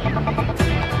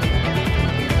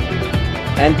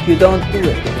 And you don't do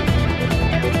it.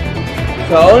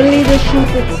 So only the shoot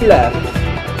that's left.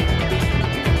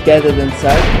 Get it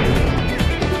inside.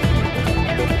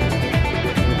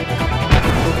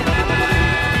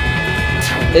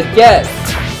 It gets.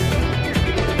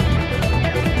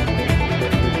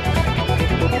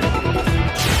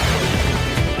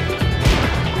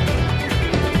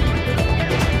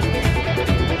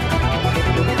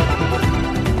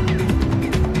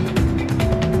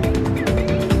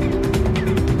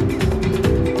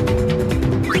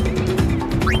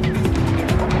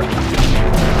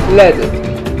 Let it.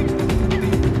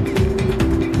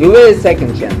 You will a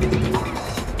second chance.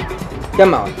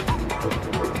 Come on.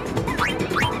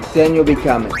 Then you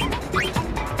become it.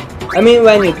 I mean,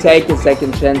 when you take a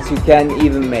second chance, you can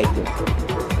even make it.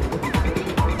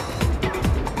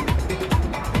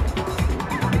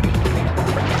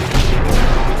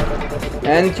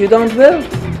 And you don't will.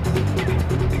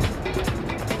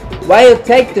 Why you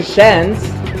take the chance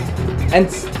and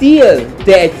steal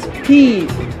the XP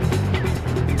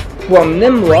from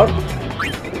Nimrod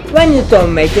when you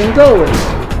don't make him go?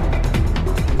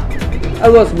 I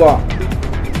was wrong.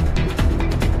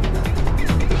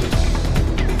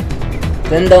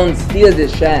 Then don't steal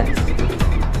this chance.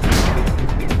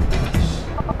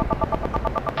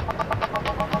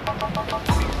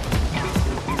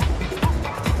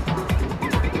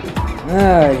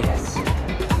 Ah, yes.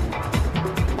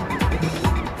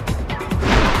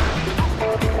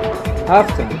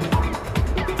 Halftime.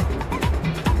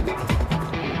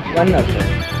 1-0.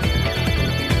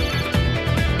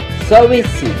 So we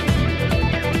see.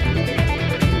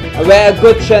 Were a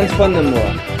good chance for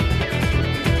Nimrod.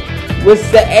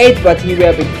 With the 8 what he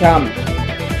will become.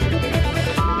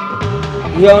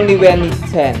 He only needs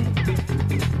 10.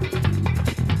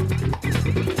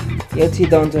 Yet he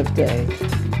don't have the 8.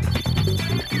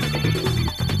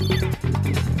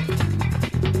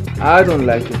 I don't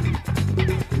like it.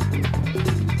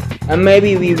 And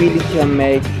maybe we really can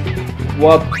make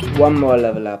one more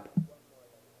level up.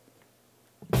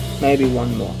 Maybe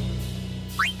one more.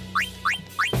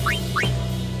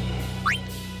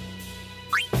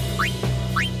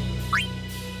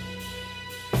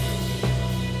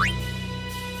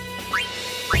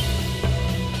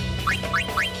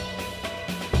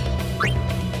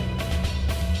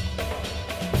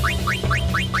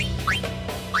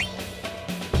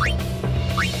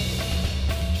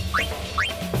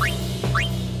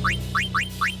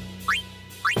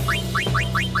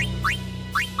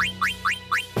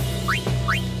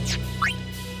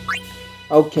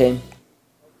 Okay.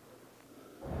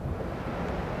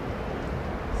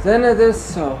 Then it is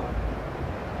so.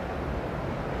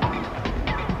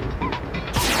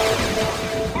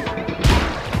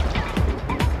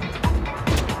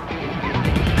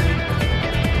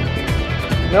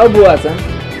 No Buasan.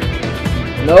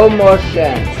 No more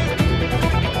chance.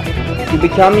 You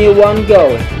become your one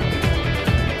goal.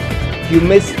 You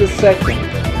missed the second.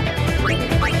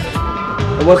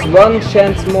 There was one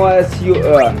chance more as you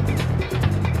earned.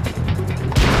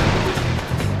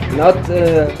 Not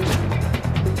a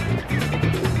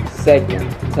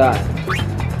second time.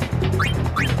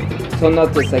 So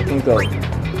not the second goal.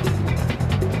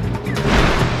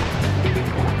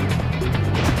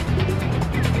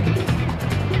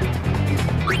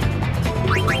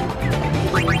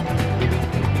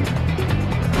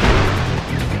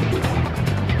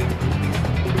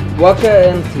 Walker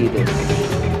and Tidus.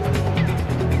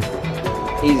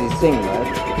 Easy thing, right?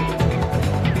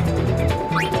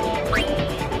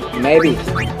 Maybe.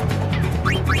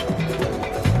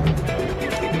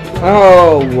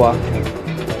 Oh, Walker.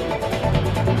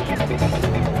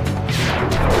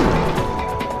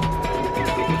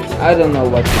 I don't know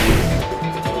what to do.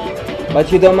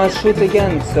 But you don't must shoot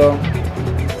again, so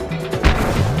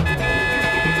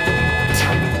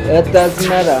it doesn't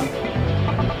matter.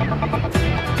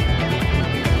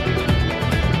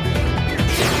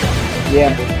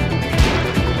 Yeah.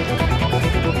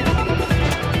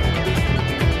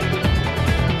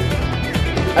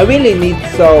 I really need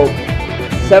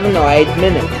 7 or 8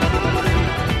 minutes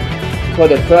for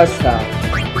the first half.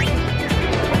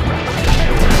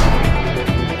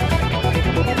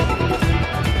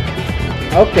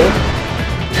 Okay.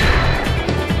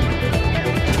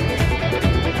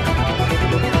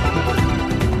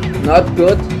 Not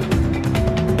good.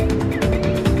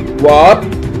 What?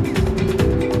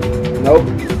 Nope.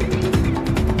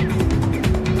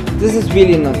 This is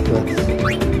really not good.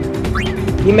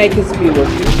 He makes his speed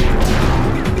rookie.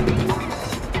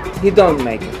 He don't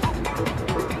make it.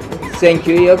 Thank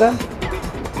you, Yoga.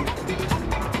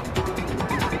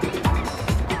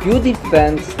 You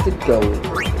defend the goal.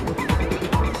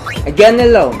 Again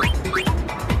alone.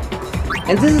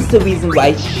 And this is the reason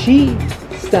why she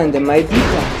stands in my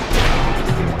defense.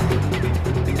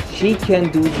 She can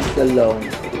do this alone.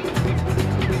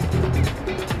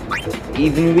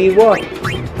 Even we won.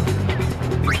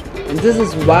 And this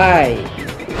is why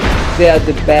they are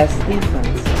the best defense.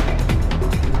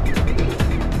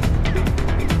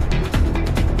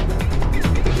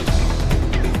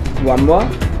 One more?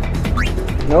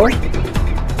 No?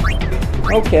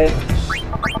 Okay.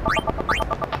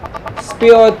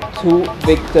 Spear to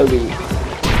victory.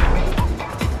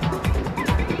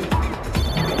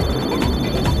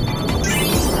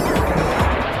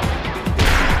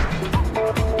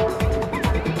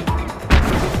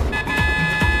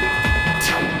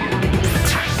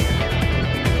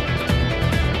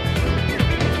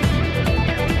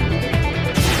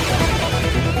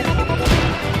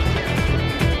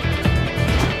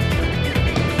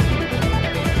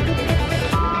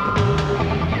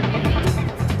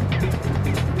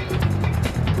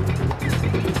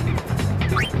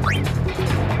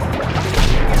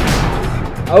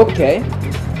 Okay.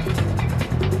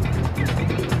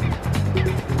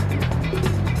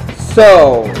 So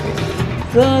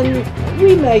then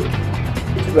we make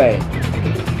trade.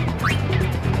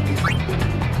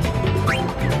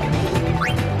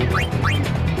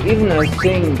 Even I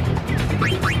think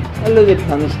a little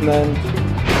punishment.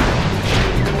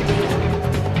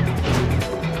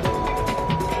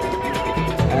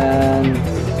 And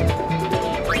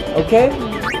okay,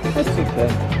 that's okay.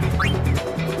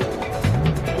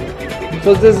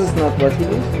 So this is not what he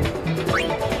is.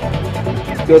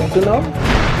 Good to know.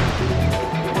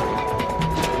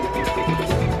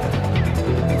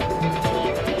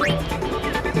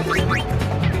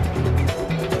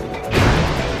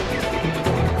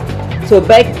 So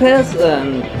back pass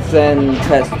and then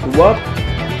press swap.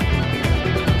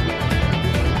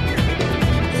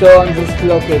 So on this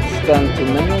clock it's done 2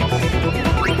 minutes.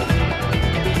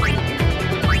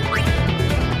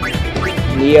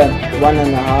 Near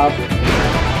 1.5.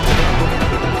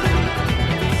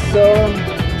 So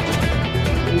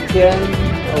we can,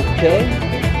 okay,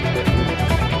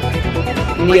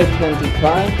 near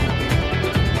 25.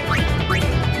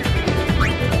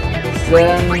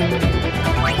 Then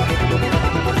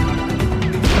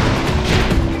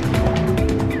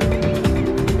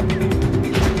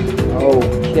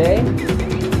okay,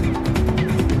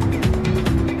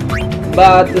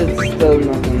 but it's still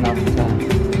not enough time.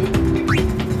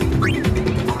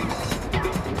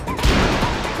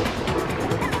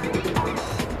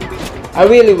 I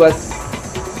really was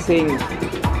thinking,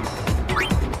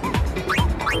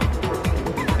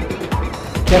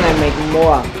 can I make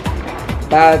more?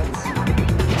 But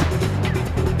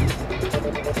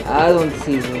I don't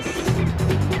see this.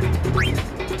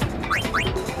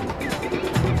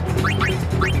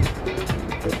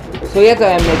 So yet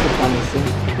I make it promising.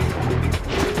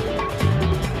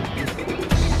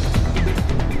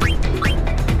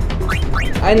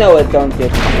 I know I don't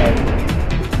get it.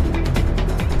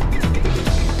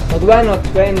 But why not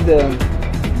train the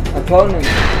opponent?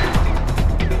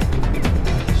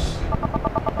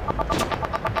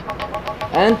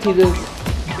 And he does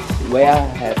where I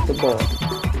have the ball.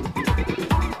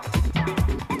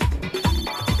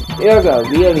 Irga,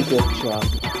 really good job.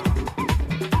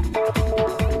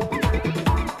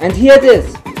 And here it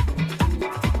is.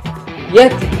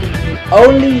 Yet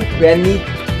only we need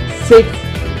 6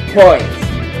 points.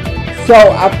 So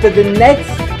after the next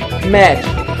match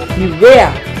we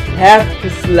will have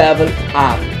his level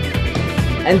up.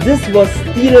 And this was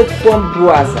stealed from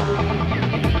Brother.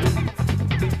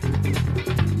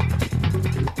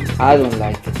 I don't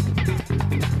like it.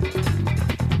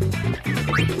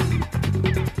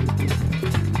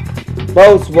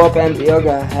 Both Swap and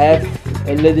Irga have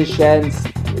a little chance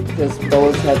because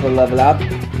both have a level up,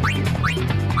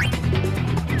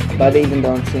 but I even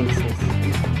don't think this.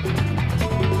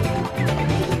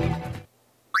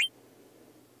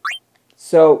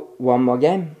 So one more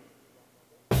game.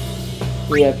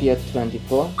 We have here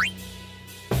 24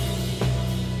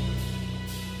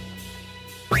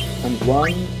 and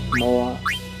one more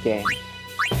game.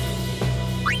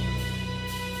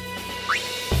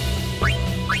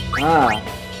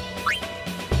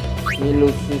 He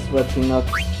loses what he not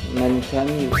many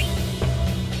times used.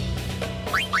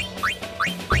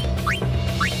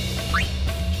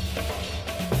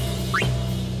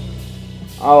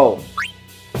 Oh,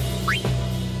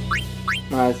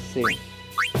 I see.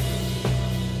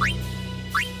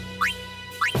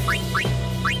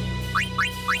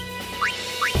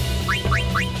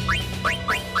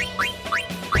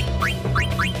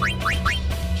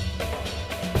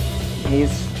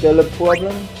 He's still a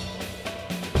problem.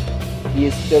 He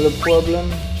is still a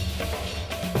problem.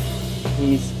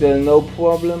 He's still no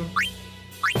problem.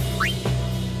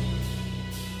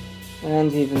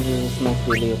 And even this is not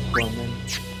really a problem.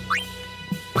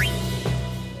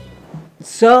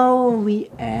 So we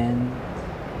end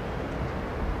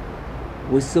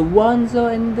with the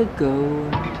 1-0 in the goal.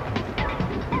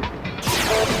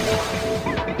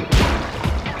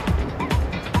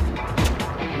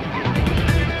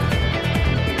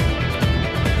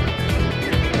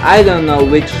 I don't know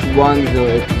which 1-0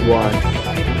 it was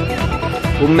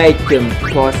who made them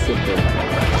possible,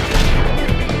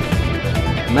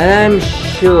 but I'm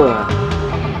sure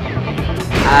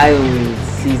I will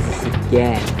see this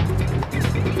again.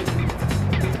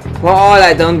 For all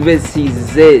I don't will see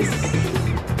this.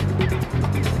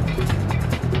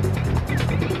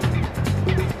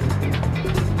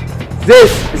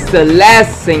 This is the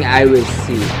last thing I will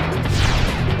see.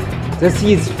 To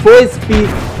see his full speed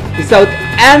without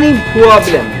any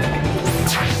problem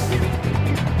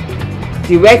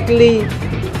directly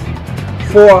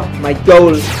for my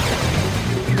goal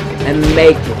and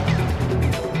make it.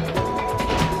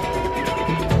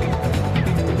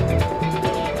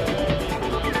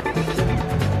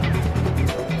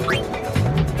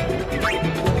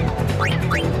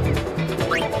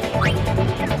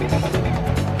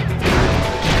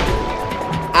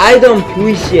 I don't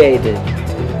appreciate it.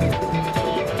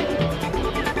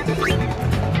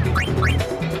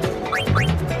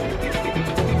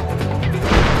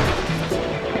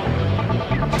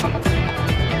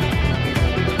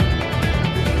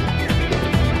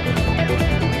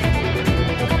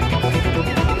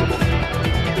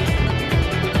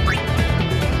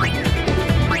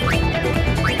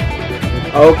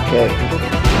 Okay.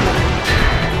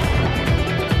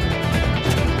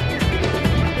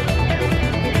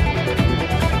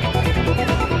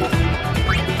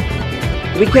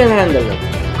 We can handle it.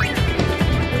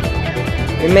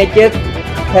 We make it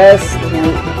pass to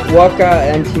Walker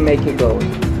and he make a goal.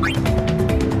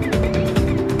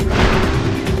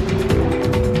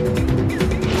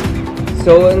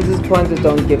 So in this point it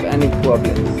don't give any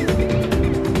problems.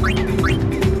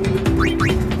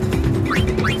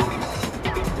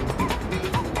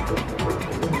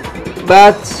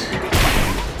 But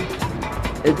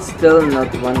it's still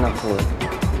not wonderful.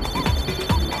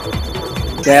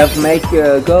 They have make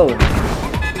a goal.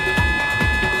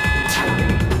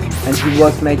 And he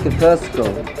was make the first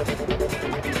goal.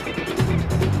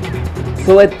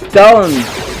 So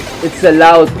it's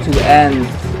allowed to end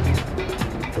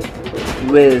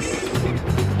with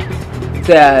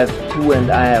they have 2 and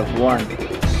I have 1.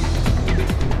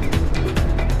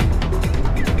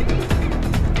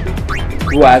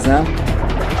 Wasn't?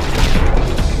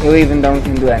 You even don't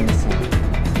can do anything.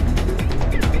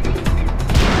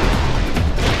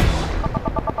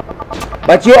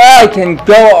 But you all can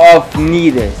go off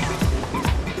needles.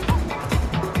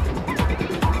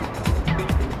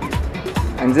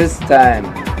 And this time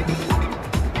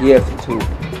you have 2.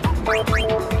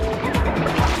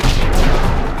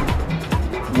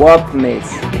 Warp miss,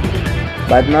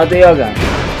 but not Yoga.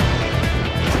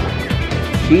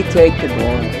 She take the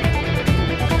ball.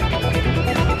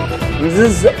 And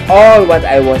this is all what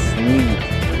I was need.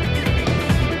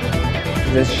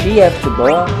 Does she have the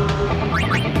ball?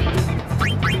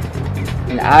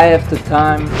 And I have the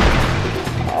time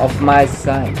of my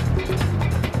side.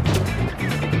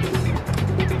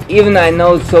 Even I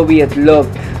know Soviet look,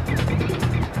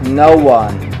 no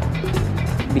one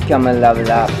become a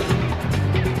level up.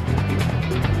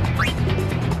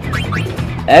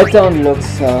 I don't look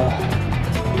so,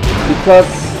 because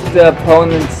the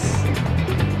opponents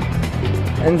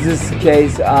in this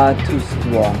case are too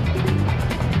strong.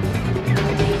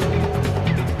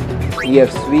 We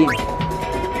have 3.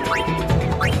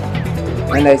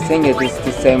 And I think it is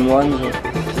the same one.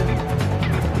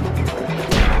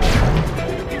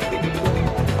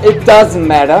 It doesn't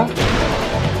matter.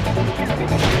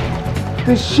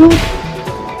 The shoot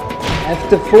have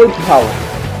the full power.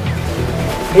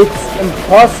 It's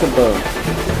impossible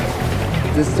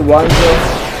this one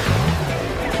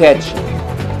catch.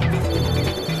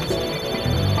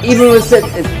 Even with it,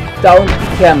 it down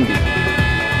can be.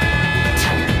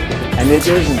 And it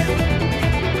isn't.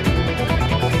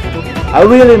 I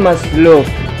really must look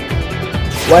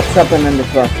what's happened in the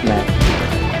first match.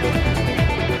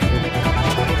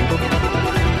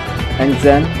 And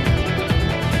then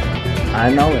I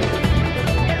know it.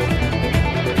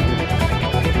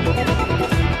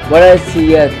 What I see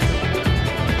yet,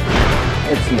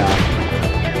 it's not.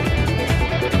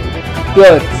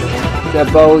 Good, they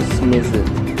both miss it.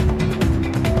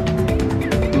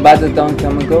 But they don't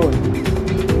come and go.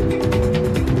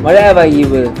 Whatever he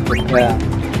will prepare,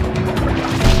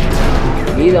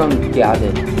 he don't get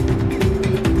it.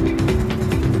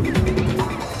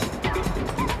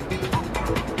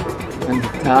 And the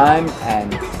time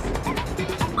ends.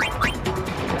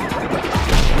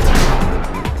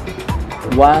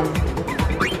 1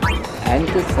 and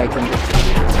the second.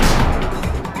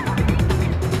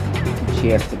 She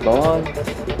has the ball.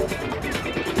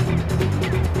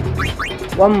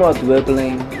 1 more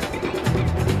dribbling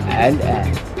and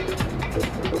end.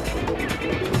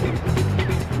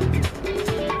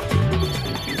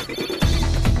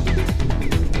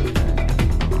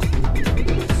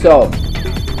 So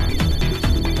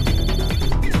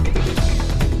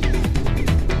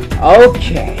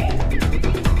okay.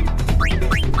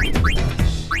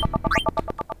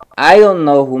 I don't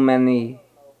know how many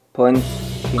points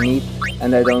she needs,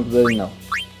 and I don't really know.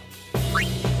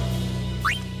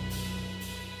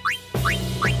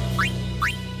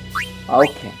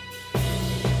 Okay.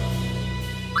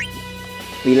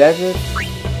 We let it,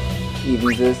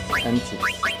 even this and this.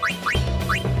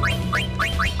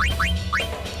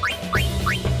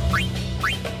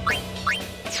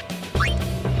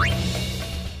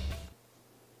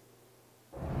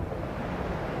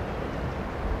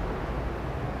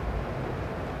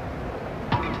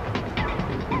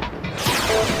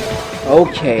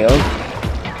 Okay.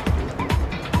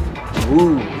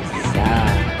 Ooh,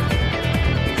 sad.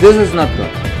 This is not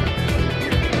good.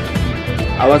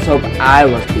 I was hoping I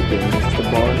was beating Mr.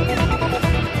 Ball.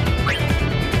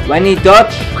 When he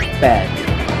dodged, bad.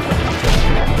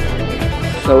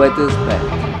 So it is bad.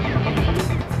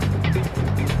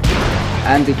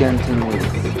 And again to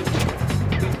lose.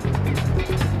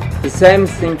 The same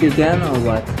thing again or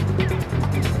what?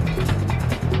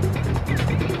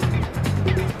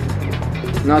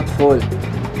 Not full.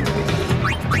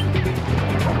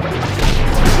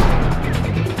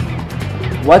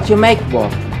 what you make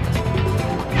work.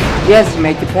 Yes, you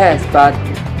make the pass, but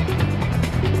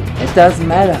it doesn't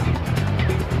matter.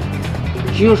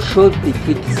 You should be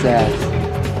kick his ass.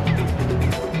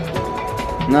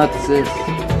 Not this.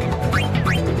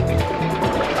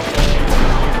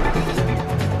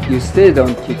 You still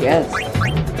don't kick ass.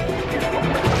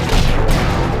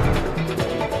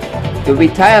 The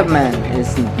retired man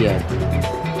isn't yet.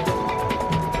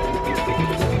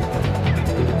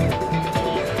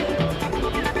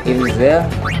 Even there?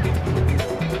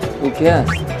 Who cares?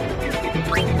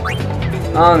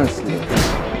 Honestly,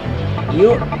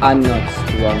 you are not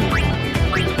strong.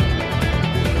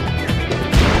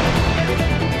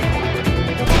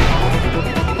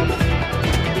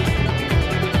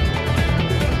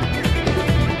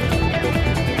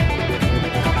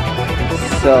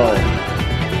 So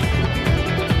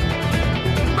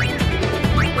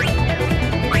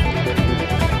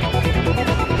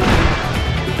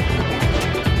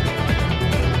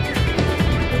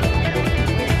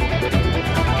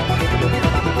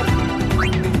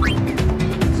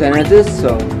then it is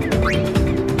so.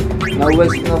 No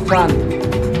risk, no fun.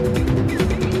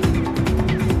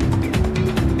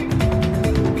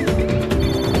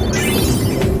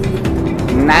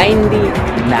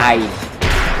 $99.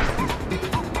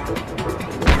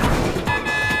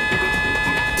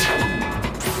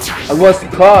 I was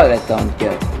called, I don't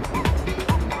get.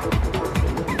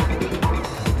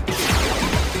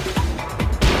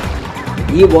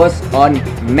 He was on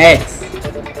max.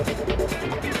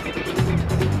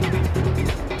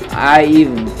 I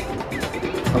even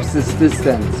of this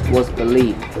distance was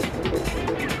believed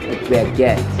that we are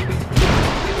get.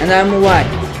 And I'm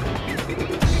right.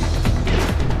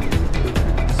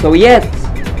 So yet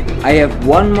I have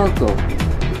one more goal.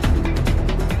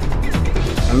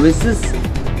 And with this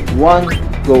one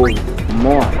goal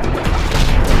more.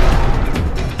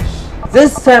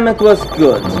 This time it was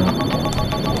good.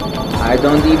 I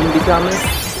don't even become it.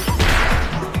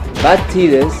 But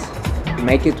Tidus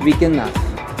make it weak enough.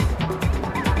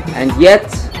 And yet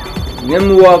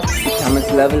Nimrod becomes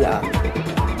level up.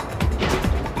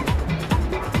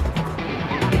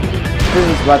 This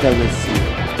is what I will see.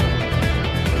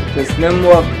 Does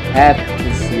Nimrod have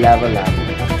this level up?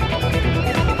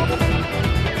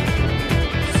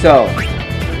 So,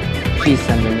 she's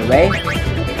sending away.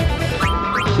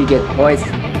 She gets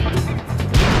poisoned.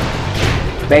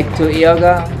 Back to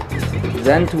Irga,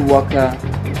 then to Walker,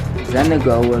 then a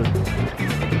goal.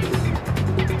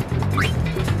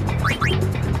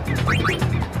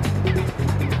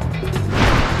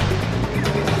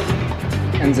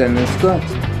 And then it's good.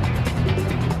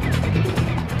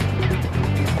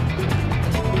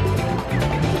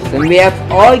 Then we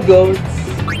have all goals.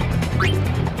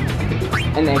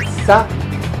 An extra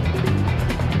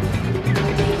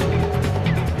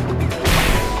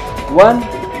 1, 2,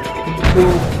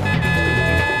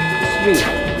 3.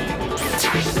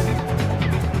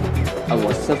 I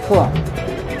was the 4.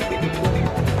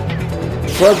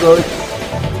 4 goals.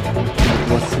 It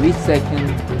was 3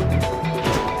 seconds.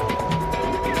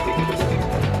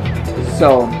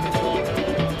 So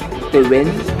the win,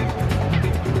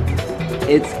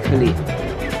 it's clear.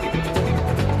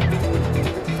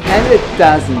 And it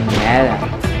doesn't matter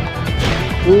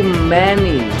who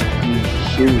many he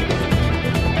shoots.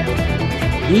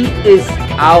 He is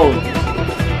out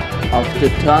of the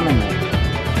tournament.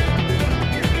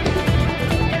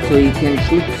 So he can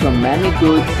shoot so many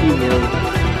goals he will.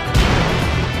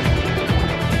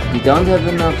 We don't have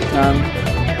enough time.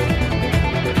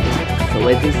 So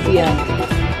it is the end.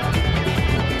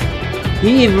 He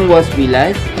even was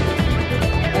realized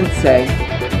and say,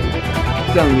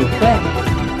 can we play?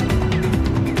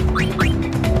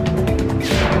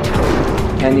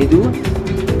 Can he do it?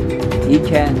 He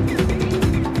can.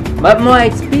 But more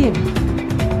XP.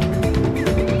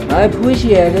 I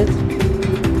appreciate it.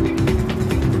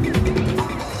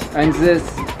 And this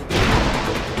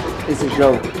is a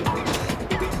joke.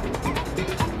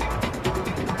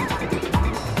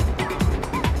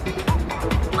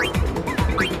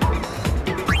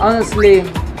 Honestly,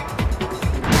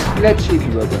 let's cheat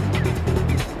Rubber.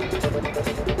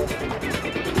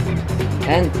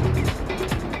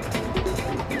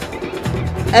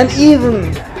 And even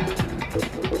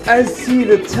I see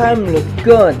the time look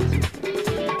good.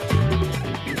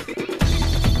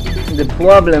 The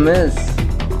problem is,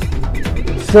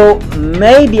 so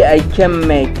maybe I can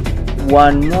make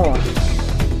one more.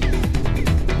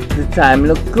 The time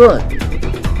look good.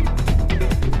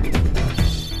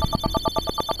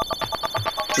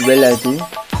 Will I do?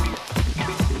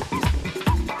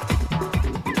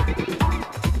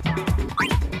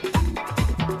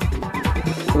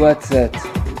 What's that?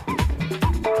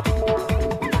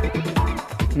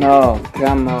 No,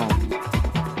 come on.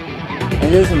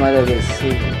 It doesn't matter the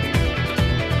see.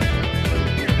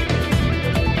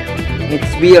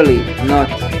 It's really not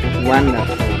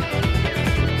wonderful.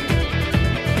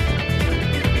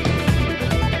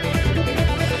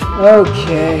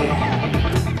 Okay.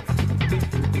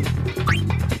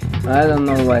 I don't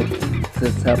know why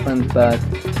this happened, but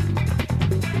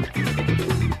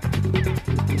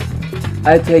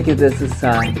I take it as a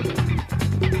sign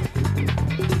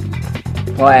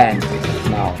for end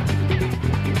now.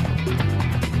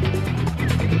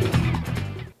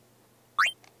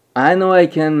 I know I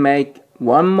can make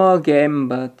one more game,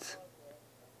 but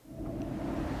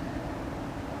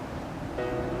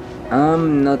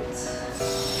I'm not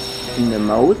in the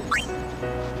mode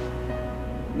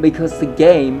because the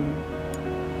game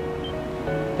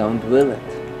don't will it.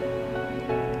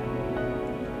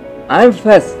 I'm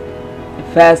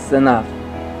fast enough,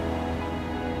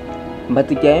 but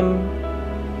the game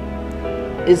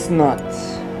is not.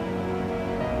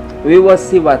 We will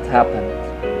see what happened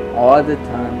all the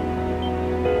time.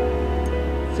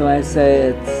 So I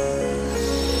say it's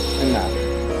enough.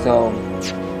 So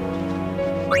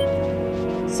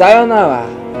sayonara,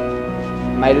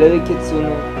 my little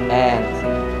kitsune, and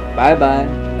bye bye.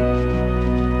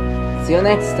 See you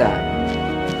next time.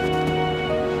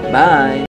 Bye.